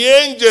 and the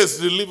angels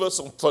deliver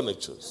some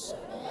furniture.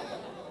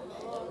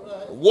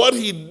 What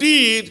he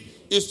did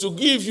is to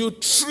give you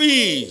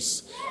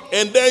trees,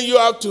 and then you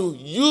have to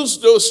use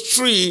those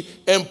trees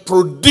and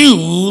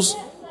produce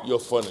your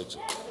furniture.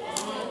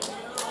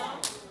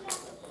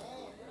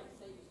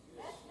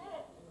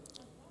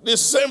 The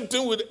same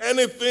thing with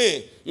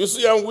anything. You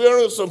see, I'm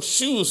wearing some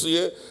shoes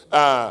here.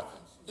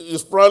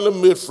 It's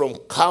probably made from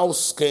cow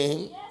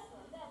skin.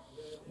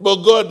 But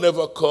God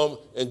never come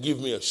and give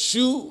me a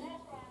shoe.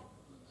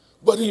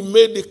 But he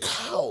made the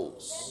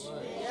cows.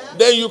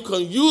 Then you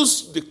can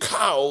use the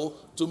cow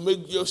to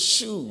make your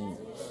shoes.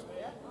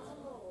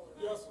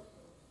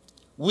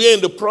 We're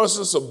in the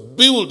process of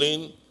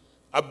building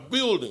a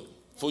building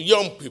for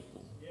young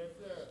people.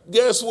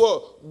 Guess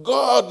what?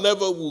 God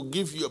never will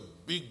give you a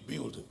big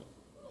building,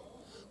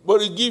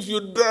 but he gives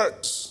you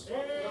dirt.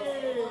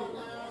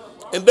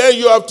 And then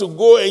you have to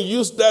go and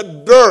use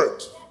that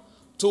dirt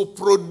to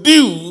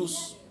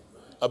produce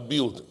a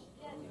building.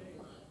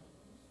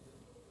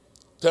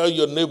 Tell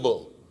your neighbor,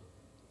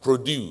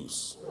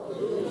 produce.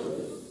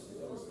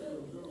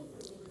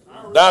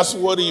 That's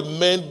what he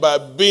meant by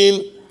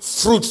being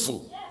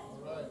fruitful.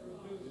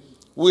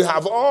 We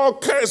have all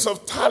kinds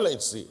of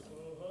talents here.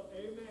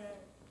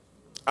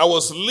 I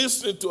was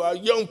listening to our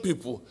young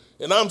people,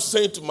 and I'm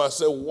saying to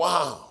myself,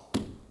 wow,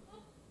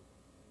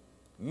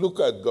 look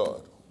at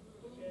God.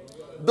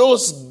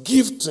 Those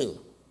gifting,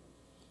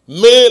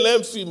 male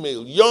and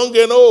female, young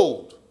and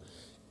old,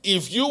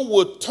 if you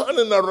would turn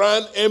it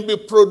around and be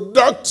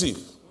productive,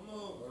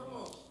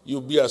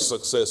 you'll be a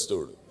success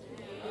story.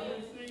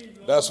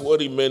 That's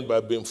what he meant by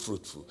being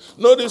fruitful.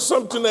 Notice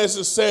something else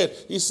he said.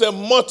 He said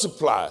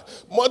multiply.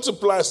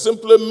 Multiply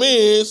simply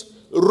means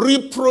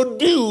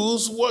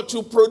reproduce what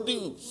you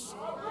produce.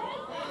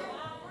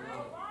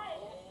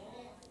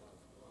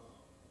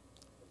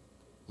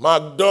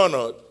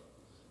 McDonald's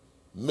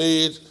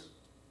made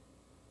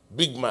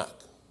Big Mac.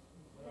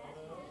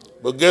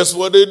 But guess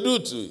what they do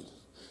to it?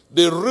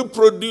 They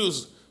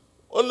reproduce.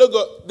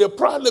 They're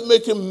probably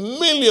making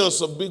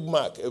millions of Big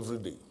Mac every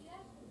day.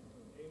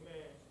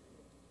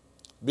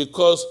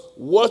 Because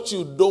what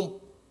you don't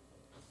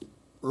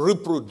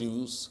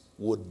reproduce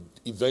would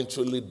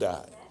eventually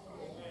die.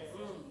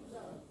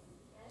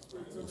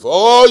 If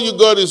all you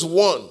got is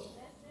one,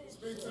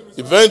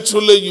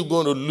 eventually you're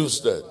going to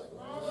lose that.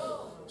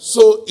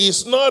 So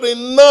it's not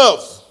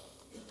enough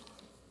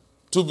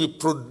to be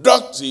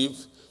productive.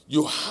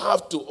 You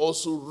have to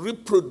also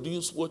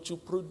reproduce what you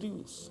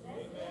produce.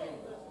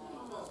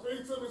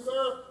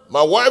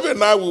 My wife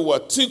and I, we were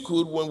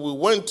tickled when we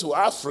went to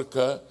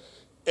Africa,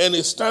 and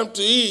it's time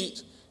to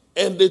eat,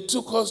 and they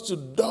took us to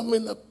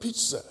Domino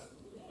Pizza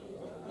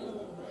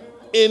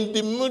in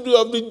the middle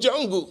of the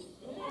jungle.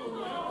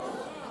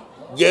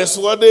 Guess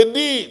what they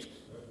did?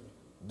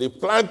 They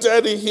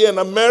planted it here in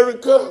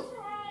America,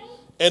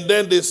 and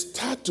then they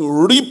start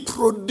to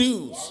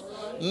reproduce.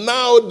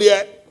 Now they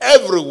are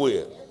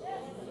everywhere.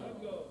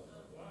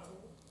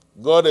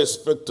 God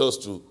expects us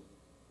to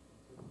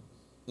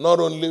not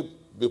only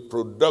be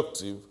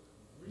productive,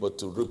 but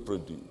to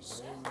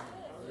reproduce.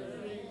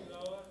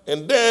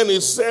 And then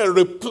he said,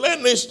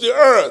 replenish the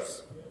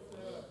earth.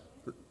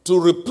 To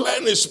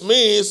replenish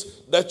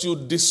means that you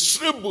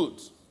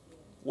distribute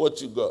what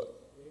you got.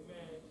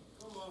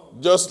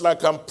 Just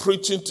like I'm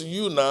preaching to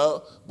you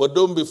now, but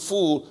don't be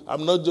fooled,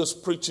 I'm not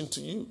just preaching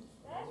to you.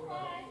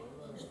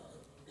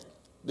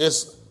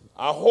 There's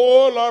a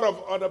whole lot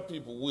of other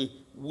people.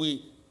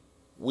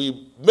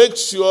 We make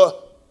sure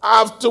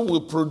after we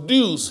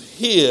produce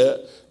here,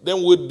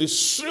 then we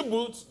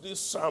distribute this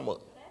sermon.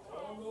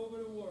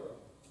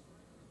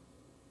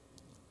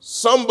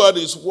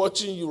 Somebody's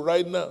watching you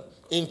right now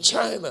in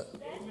China,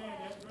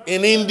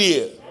 in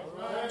India,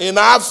 in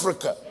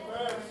Africa.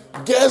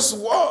 Guess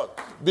what?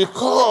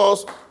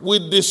 Because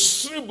we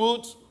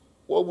distribute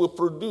what we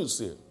produce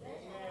here.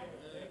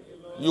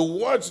 You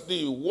watch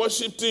the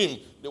worship team,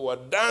 they were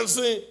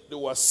dancing, they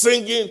were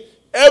singing,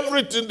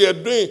 everything they're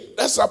doing,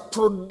 that's a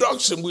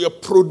production. We are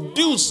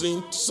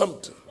producing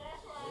something.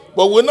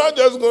 But we're not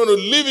just going to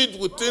leave it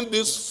within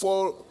these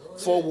four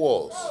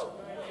walls.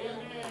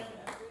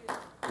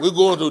 We're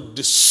going to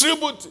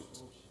distribute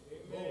it.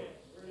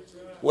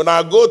 When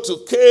I go to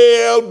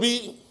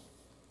KLB,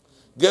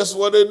 guess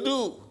what they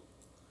do?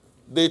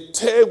 They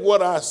take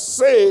what I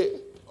say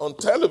on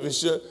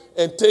television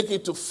and take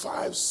it to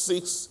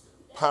 5-6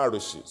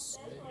 parishes.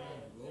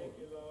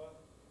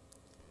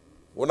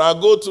 When I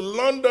go to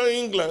London,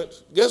 England,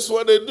 guess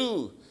what they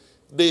do?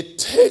 They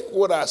take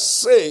what I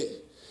say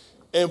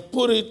and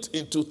put it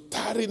into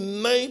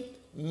 39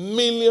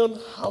 million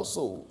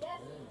households.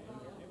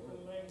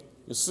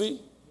 You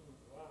see?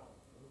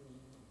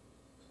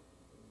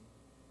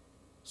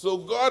 So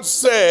God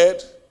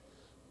said,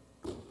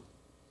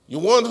 you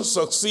want to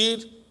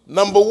succeed?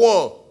 Number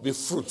one, be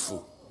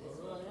fruitful.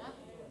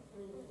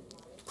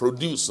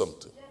 Produce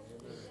something.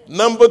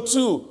 Number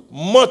two,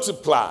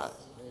 multiply.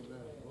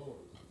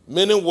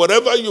 Meaning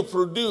whatever you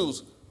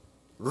produce,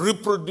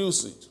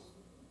 reproduce it.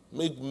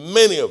 Make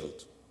many of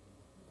it.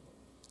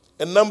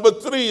 And number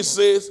three, it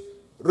says,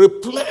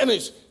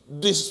 replenish,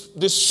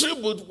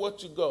 distribute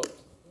what you got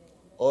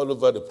all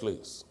over the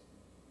place.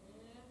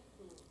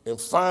 And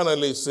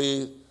finally, it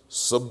says,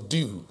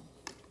 subdue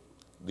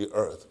the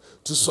earth.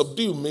 To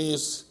subdue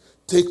means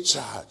take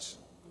charge.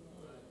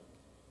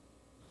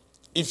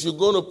 If you're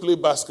going to play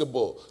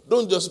basketball,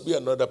 don't just be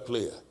another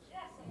player.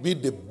 Be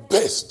the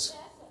best.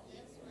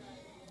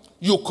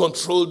 You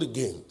control the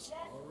game.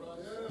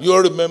 You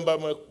all remember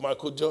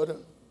Michael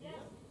Jordan?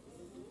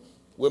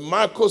 When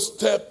Michael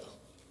stepped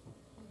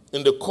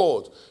in the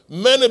court.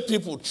 Many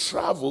people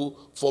travel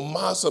for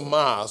miles and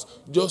miles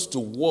just to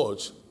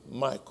watch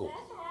Michael.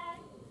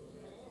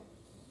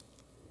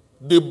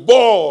 The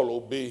ball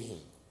obey him.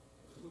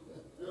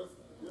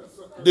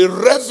 The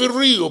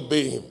referee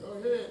obey him.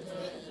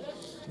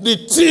 The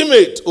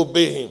teammate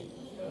obey him.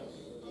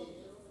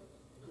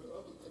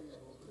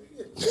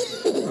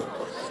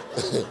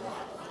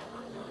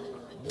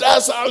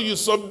 That's how you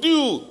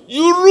subdue.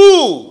 You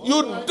rule.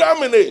 You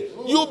dominate.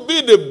 You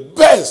be the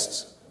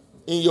best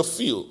in your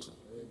field.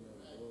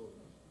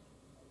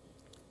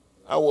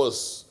 I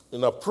was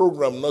in a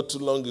program not too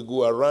long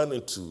ago. I ran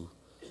into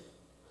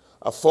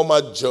a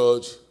former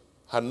judge.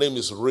 Her name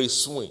is Ray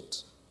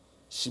Swint.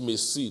 She may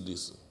see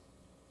this.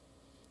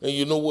 And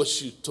you know what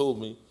she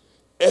told me?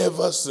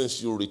 Ever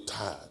since you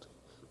retired,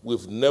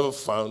 we've never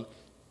found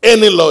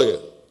any lawyer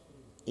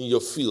in your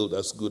field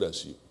as good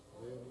as you.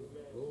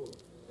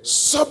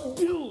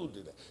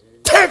 Subdued.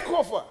 Take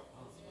over.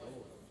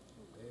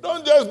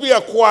 Don't just be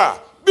a choir.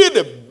 Be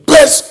the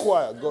best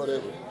choir God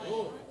ever.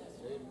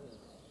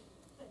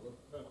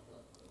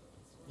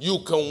 You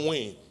can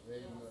win.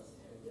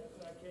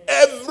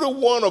 Every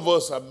one of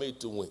us are made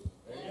to win.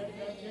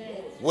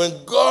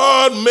 When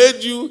God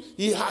made you,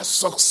 he has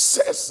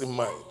success in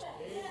mind.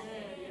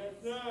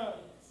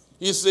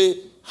 He said,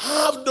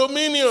 have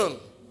dominion.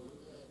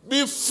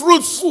 Be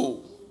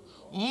fruitful.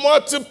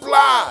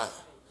 Multiply.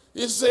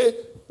 He said,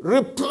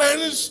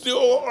 replenish the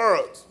whole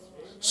earth.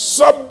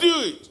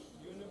 Subdue it.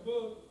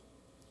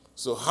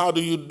 So how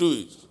do you do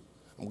it?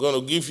 I'm going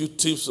to give you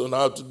tips on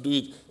how to do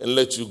it and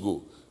let you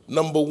go.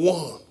 Number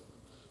one,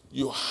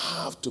 you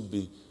have to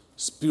be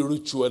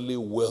spiritually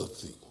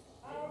wealthy.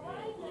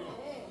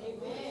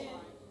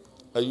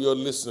 Are you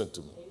listening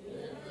to me?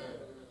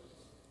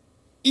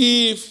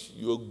 If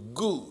you're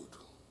good,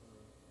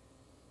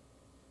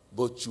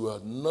 but you are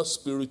not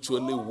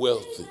spiritually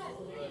wealthy,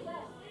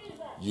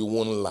 you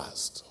won't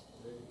last.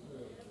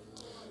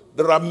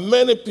 There are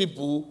many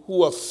people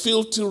who are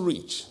filthy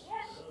rich,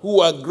 who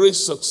are great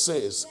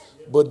success,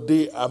 but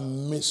they are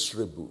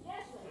miserable.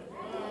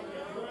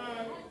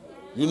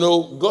 You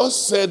know, God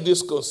said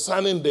this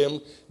concerning them,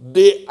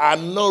 they are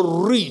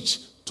not rich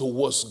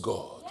towards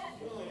God.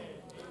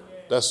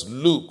 That's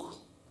Luke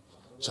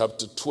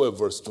chapter 12,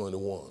 verse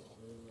 21.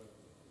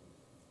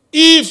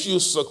 If you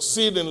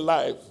succeed in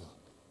life,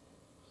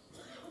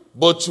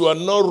 but you are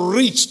not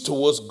rich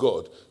towards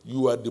God,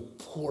 you are the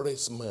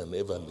poorest man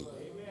ever lived.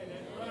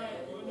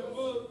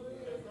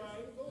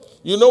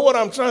 You know what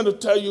I'm trying to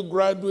tell you,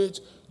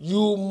 graduates?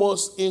 You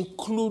must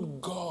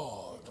include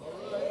God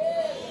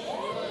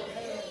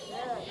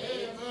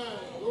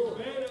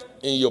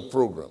in your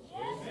program.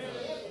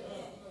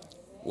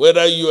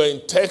 Whether you are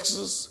in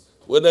Texas,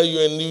 whether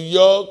you're in New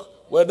York,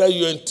 whether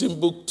you're in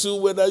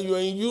Timbuktu, whether you're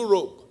in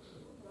Europe,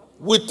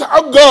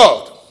 without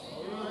God,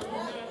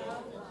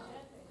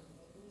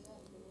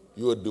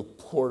 you are the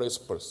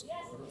poorest person.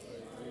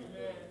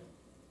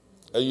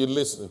 Are you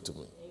listening to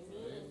me?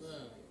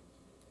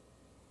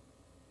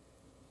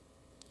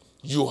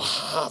 You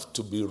have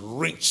to be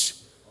rich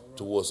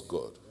towards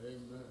God.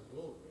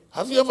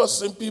 Have you ever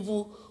seen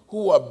people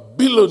who are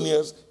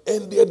billionaires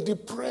and they're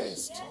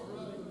depressed?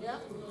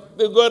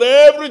 They got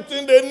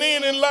everything they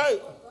need in life,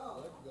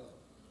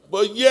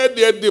 but yet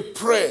they're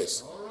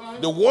depressed.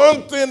 The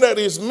one thing that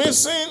is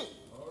missing,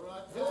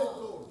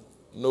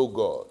 no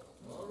God.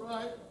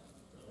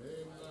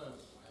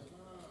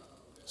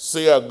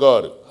 Say, I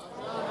got it.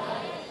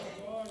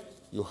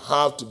 You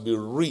have to be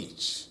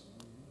rich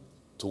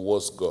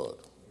towards God.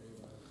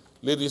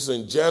 Ladies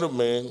and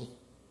gentlemen,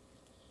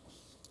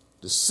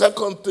 the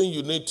second thing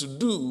you need to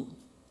do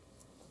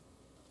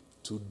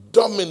to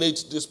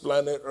dominate this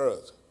planet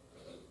Earth,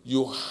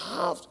 you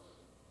have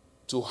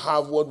to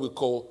have what we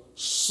call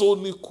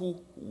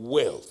solical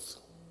wealth.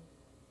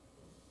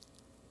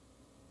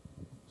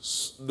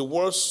 The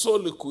word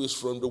solical is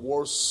from the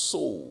word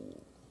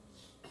soul.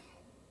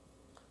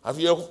 Have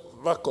you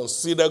ever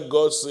considered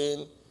God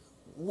saying,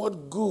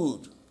 what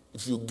good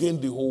if you gain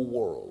the whole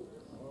world,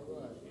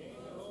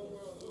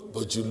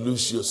 but you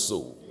lose your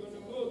soul?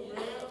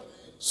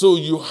 So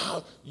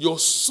your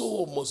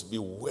soul must be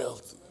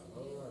wealthy.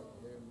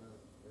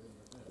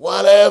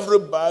 While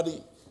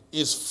everybody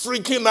is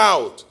freaking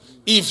out,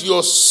 if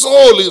your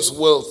soul is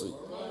wealthy,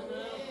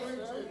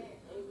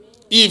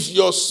 if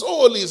your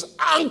soul is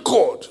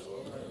anchored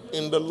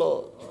in the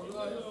Lord,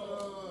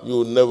 you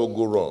will never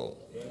go wrong.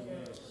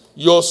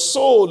 Your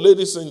soul,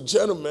 ladies and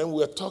gentlemen,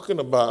 we're talking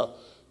about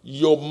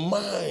your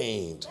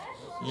mind,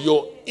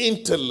 your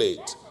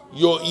intellect,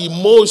 your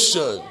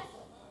emotion,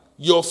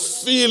 your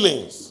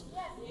feelings.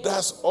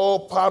 That's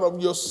all part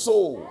of your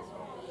soul.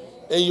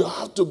 And you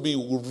have to be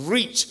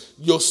rich.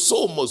 Your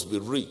soul must be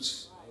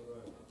rich.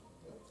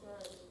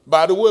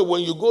 By the way,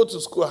 when you go to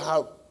school,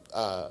 I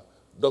have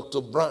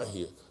Dr. Brown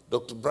here.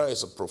 Dr. Brown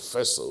is a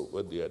professor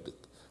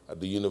at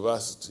the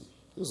university.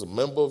 He's a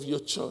member of your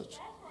church.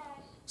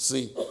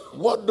 See,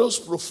 what those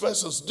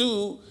professors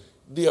do,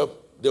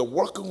 they're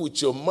working with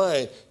your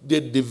mind.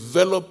 They're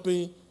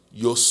developing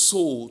your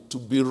soul to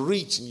be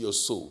rich in your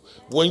soul.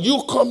 When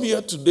you come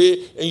here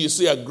today and you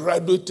say, I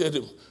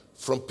graduated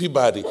from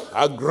Peabody,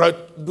 I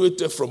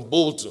graduated from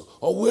Bolton,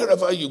 or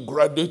wherever you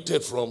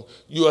graduated from,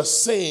 you are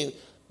saying,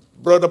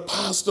 Brother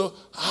Pastor,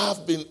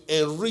 I've been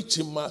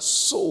enriching my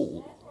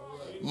soul,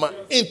 my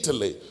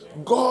intellect.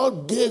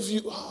 God gave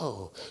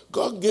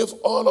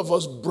all of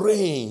us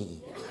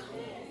brain.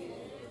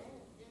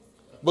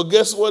 But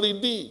guess what he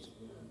did?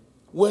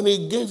 When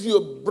he gave you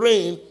a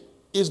brain,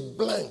 it's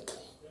blank.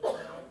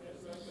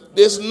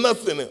 There's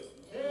nothing in it.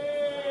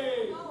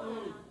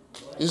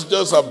 It's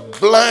just a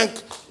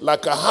blank,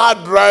 like a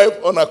hard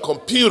drive on a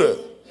computer.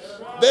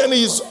 Then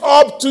it's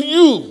up to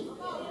you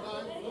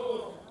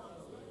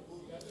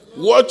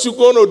what you're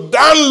going to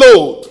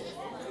download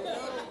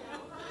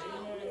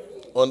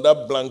on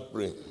that blank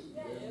brain.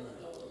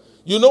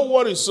 You know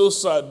what is so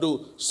sad,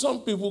 though?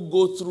 Some people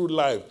go through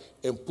life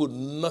and put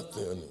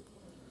nothing on it.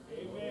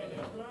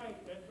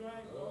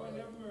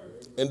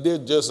 And they're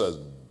just as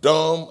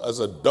dumb as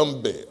a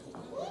dumbbell.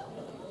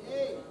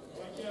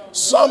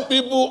 Some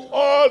people,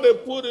 all they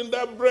put in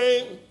that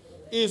brain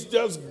is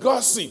just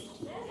gossip.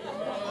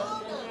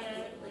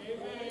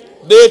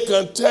 They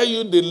can tell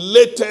you the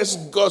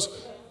latest gossip.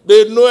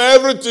 They know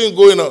everything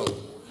going on.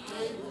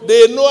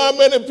 They know how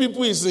many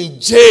people is in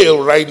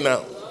jail right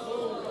now.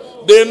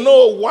 They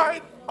know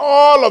why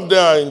all of them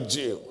are in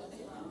jail.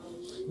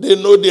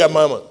 They know their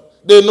mama.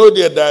 They know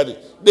their daddy.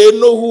 They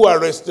know who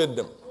arrested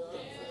them.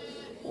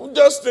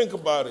 Just think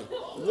about it.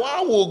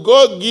 Why will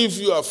God give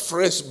you a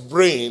fresh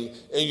brain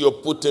and you're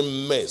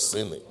putting mess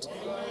in it?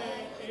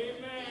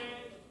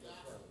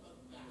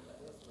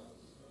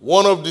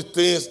 One of the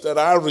things that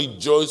I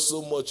rejoice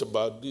so much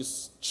about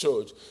this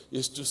church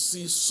is to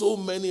see so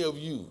many of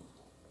you.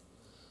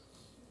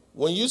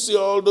 When you see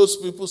all those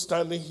people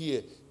standing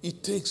here,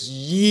 it takes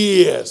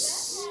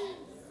years.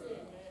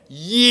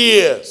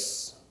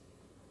 Years.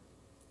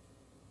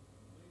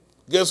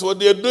 Guess what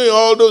they're doing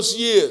all those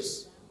years?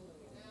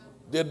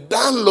 They're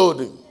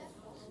downloading.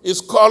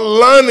 It's called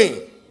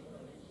learning.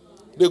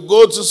 They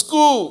go to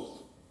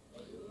school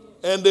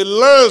and they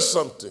learn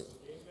something.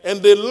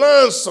 And they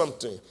learn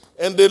something.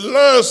 And they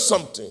learn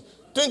something.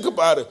 Think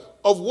about it.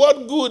 Of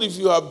what good if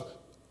you have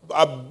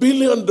 $1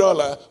 billion,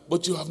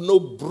 but you have no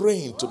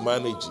brain to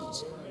manage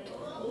it?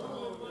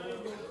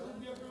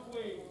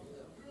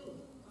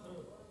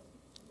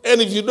 And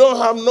if you don't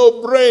have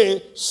no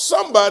brain,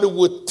 somebody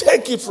will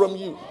take it from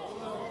you.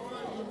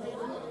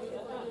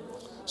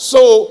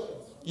 So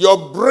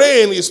your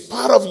brain is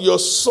part of your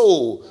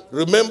soul.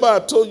 Remember I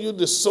told you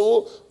the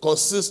soul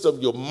consists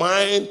of your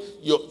mind,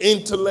 your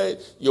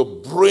intellect, your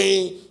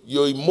brain,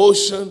 your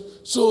emotion.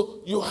 So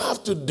you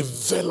have to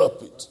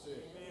develop it.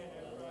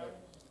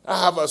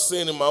 I have a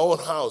saying in my own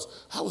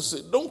house. I would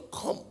say,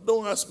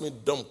 don't ask me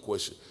dumb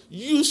questions.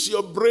 Use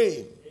your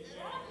brain.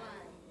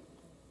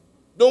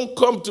 Don't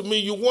come to me.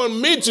 You want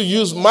me to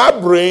use my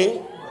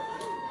brain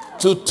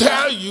to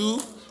tell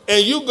you,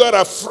 and you got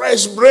a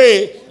fresh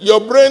brain. Your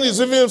brain is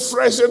even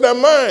fresher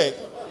than mine.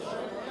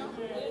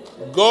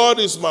 God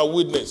is my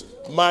witness.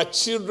 My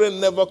children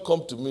never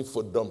come to me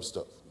for dumb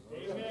stuff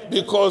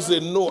because they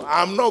know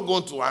I'm not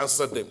going to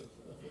answer them.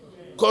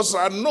 Because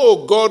I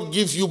know God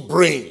gives you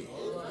brain.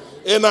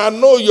 And I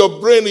know your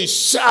brain is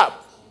sharp.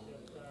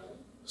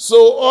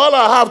 So all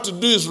I have to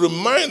do is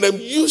remind them,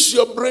 use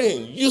your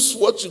brain. Use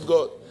what you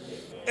got.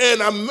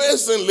 And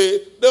amazingly,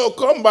 they'll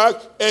come back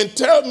and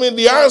tell me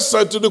the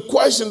answer to the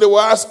question they were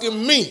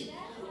asking me.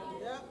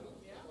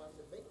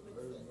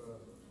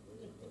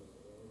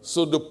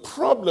 So the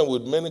problem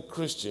with many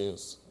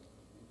Christians,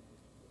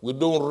 we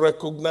don't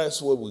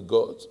recognize what we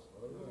got.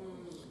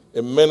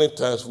 And many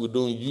times we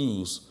don't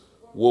use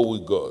what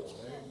we got.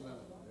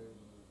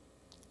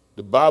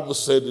 The Bible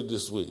said it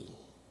this way.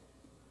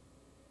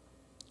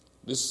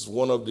 This is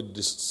one of the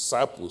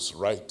disciples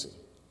writing.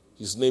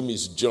 His name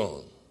is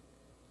John.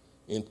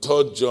 In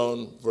 3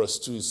 John verse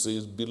 2 it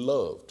says,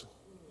 Beloved,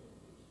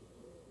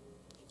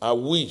 I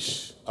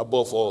wish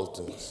above all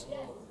things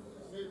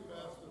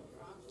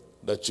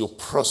that you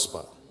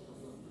prosper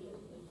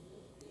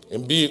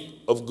and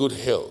be of good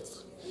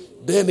health.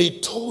 Then he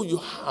told you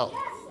how.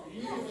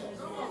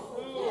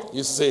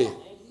 He said,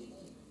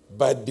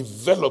 by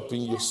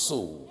developing your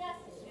soul.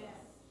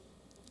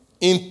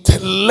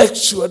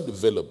 Intellectual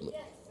development.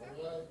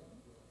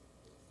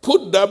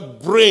 Put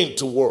that brain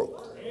to work.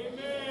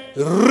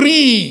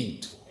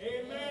 Read.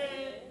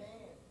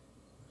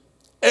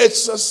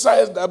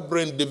 Exercise that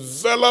brain.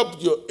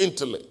 Develop your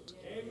intellect.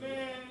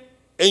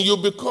 And you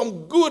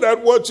become good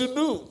at what you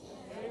do.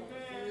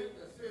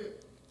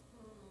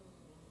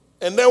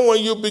 And then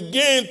when you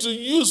begin to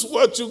use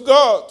what you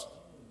got,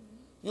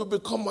 you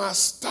become a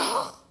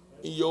star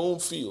in your own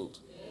field.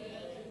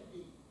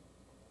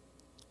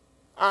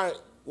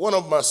 One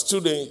of my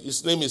students,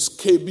 his name is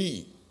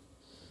KB.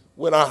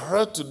 When I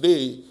heard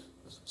today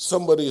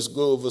somebody is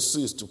going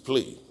overseas to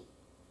play,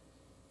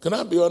 can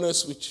I be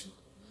honest with you?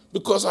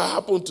 Because I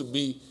happen to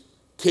be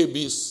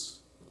KB's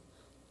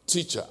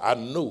teacher, I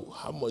know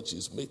how much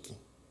he's making.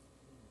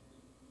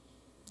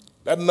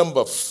 That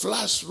number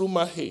flashed through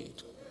my head.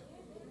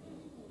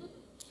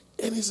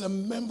 and is a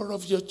member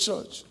of your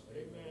church.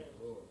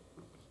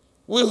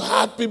 We've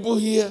had people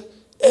here,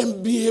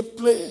 NBA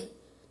player,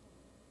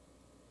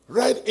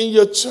 right in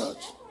your church.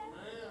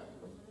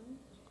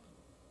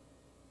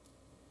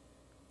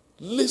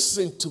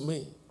 Listen to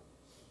me.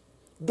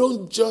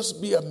 Don't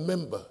just be a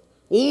member.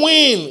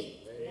 Win.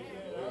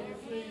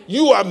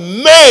 You are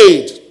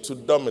made to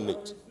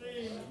dominate.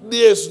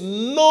 There's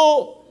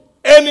no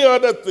any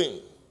other thing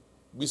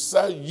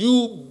besides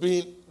you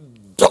being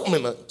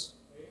dominant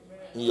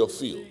in your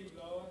field.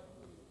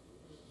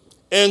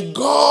 And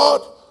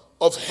God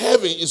of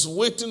heaven is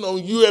waiting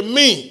on you and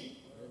me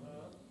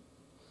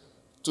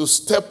to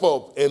step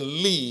up and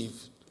live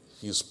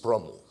his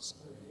promise.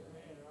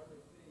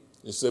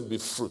 He said, be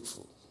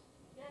fruitful,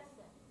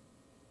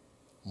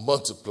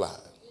 multiply,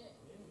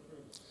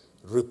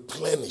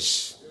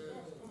 replenish,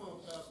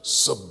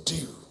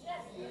 subdue.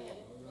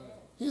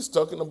 He's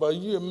talking about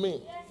you and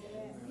me.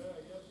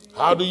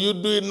 How do you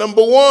do it?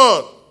 Number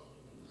one,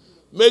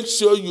 make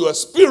sure you are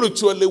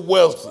spiritually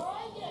wealthy.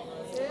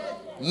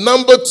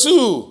 Number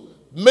two,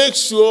 make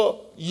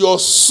sure your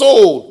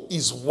soul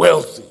is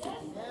wealthy.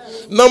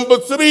 Number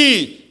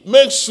three,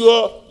 make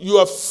sure you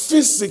are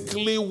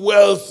physically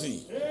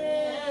wealthy.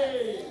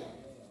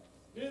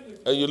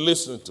 Are you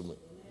listening to me?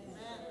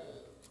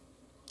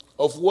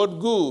 Of what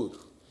good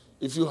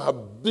if you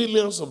have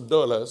billions of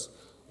dollars,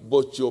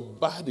 but your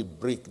body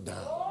break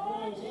down?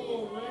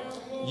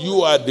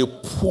 You are the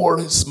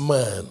poorest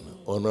man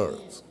on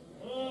earth.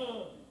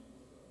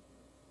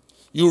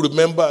 You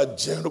remember a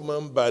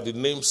gentleman by the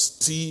name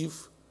Steve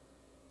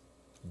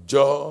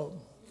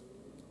Jobs?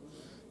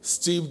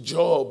 Steve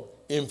Jobs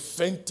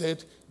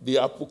invented the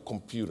Apple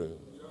computer.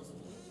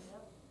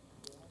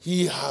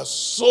 He has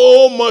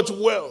so much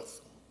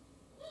wealth,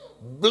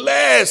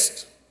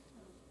 blessed,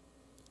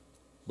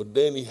 but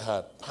then he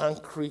had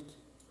pancreatic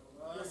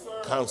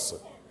cancer.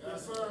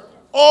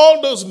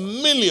 All those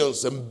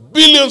millions and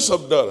billions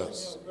of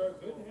dollars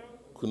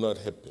could not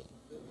help him.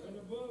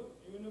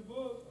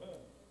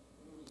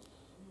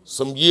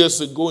 Some years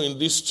ago in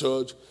this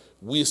church,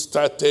 we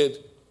started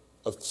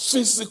a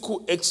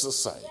physical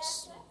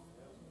exercise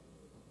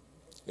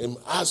and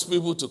asked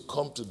people to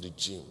come to the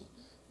gym,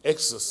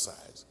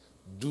 exercise,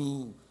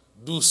 do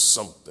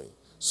something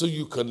so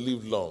you can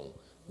live long.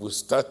 We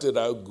started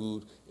out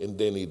good and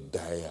then it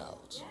died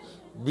out.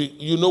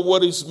 You know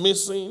what is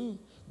missing?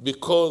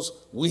 Because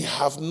we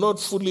have not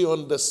fully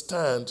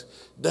understand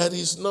that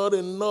it's not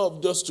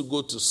enough just to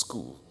go to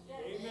school.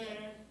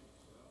 Amen.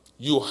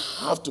 You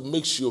have to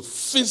make sure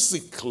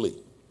physically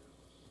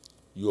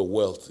you're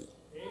wealthy.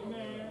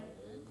 Amen.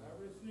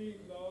 I receive,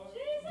 Lord.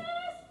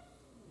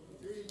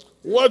 Jesus.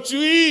 What you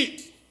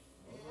eat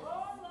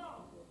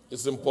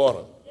is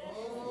important.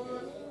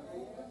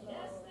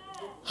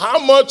 How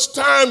much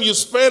time you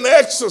spend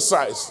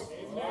exercising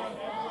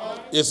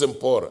is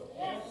important.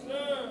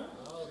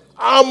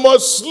 How much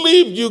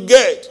sleep you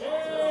get.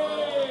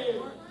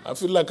 I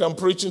feel like I'm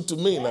preaching to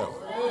me now.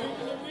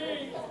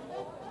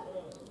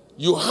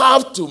 You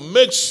have to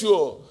make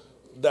sure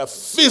that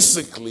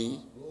physically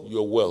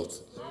you're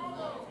wealthy.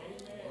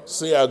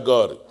 Say, I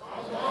got it.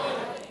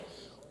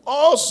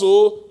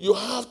 Also, you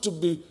have to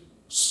be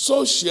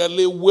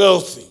socially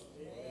wealthy.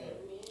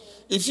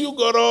 If you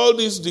got all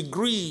these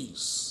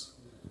degrees,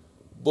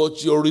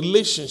 but your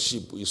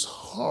relationship is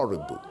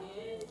horrible,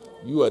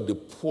 you are the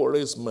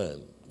poorest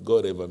man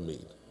God ever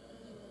made.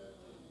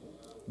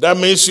 That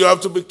means you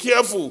have to be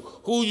careful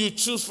who you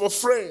choose for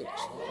friends.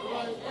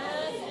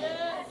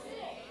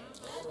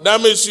 That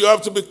means you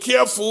have to be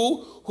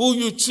careful who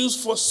you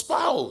choose for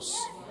spouse.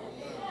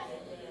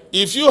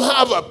 If you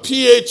have a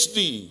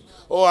PhD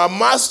or a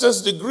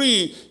master's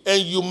degree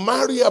and you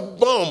marry a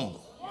bum,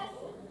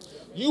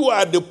 you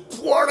are the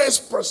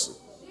poorest person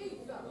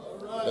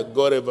that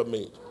God ever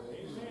made.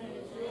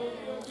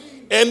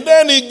 And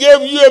then he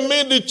gave you and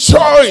me the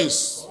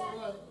choice.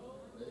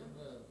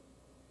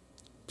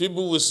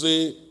 People will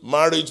say,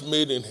 marriage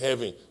made in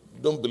heaven.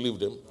 Don't believe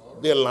them.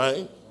 They're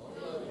lying.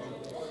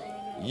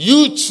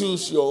 You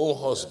choose your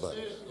own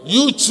husband.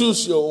 You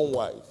choose your own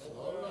wife.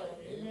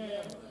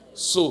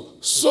 So,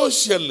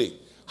 socially,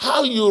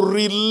 how you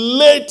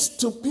relate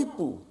to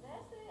people,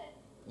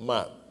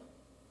 man.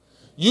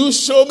 You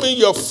show me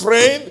your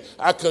friend,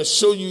 I can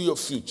show you your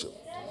future.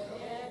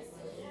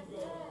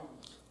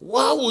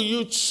 Why will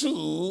you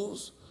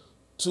choose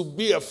to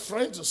be a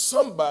friend to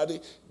somebody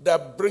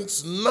that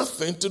brings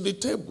nothing to the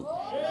table?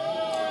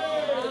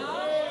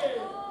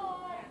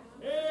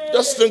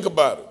 Just think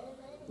about it.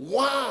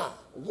 Why?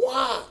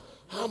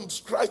 I'm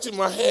scratching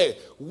my head.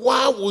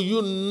 Why will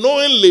you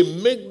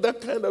knowingly make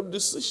that kind of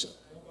decision?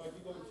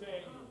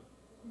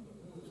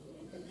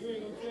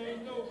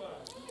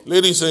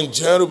 Ladies and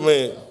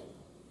gentlemen,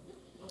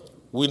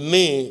 we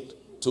need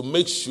to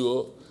make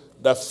sure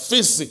that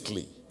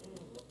physically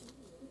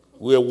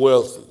we're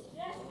wealthy.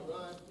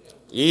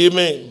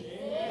 Amen.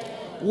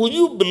 Will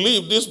you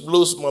believe, this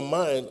blows my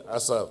mind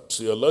as a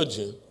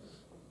theologian,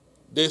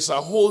 there's a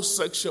whole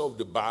section of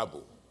the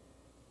Bible.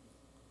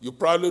 You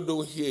probably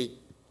don't hear it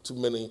too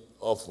many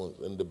often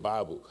in the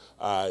Bible,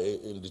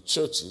 in the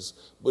churches,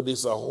 but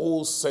there's a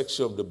whole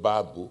section of the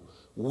Bible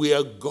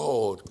where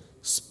God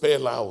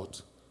spell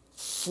out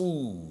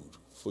food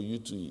for you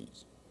to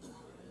eat.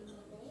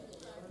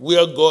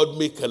 Where God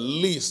make a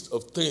list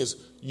of things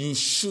you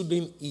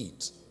shouldn't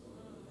eat.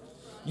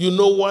 You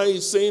know why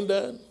he's saying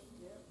that?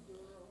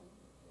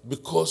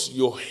 Because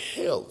your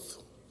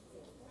health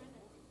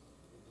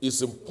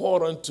is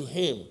important to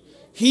him.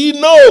 He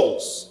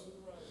knows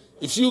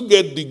if you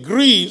get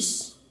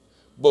degrees,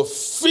 but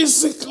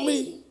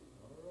physically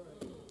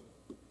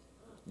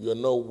you're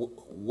not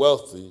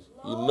wealthy,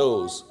 he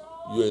knows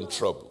you're in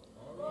trouble.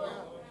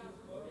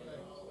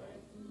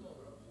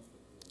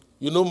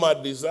 You know my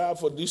desire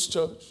for this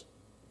church?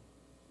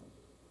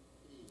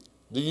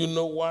 Do you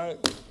know why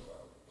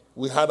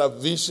we had a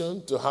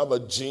vision to have a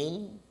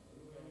gym?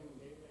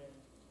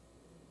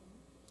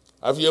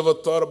 Have you ever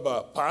thought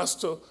about,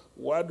 Pastor,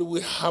 why do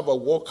we have a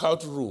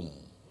workout room?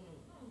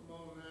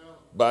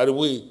 By the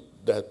way,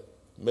 that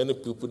many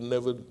people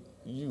never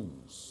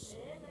use.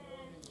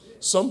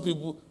 Some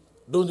people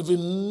don't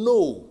even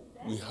know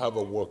we have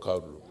a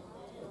workout room.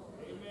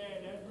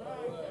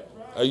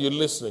 Are you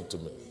listening to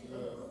me?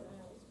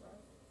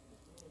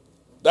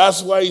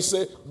 That's why he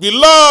said,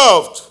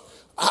 beloved,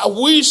 I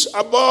wish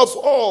above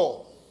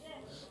all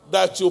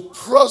that you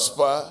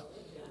prosper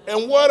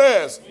and what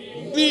else?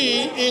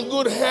 Be in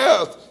good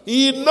health.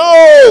 He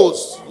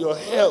knows your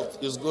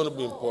health is going to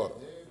be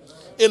important.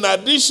 In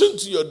addition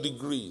to your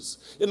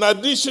degrees, in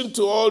addition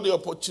to all the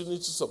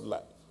opportunities of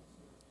life,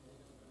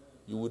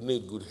 you would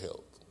need good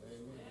health.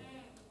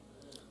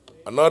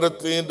 Another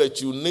thing that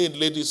you need,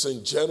 ladies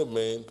and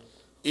gentlemen,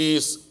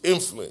 is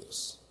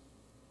influence.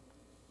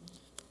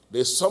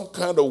 There's some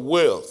kind of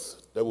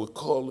wealth that we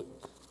call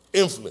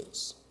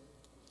influence.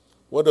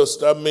 What does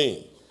that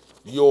mean?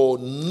 Your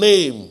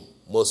name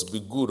must be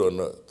good on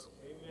earth.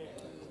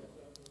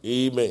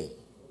 Amen.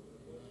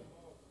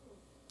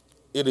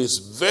 It is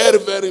very,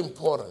 very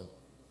important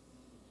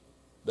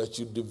that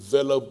you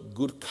develop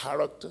good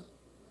character,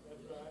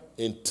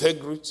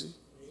 integrity,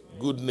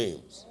 good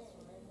names.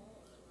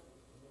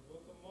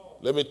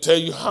 Let me tell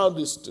you how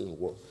this thing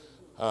works.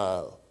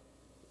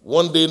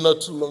 One day, not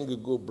too long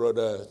ago,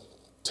 Brother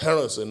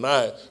Terrence and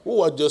I, we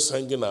were just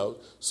hanging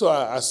out. So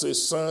I said,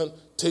 son,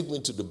 take me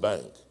to the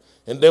bank.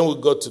 And then we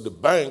got to the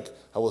bank.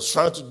 I was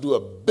trying to do a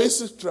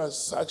basic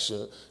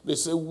transaction. They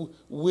said,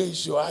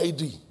 where's your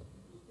ID?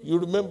 You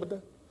remember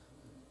that?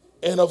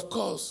 And of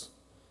course,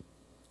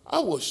 I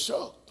was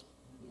shocked.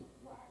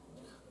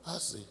 I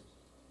said,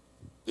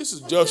 this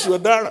is Joshua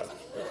Dara.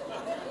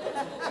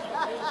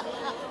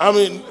 I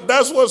mean,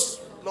 that's what's,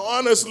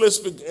 honestly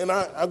speaking, and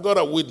I got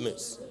a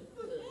witness.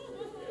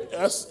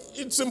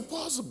 It's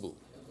impossible.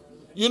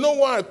 You know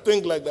why I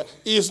think like that?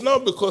 It's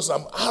not because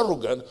I'm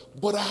arrogant,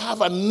 but I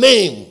have a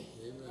name.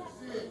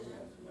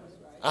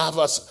 I have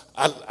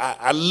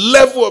a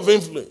level of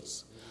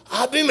influence.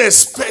 I didn't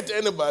expect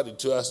anybody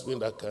to ask me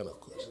that kind of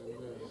question.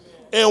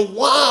 And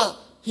why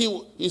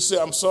he said,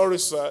 I'm sorry,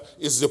 sir,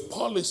 it's the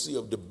policy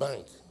of the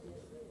bank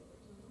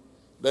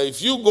that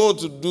if you're going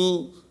to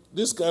do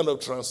this kind of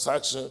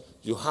transaction,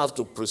 you have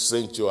to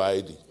present your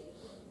ID.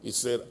 He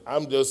said,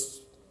 I'm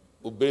just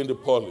obeying the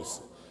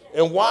policy.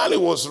 And while he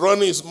was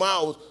running his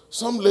mouth,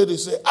 some lady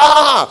said,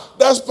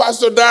 that's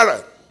Pastor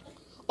Darren.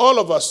 All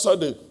of a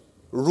sudden,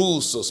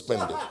 rules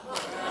suspended.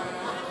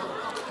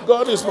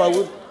 God is my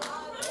witness.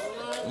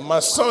 My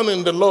son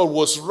in the Lord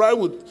was right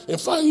with, in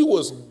fact, he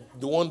was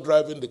the one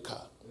driving the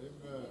car.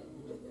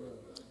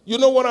 You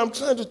know what I'm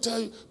trying to tell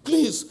you?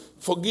 Please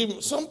forgive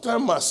me.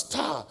 Sometimes my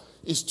style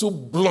is too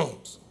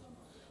blunt.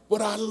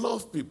 But I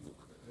love people.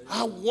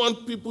 I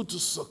want people to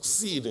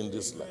succeed in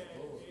this life.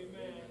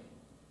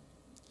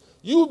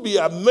 You'll be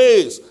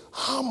amazed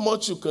how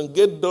much you can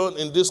get done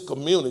in this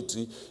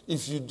community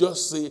if you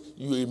just say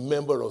you're a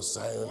member of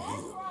Zion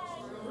Hill.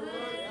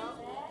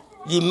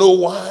 You know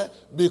why?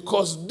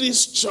 Because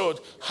this church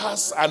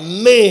has a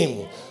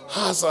name,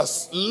 has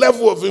a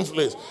level of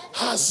influence,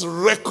 has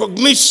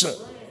recognition.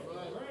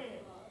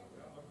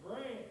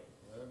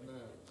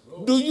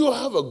 Do you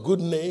have a good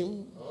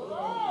name?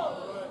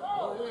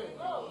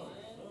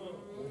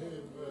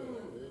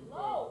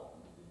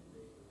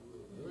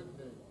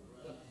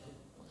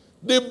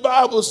 The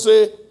Bible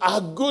says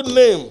a good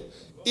name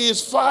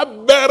is far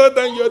better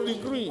than your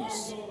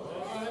degrees.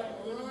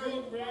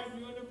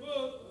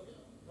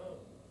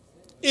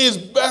 It's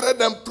better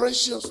than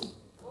precious.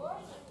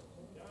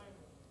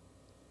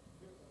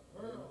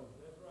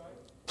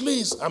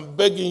 Please, I'm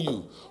begging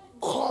you,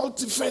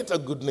 cultivate a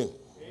good name.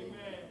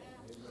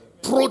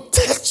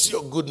 Protect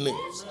your good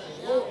names.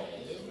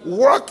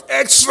 Work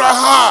extra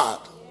hard.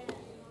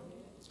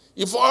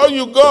 If all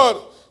you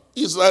got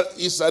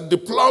is a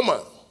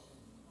diploma,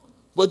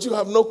 but you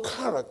have no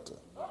character.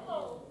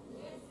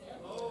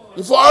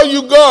 If all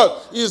you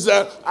got is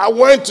that I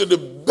went to the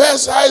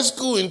best high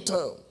school in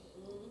town,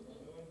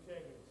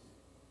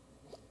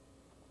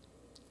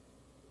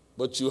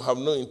 but you have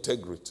no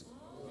integrity,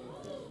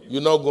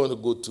 you're not going to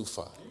go too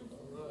far.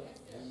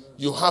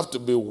 You have to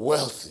be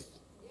wealthy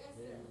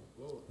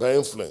By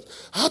influence.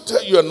 I'll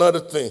tell you another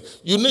thing.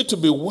 You need to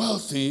be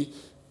wealthy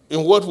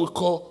in what we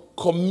call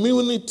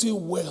community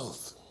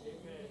wealth.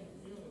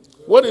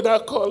 What did I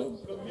call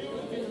it?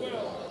 Community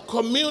wealth.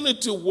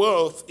 Community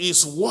wealth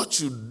is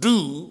what you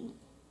do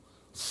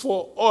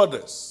for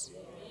others.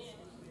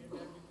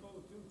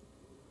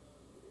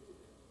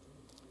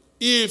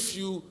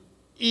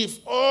 If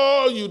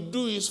all you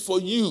do is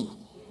for you,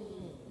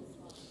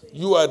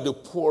 you are the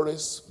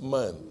poorest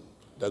man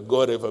that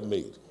God ever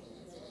made.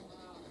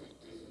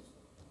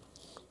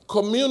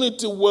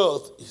 Community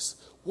wealth is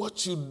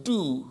what you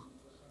do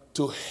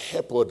to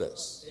help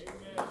others.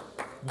 Amen.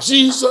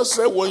 Jesus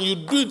said, when you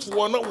do it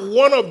for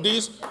one of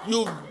these,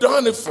 you've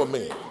done it for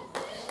me.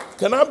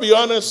 Can I be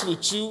honest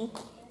with you?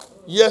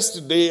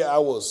 Yesterday, I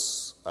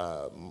was,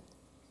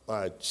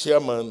 my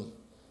chairman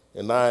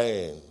and I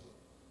and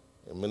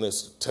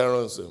Minister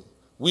Terrence, and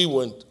we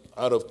went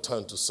out of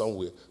town to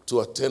somewhere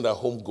to attend a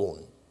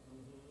homegoing.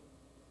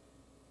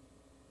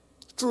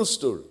 True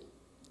story.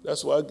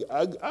 That's why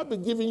I've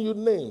been giving you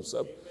names.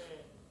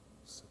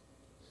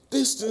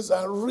 These things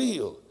are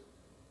real.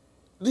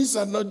 These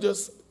are not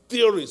just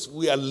theories.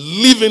 We are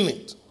living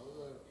it.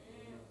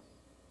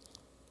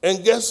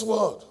 And guess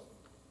what?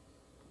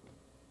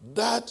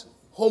 That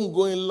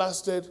homegoing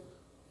lasted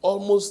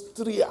almost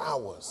 3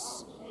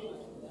 hours.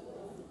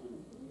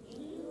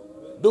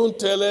 Don't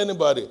tell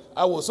anybody.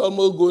 I was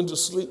almost going to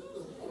sleep.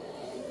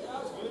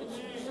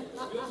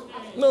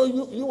 No,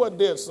 you were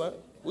there, son.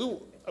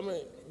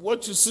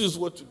 What you see is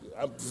what you get.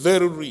 I'm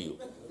very real.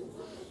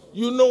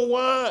 You know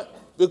why?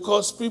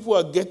 Because people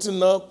are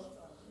getting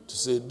up to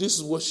say, this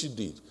is what she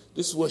did.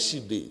 This is what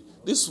she did.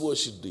 This is what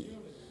she did.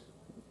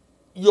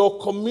 Your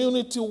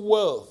community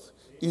wealth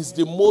is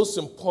the most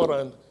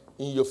important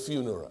in your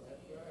funeral.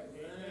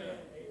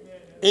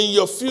 In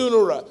your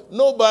funeral,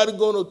 nobody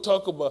going to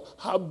talk about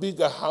how big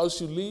a house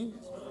you live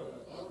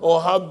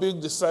or how big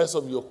the size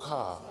of your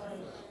car.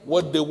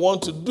 What they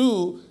want to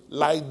do,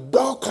 like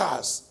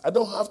Dorcas, I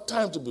don't have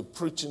time to be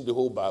preaching the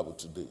whole Bible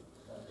today.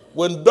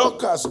 When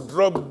Dorcas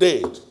dropped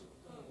dead,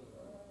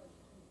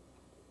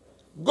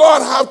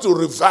 God had to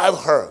revive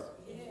her.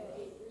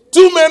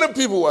 Too many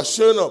people were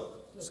showing up.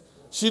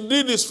 She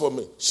did this for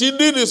me. She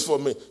did this for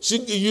me.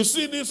 You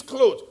see this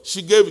clothes?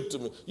 She gave it to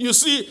me. You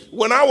see,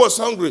 when I was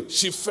hungry,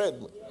 she fed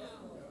me.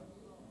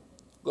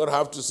 God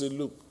have to say,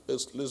 look,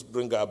 let's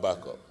bring her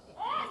back up.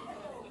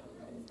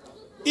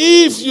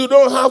 If you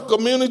don't have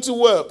community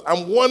wealth,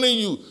 I'm warning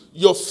you,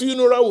 your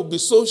funeral will be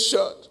so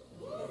short.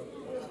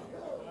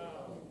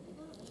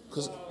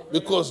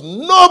 Because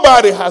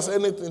nobody has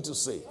anything to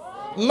say.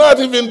 Not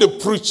even the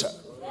preacher.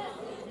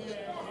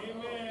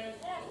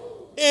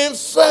 In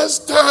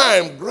first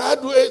time,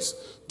 graduates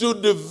to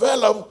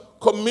develop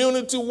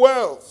community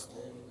wealth.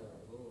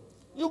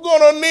 You're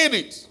going to need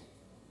it.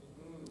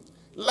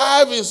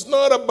 Life is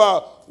not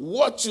about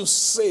what you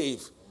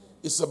save.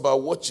 It's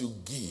about what you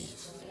give.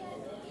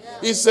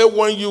 He said,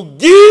 when you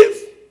give,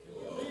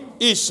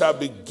 it shall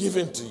be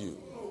given to you.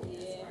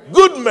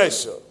 Good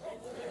measure.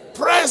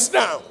 Pressed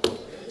down.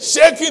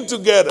 Shaking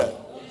together.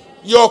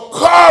 Your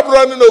cup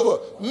running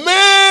over.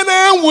 Men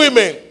and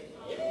women.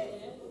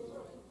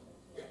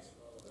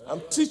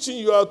 I'm teaching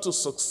you how to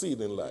succeed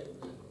in life.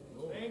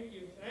 Thank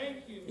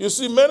you. You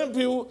see, many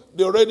people,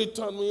 they already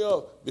turned me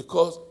off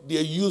because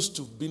they're used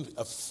to being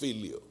a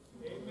failure.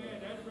 Amen.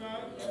 That's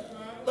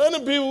right.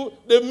 Many people,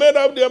 they made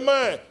up their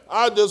mind.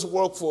 I'll just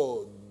work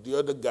for the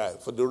other guy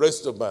for the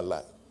rest of my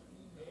life.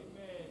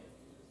 Amen.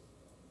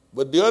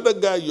 But the other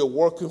guy you're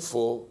working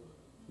for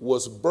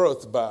was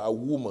birthed by a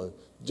woman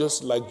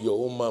just like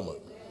your own mama.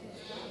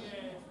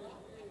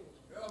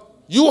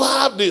 You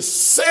have the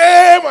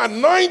same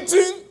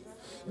anointing,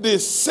 the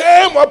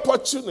same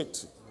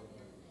opportunity.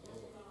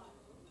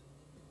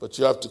 But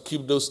you have to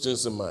keep those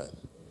things in mind.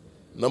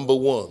 Number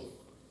one,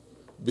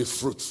 be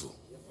fruitful.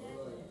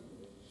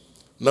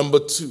 Number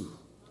two,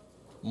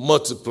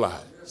 multiply.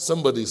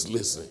 Somebody's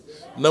listening.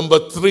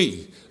 Number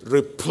three,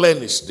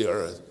 replenish the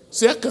earth.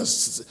 See, I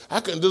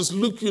can just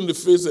look you in the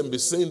face and be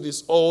saying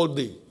this all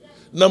day.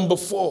 Number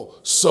four,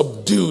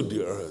 subdue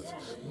the earth.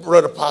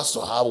 Brother Pastor,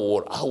 how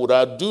would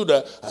I do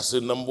that? I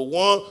said, number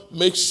one,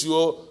 make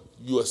sure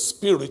you are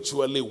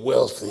spiritually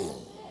wealthy.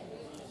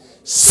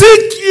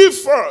 Seek ye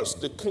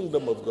first the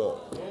kingdom of God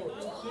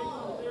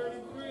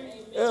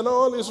and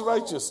all his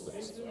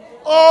righteousness.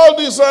 All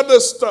this other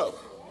stuff,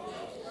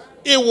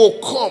 it will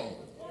come.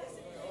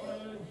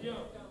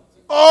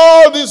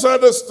 All this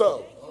other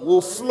stuff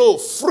will flow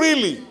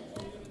freely,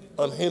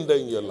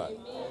 unhindered in your life.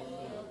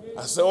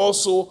 I said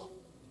also,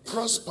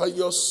 prosper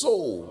your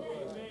soul.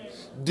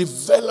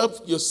 Develop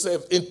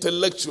yourself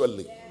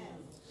intellectually.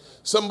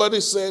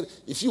 Somebody said,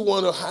 if you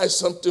want to hide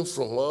something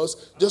from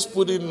us, just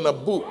put it in a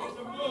book.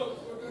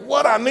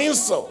 What an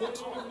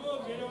insult.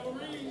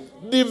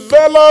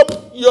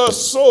 Develop your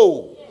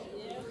soul.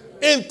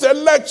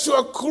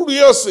 Intellectual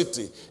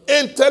curiosity.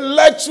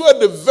 Intellectual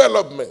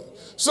development.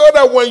 So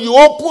that when you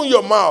open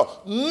your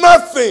mouth,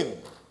 nothing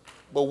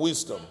but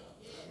wisdom.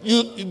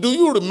 Do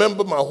you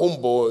remember my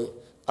homeboy,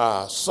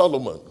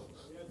 Solomon?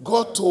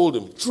 God told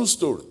him, true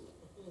story.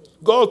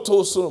 God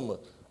told Solomon,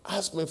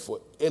 ask me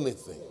for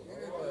anything.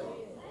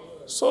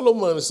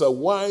 Solomon is a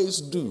wise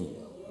dude.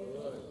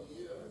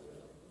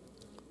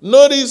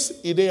 Notice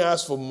he didn't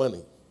ask for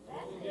money.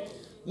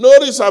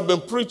 Notice I've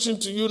been preaching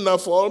to you now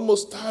for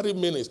almost 30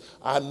 minutes.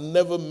 I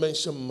never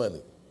mentioned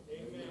money.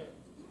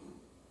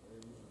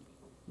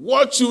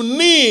 What you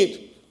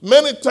need,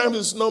 many times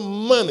it's not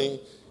money,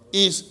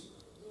 is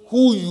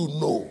who you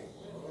know.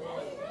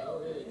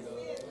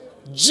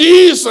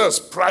 Jesus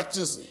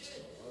practiced it.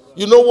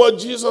 You know what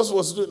Jesus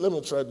was doing? Let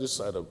me try this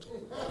side of it.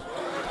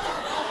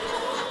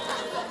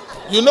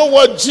 You know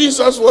what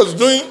Jesus was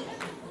doing?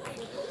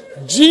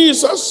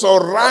 Jesus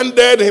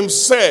surrounded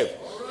himself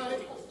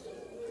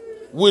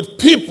with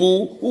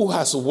people who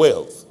has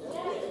wealth.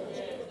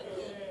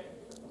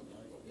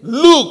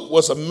 Luke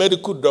was a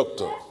medical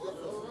doctor.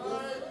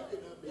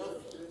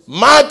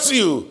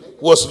 Matthew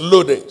was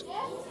loaded.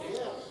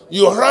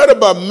 You heard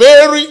about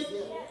Mary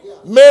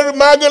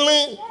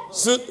Magdalene,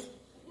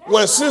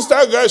 when sister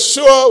got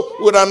show up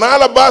with an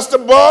alabaster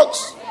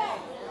box.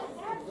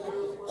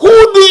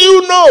 Who do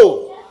you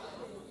know?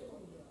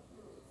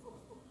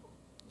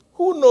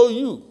 Who know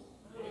you?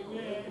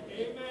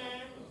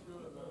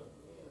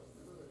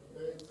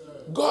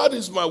 God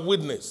is my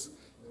witness.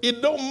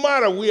 It don't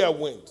matter where I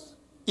went.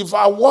 If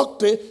I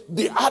walked in,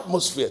 the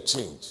atmosphere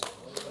changed.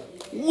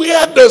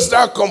 Where does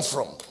that come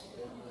from?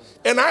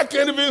 And I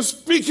can't even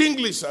speak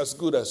English as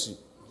good as you.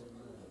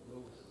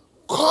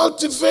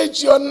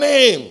 Cultivate your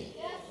name.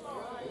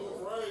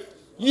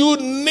 You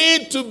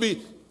need to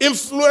be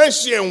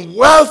influential and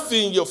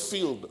wealthy in your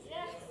field.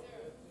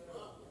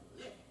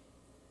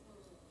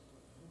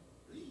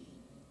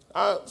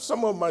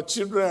 Some of my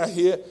children are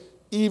here.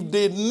 If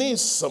they need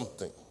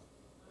something,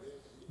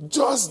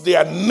 just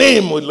their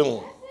name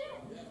alone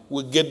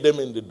will get them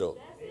in the door.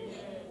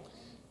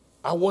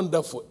 I want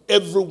that for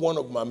every one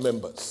of my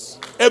members.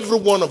 Every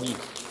one of you.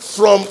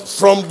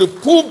 From the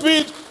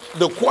pulpit,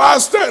 the choir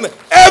stand,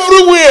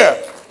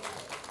 everywhere.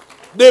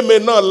 They may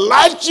not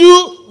like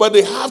you, but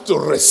they have to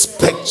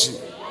respect you.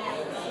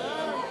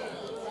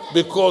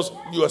 Because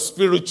you are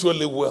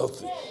spiritually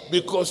wealthy.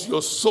 Because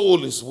your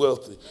soul is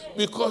wealthy.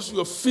 Because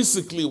you are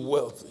physically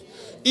wealthy.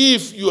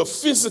 If you are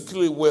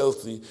physically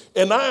wealthy,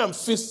 and I am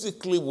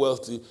physically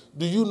wealthy,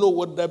 do you know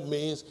what that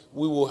means?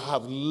 We will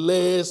have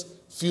less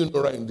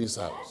funeral in this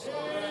house.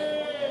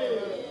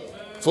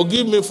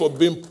 Forgive me for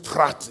being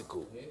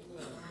practical.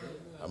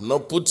 I'm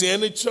not putting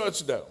any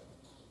church down.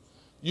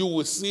 You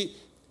will see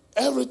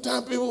every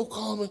time people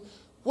call me,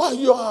 why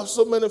you have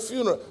so many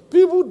funerals?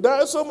 People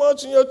die so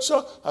much in your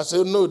church. I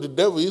say, no, the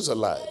devil is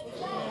alive.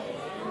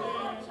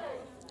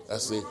 I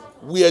say,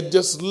 we are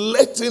just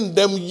letting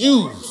them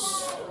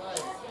use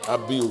our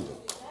building.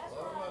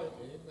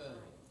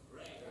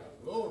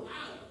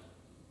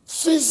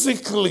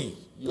 Physically,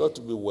 you ought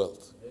to be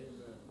wealthy.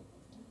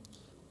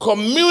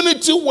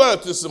 Community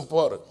wealth is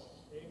important.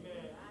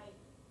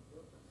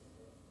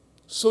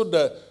 So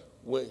that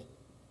when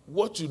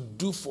what you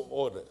do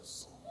for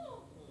others,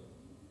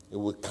 it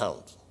will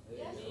count.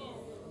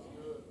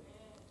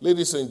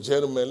 Ladies and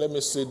gentlemen, let me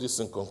say this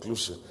in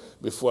conclusion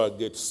before I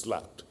get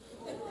slapped.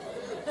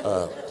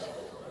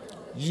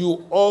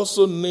 You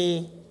also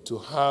need to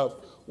have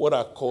what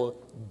I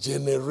call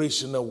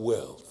generational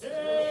wealth.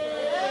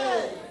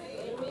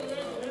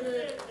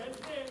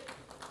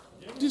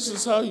 This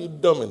is how you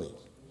dominate.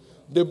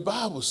 The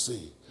Bible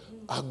says,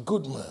 a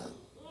good man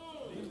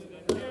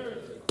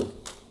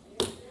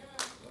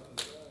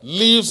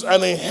leaves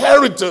an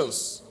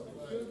inheritance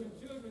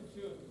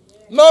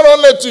not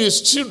only to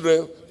his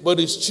children, but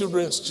his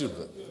children's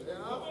children.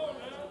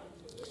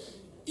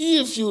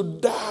 If you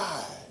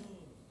die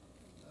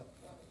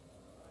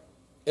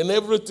and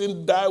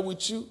everything die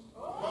with you,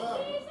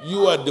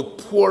 you are the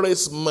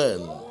poorest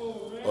man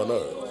on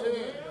earth.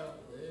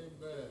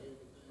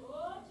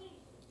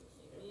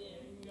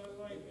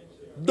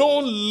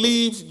 Don't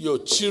leave your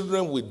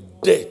children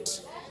with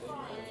debt.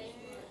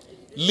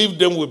 Leave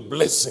them with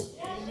blessing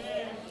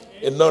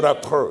and not a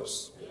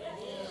curse.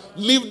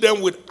 Leave them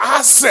with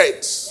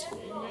assets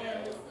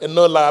and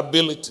not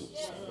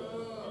liabilities.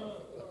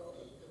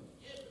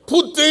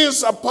 Put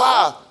things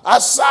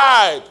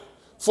aside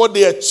for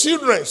their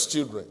children's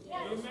children.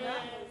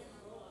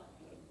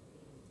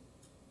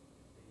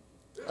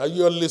 Are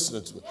you all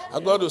listening to me? I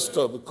got to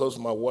stop because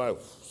my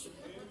wife,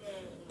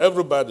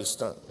 everybody's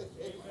standing.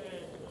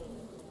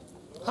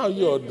 How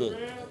you all doing?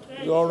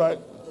 You all right?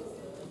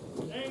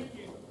 Thank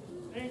you.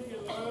 Thank you,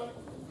 Lord.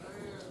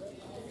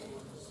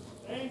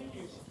 Thank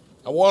you.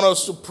 I want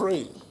us to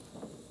pray.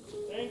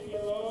 Thank you,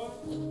 Lord.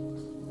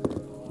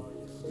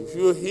 If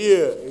you're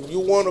here and you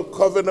want to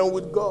covenant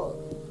with God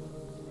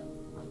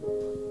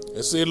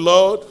and say,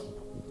 Lord,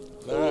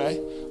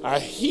 I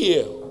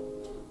hear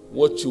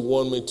what you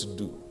want me to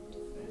do.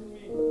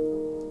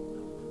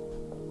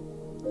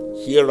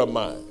 Here am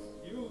I.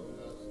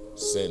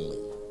 Send me.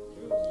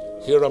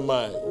 Here am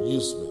I.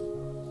 Use me.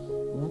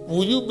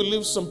 Will you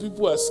believe some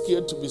people are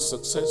scared to be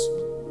successful?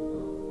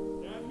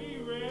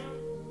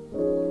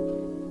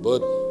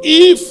 But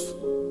if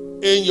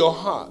in your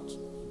heart,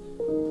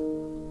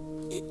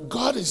 God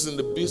God is in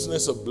the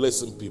business of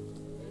blessing people.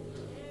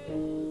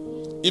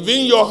 If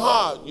in your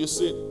heart you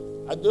say,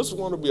 I just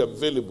want to be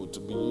available to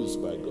be used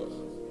by God,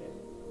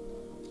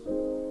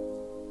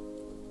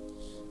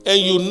 and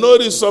you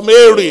notice some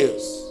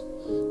areas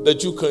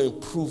that you can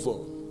improve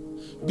on,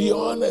 be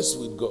honest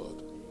with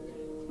God.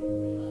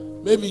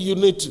 Maybe you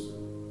need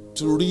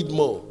to read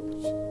more,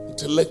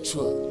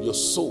 intellectual, your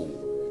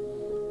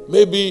soul.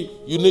 Maybe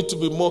you need to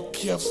be more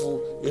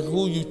careful in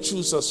who you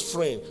choose as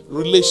friend,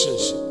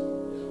 relationship.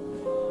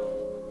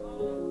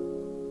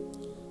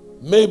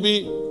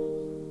 Maybe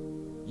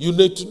you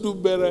need to do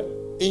better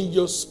in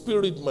your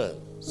spirit man,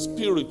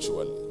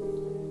 spiritually.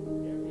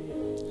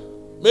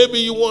 Maybe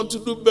you want to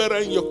do better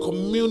in your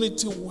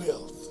community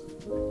wealth.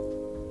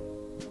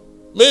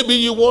 Maybe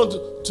you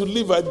want to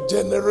leave a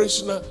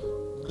generational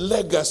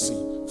legacy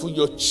for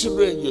your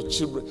children and your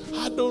children.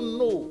 I don't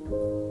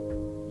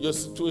know your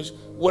situation.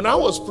 When I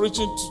was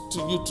preaching to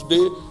you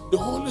today, the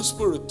Holy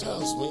Spirit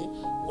tells me,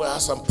 well,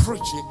 as I'm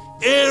preaching,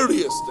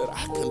 areas that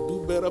I can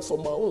do better for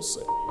my own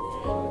self.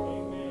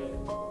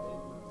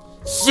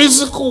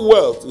 Physical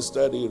wealth is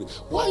that area.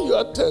 Why you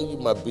I tell you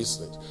my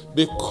business?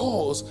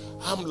 Because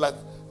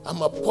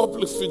I'm a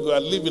public figure. I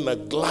live in a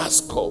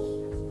glass cup.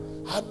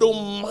 I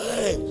don't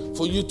mind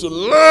for you to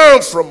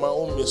learn from my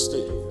own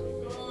mistake.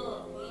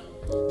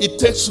 It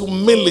takes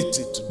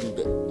humility to do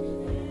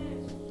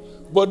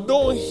that. But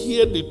don't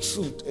hear the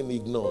truth and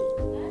ignore it.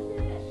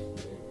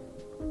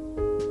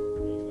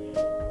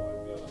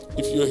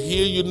 If you're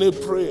here, you need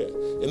prayer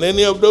in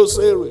any of those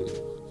areas,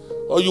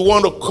 or you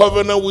want a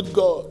covenant with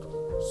God,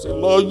 say,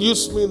 Lord,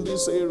 use me in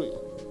this area.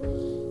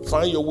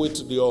 Find your way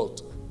to the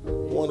altar. I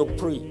want to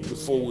pray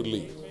before we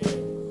leave.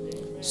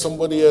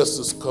 Somebody else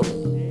is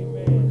coming.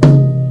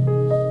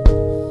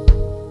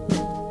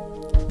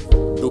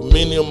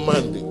 Dominion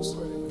mandates.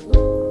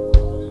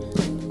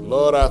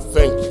 Lord, I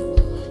thank you.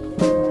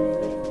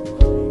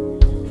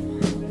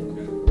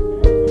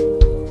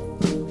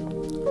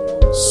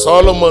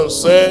 Solomon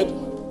said,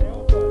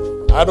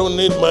 I don't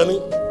need money.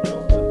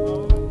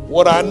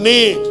 What I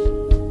need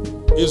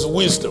is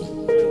wisdom.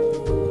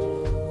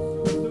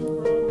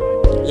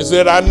 He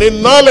said, I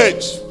need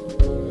knowledge.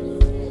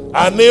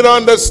 I need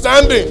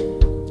understanding.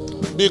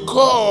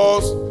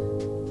 Because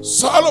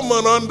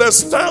Solomon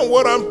understands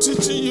what I'm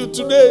teaching you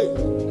today.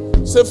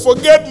 Say,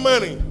 forget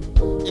money.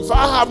 If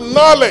I have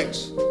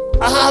knowledge,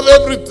 I have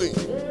everything.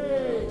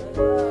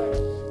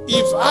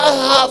 If I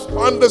have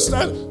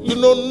understanding,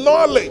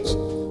 knowledge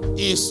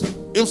is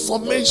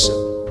information.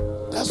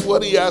 That's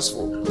what he asked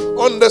for.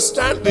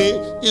 Understanding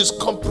is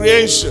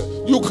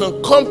comprehension. You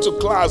can come to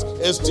class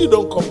and still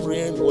don't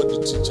comprehend what the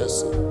teacher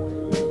said.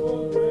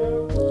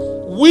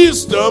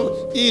 Wisdom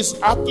is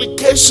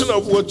application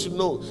of what you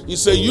know. He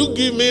said, you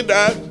give me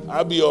that,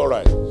 I'll be all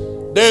right.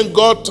 Then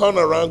God turned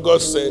around,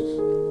 God said,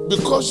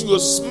 because you are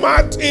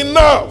smart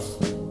enough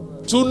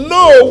to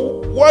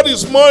know what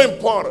is more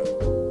important.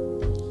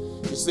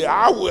 He said,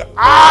 I will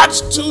add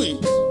to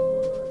it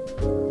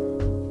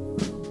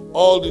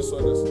all this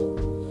other stuff.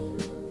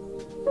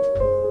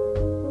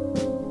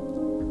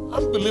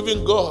 I'm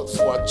believing God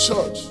for a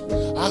church.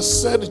 I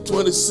said it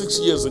 26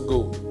 years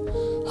ago.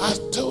 I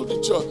told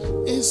the church,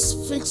 it's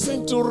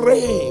fixing to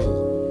rain.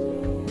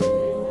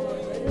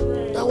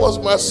 That was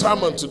my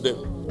sermon to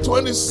them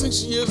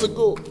 26 years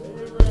ago.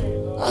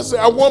 I said,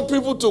 I want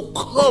people to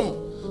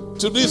come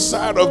to this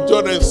side of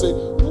Jordan and say,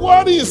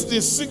 what is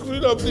the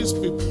secret of these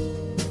people?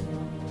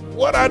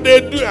 What are they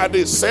doing? Are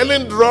they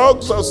selling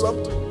drugs or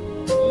something?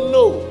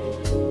 No.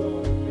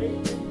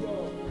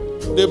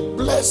 The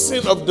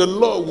blessing of the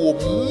Lord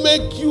will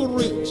make you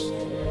rich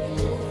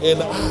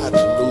and add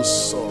no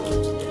sorrow.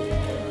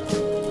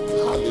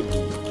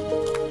 Hallelujah.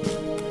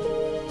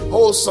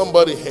 Hold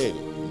somebody's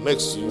hand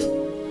next to you.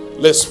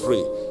 Let's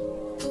pray.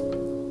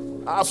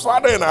 Our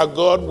Father and our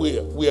God, we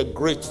are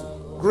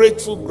grateful.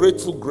 Grateful,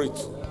 grateful,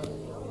 grateful.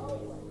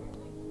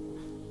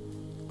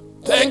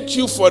 Thank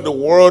you for the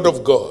word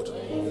of God.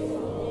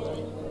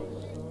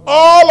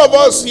 All of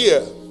us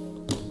here,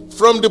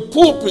 from the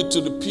pulpit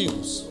to the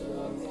pews,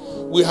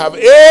 we have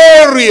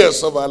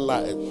areas of our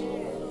life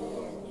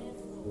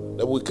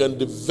that we can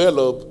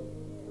develop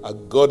a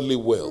godly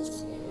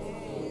wealth.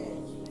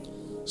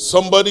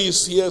 Somebody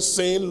is here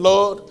saying,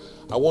 Lord,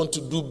 I want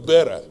to do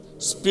better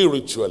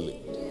spiritually.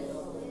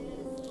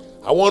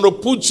 I want to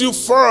put you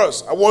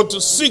first. I want to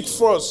seek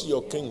first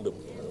your kingdom.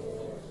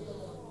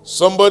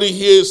 Somebody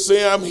here is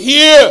saying, I'm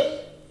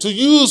here to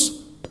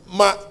use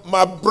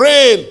my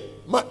brain,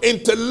 my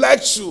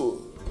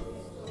intellectual,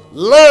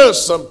 learn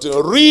something,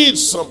 read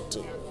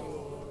something.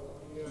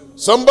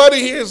 Somebody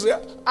here is saying,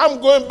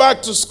 I'm going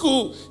back to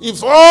school.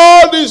 If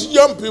all these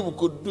young people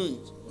could do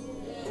it,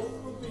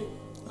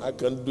 I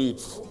can do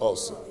it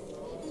also.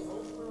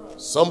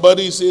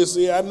 Somebody says,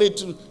 I need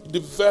to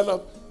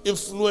develop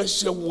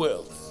influential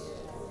wealth.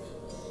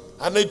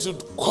 I need to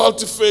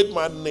cultivate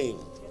my name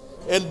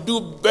and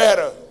do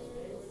better.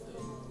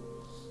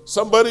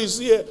 Somebody's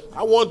here,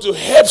 I want to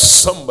help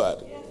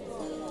somebody.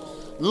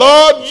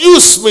 Lord,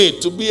 use me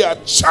to be a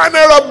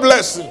channel of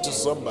blessing to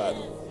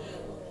somebody.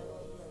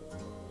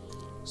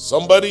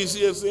 Somebody's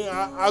here saying,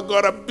 I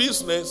got a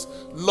business.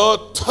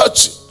 Lord,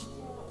 touch it.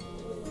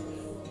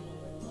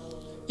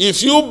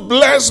 If you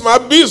bless my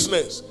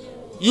business,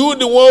 you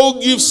the one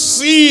who gives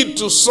seed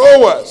to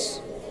sowers,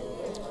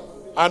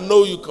 I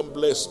know you can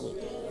bless me.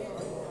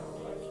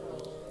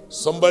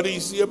 Somebody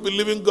is here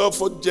believing God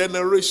for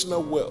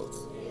generational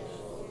wealth.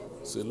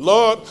 Say,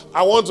 Lord,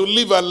 I want to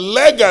leave a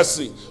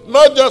legacy,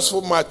 not just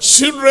for my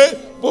children,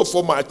 but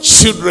for my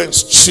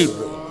children's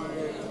children.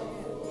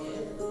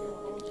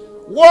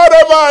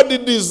 Whatever are the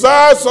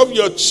desires of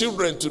your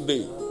children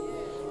today,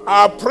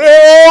 I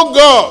pray, oh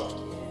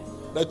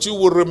God, that you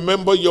will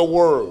remember your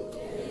word.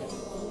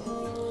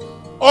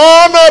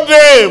 Honor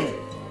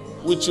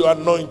them with your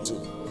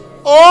anointing.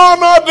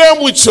 Honor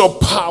them with your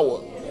power.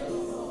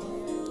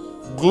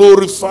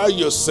 Glorify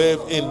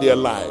yourself in their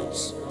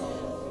lives.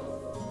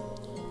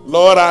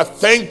 Lord, I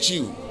thank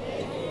you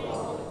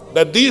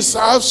that this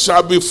house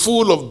shall be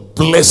full of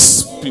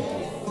blessed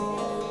people.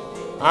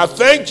 I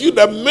thank you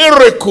that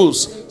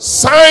miracles,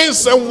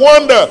 signs, and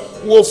wonder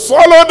will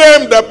follow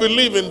them that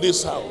believe in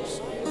this house.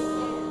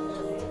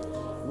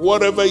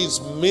 Whatever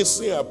is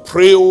missing, I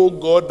pray, oh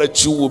God,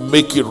 that you will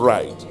make it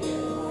right.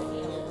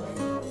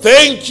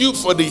 Thank you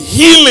for the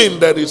healing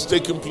that is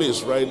taking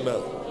place right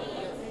now.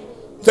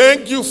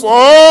 Thank you for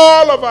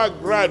all of our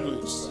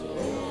graduates.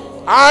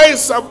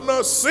 Eyes have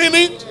not seen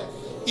it,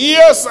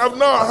 ears have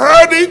not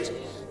heard it,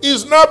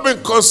 it's not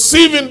been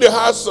conceived in the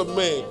hearts of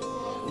men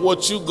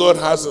what you, God,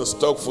 has in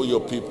stock for your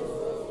people.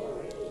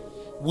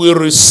 We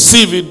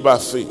receive it by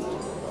faith.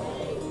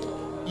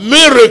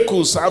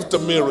 Miracles after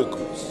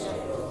miracles.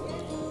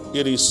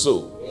 It is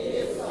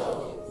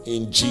so.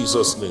 In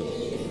Jesus' name.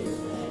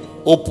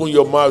 Open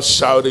your mouth,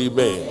 shout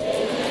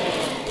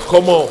amen.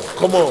 Come on,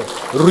 come on.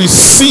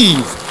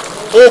 Receive.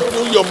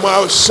 Open your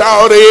mouth,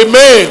 shout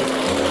amen.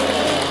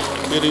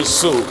 It is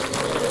so.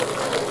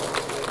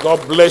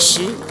 God bless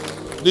you.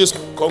 This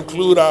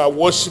concludes our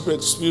worship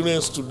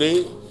experience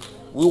today.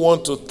 We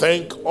want to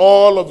thank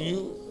all of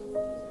you.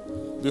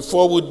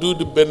 Before we do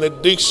the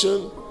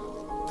benediction,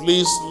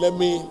 please let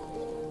me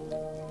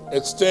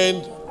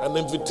extend an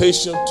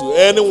invitation to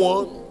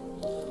anyone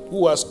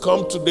who has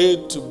come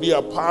today to be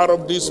a part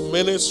of this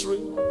ministry.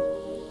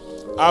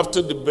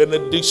 After the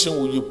benediction,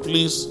 will you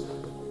please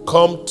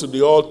come to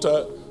the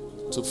altar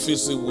to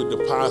visit with the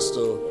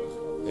pastor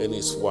and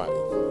his wife.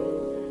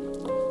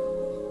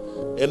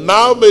 And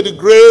now may the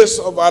grace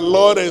of our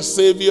Lord and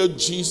Savior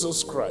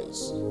Jesus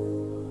Christ,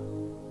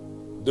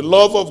 the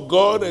love of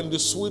God, and the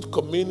sweet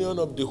communion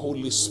of the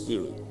Holy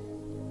Spirit,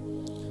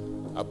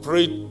 I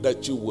pray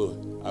that you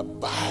will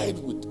abide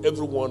with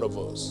every one of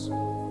us.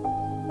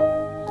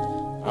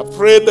 I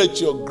pray that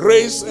your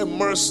grace and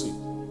mercy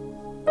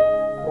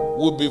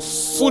will be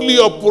fully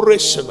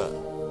operational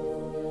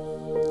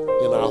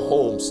in our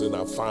homes, in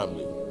our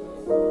family.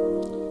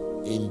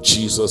 In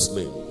Jesus'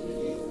 name.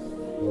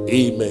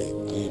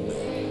 Amen.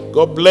 Amen.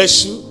 God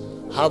bless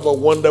you. Have a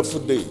wonderful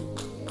day.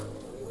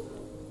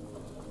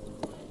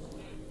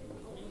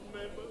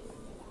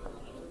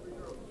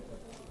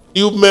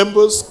 New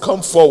members,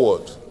 come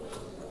forward.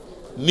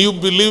 New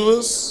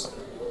believers,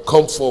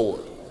 come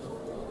forward.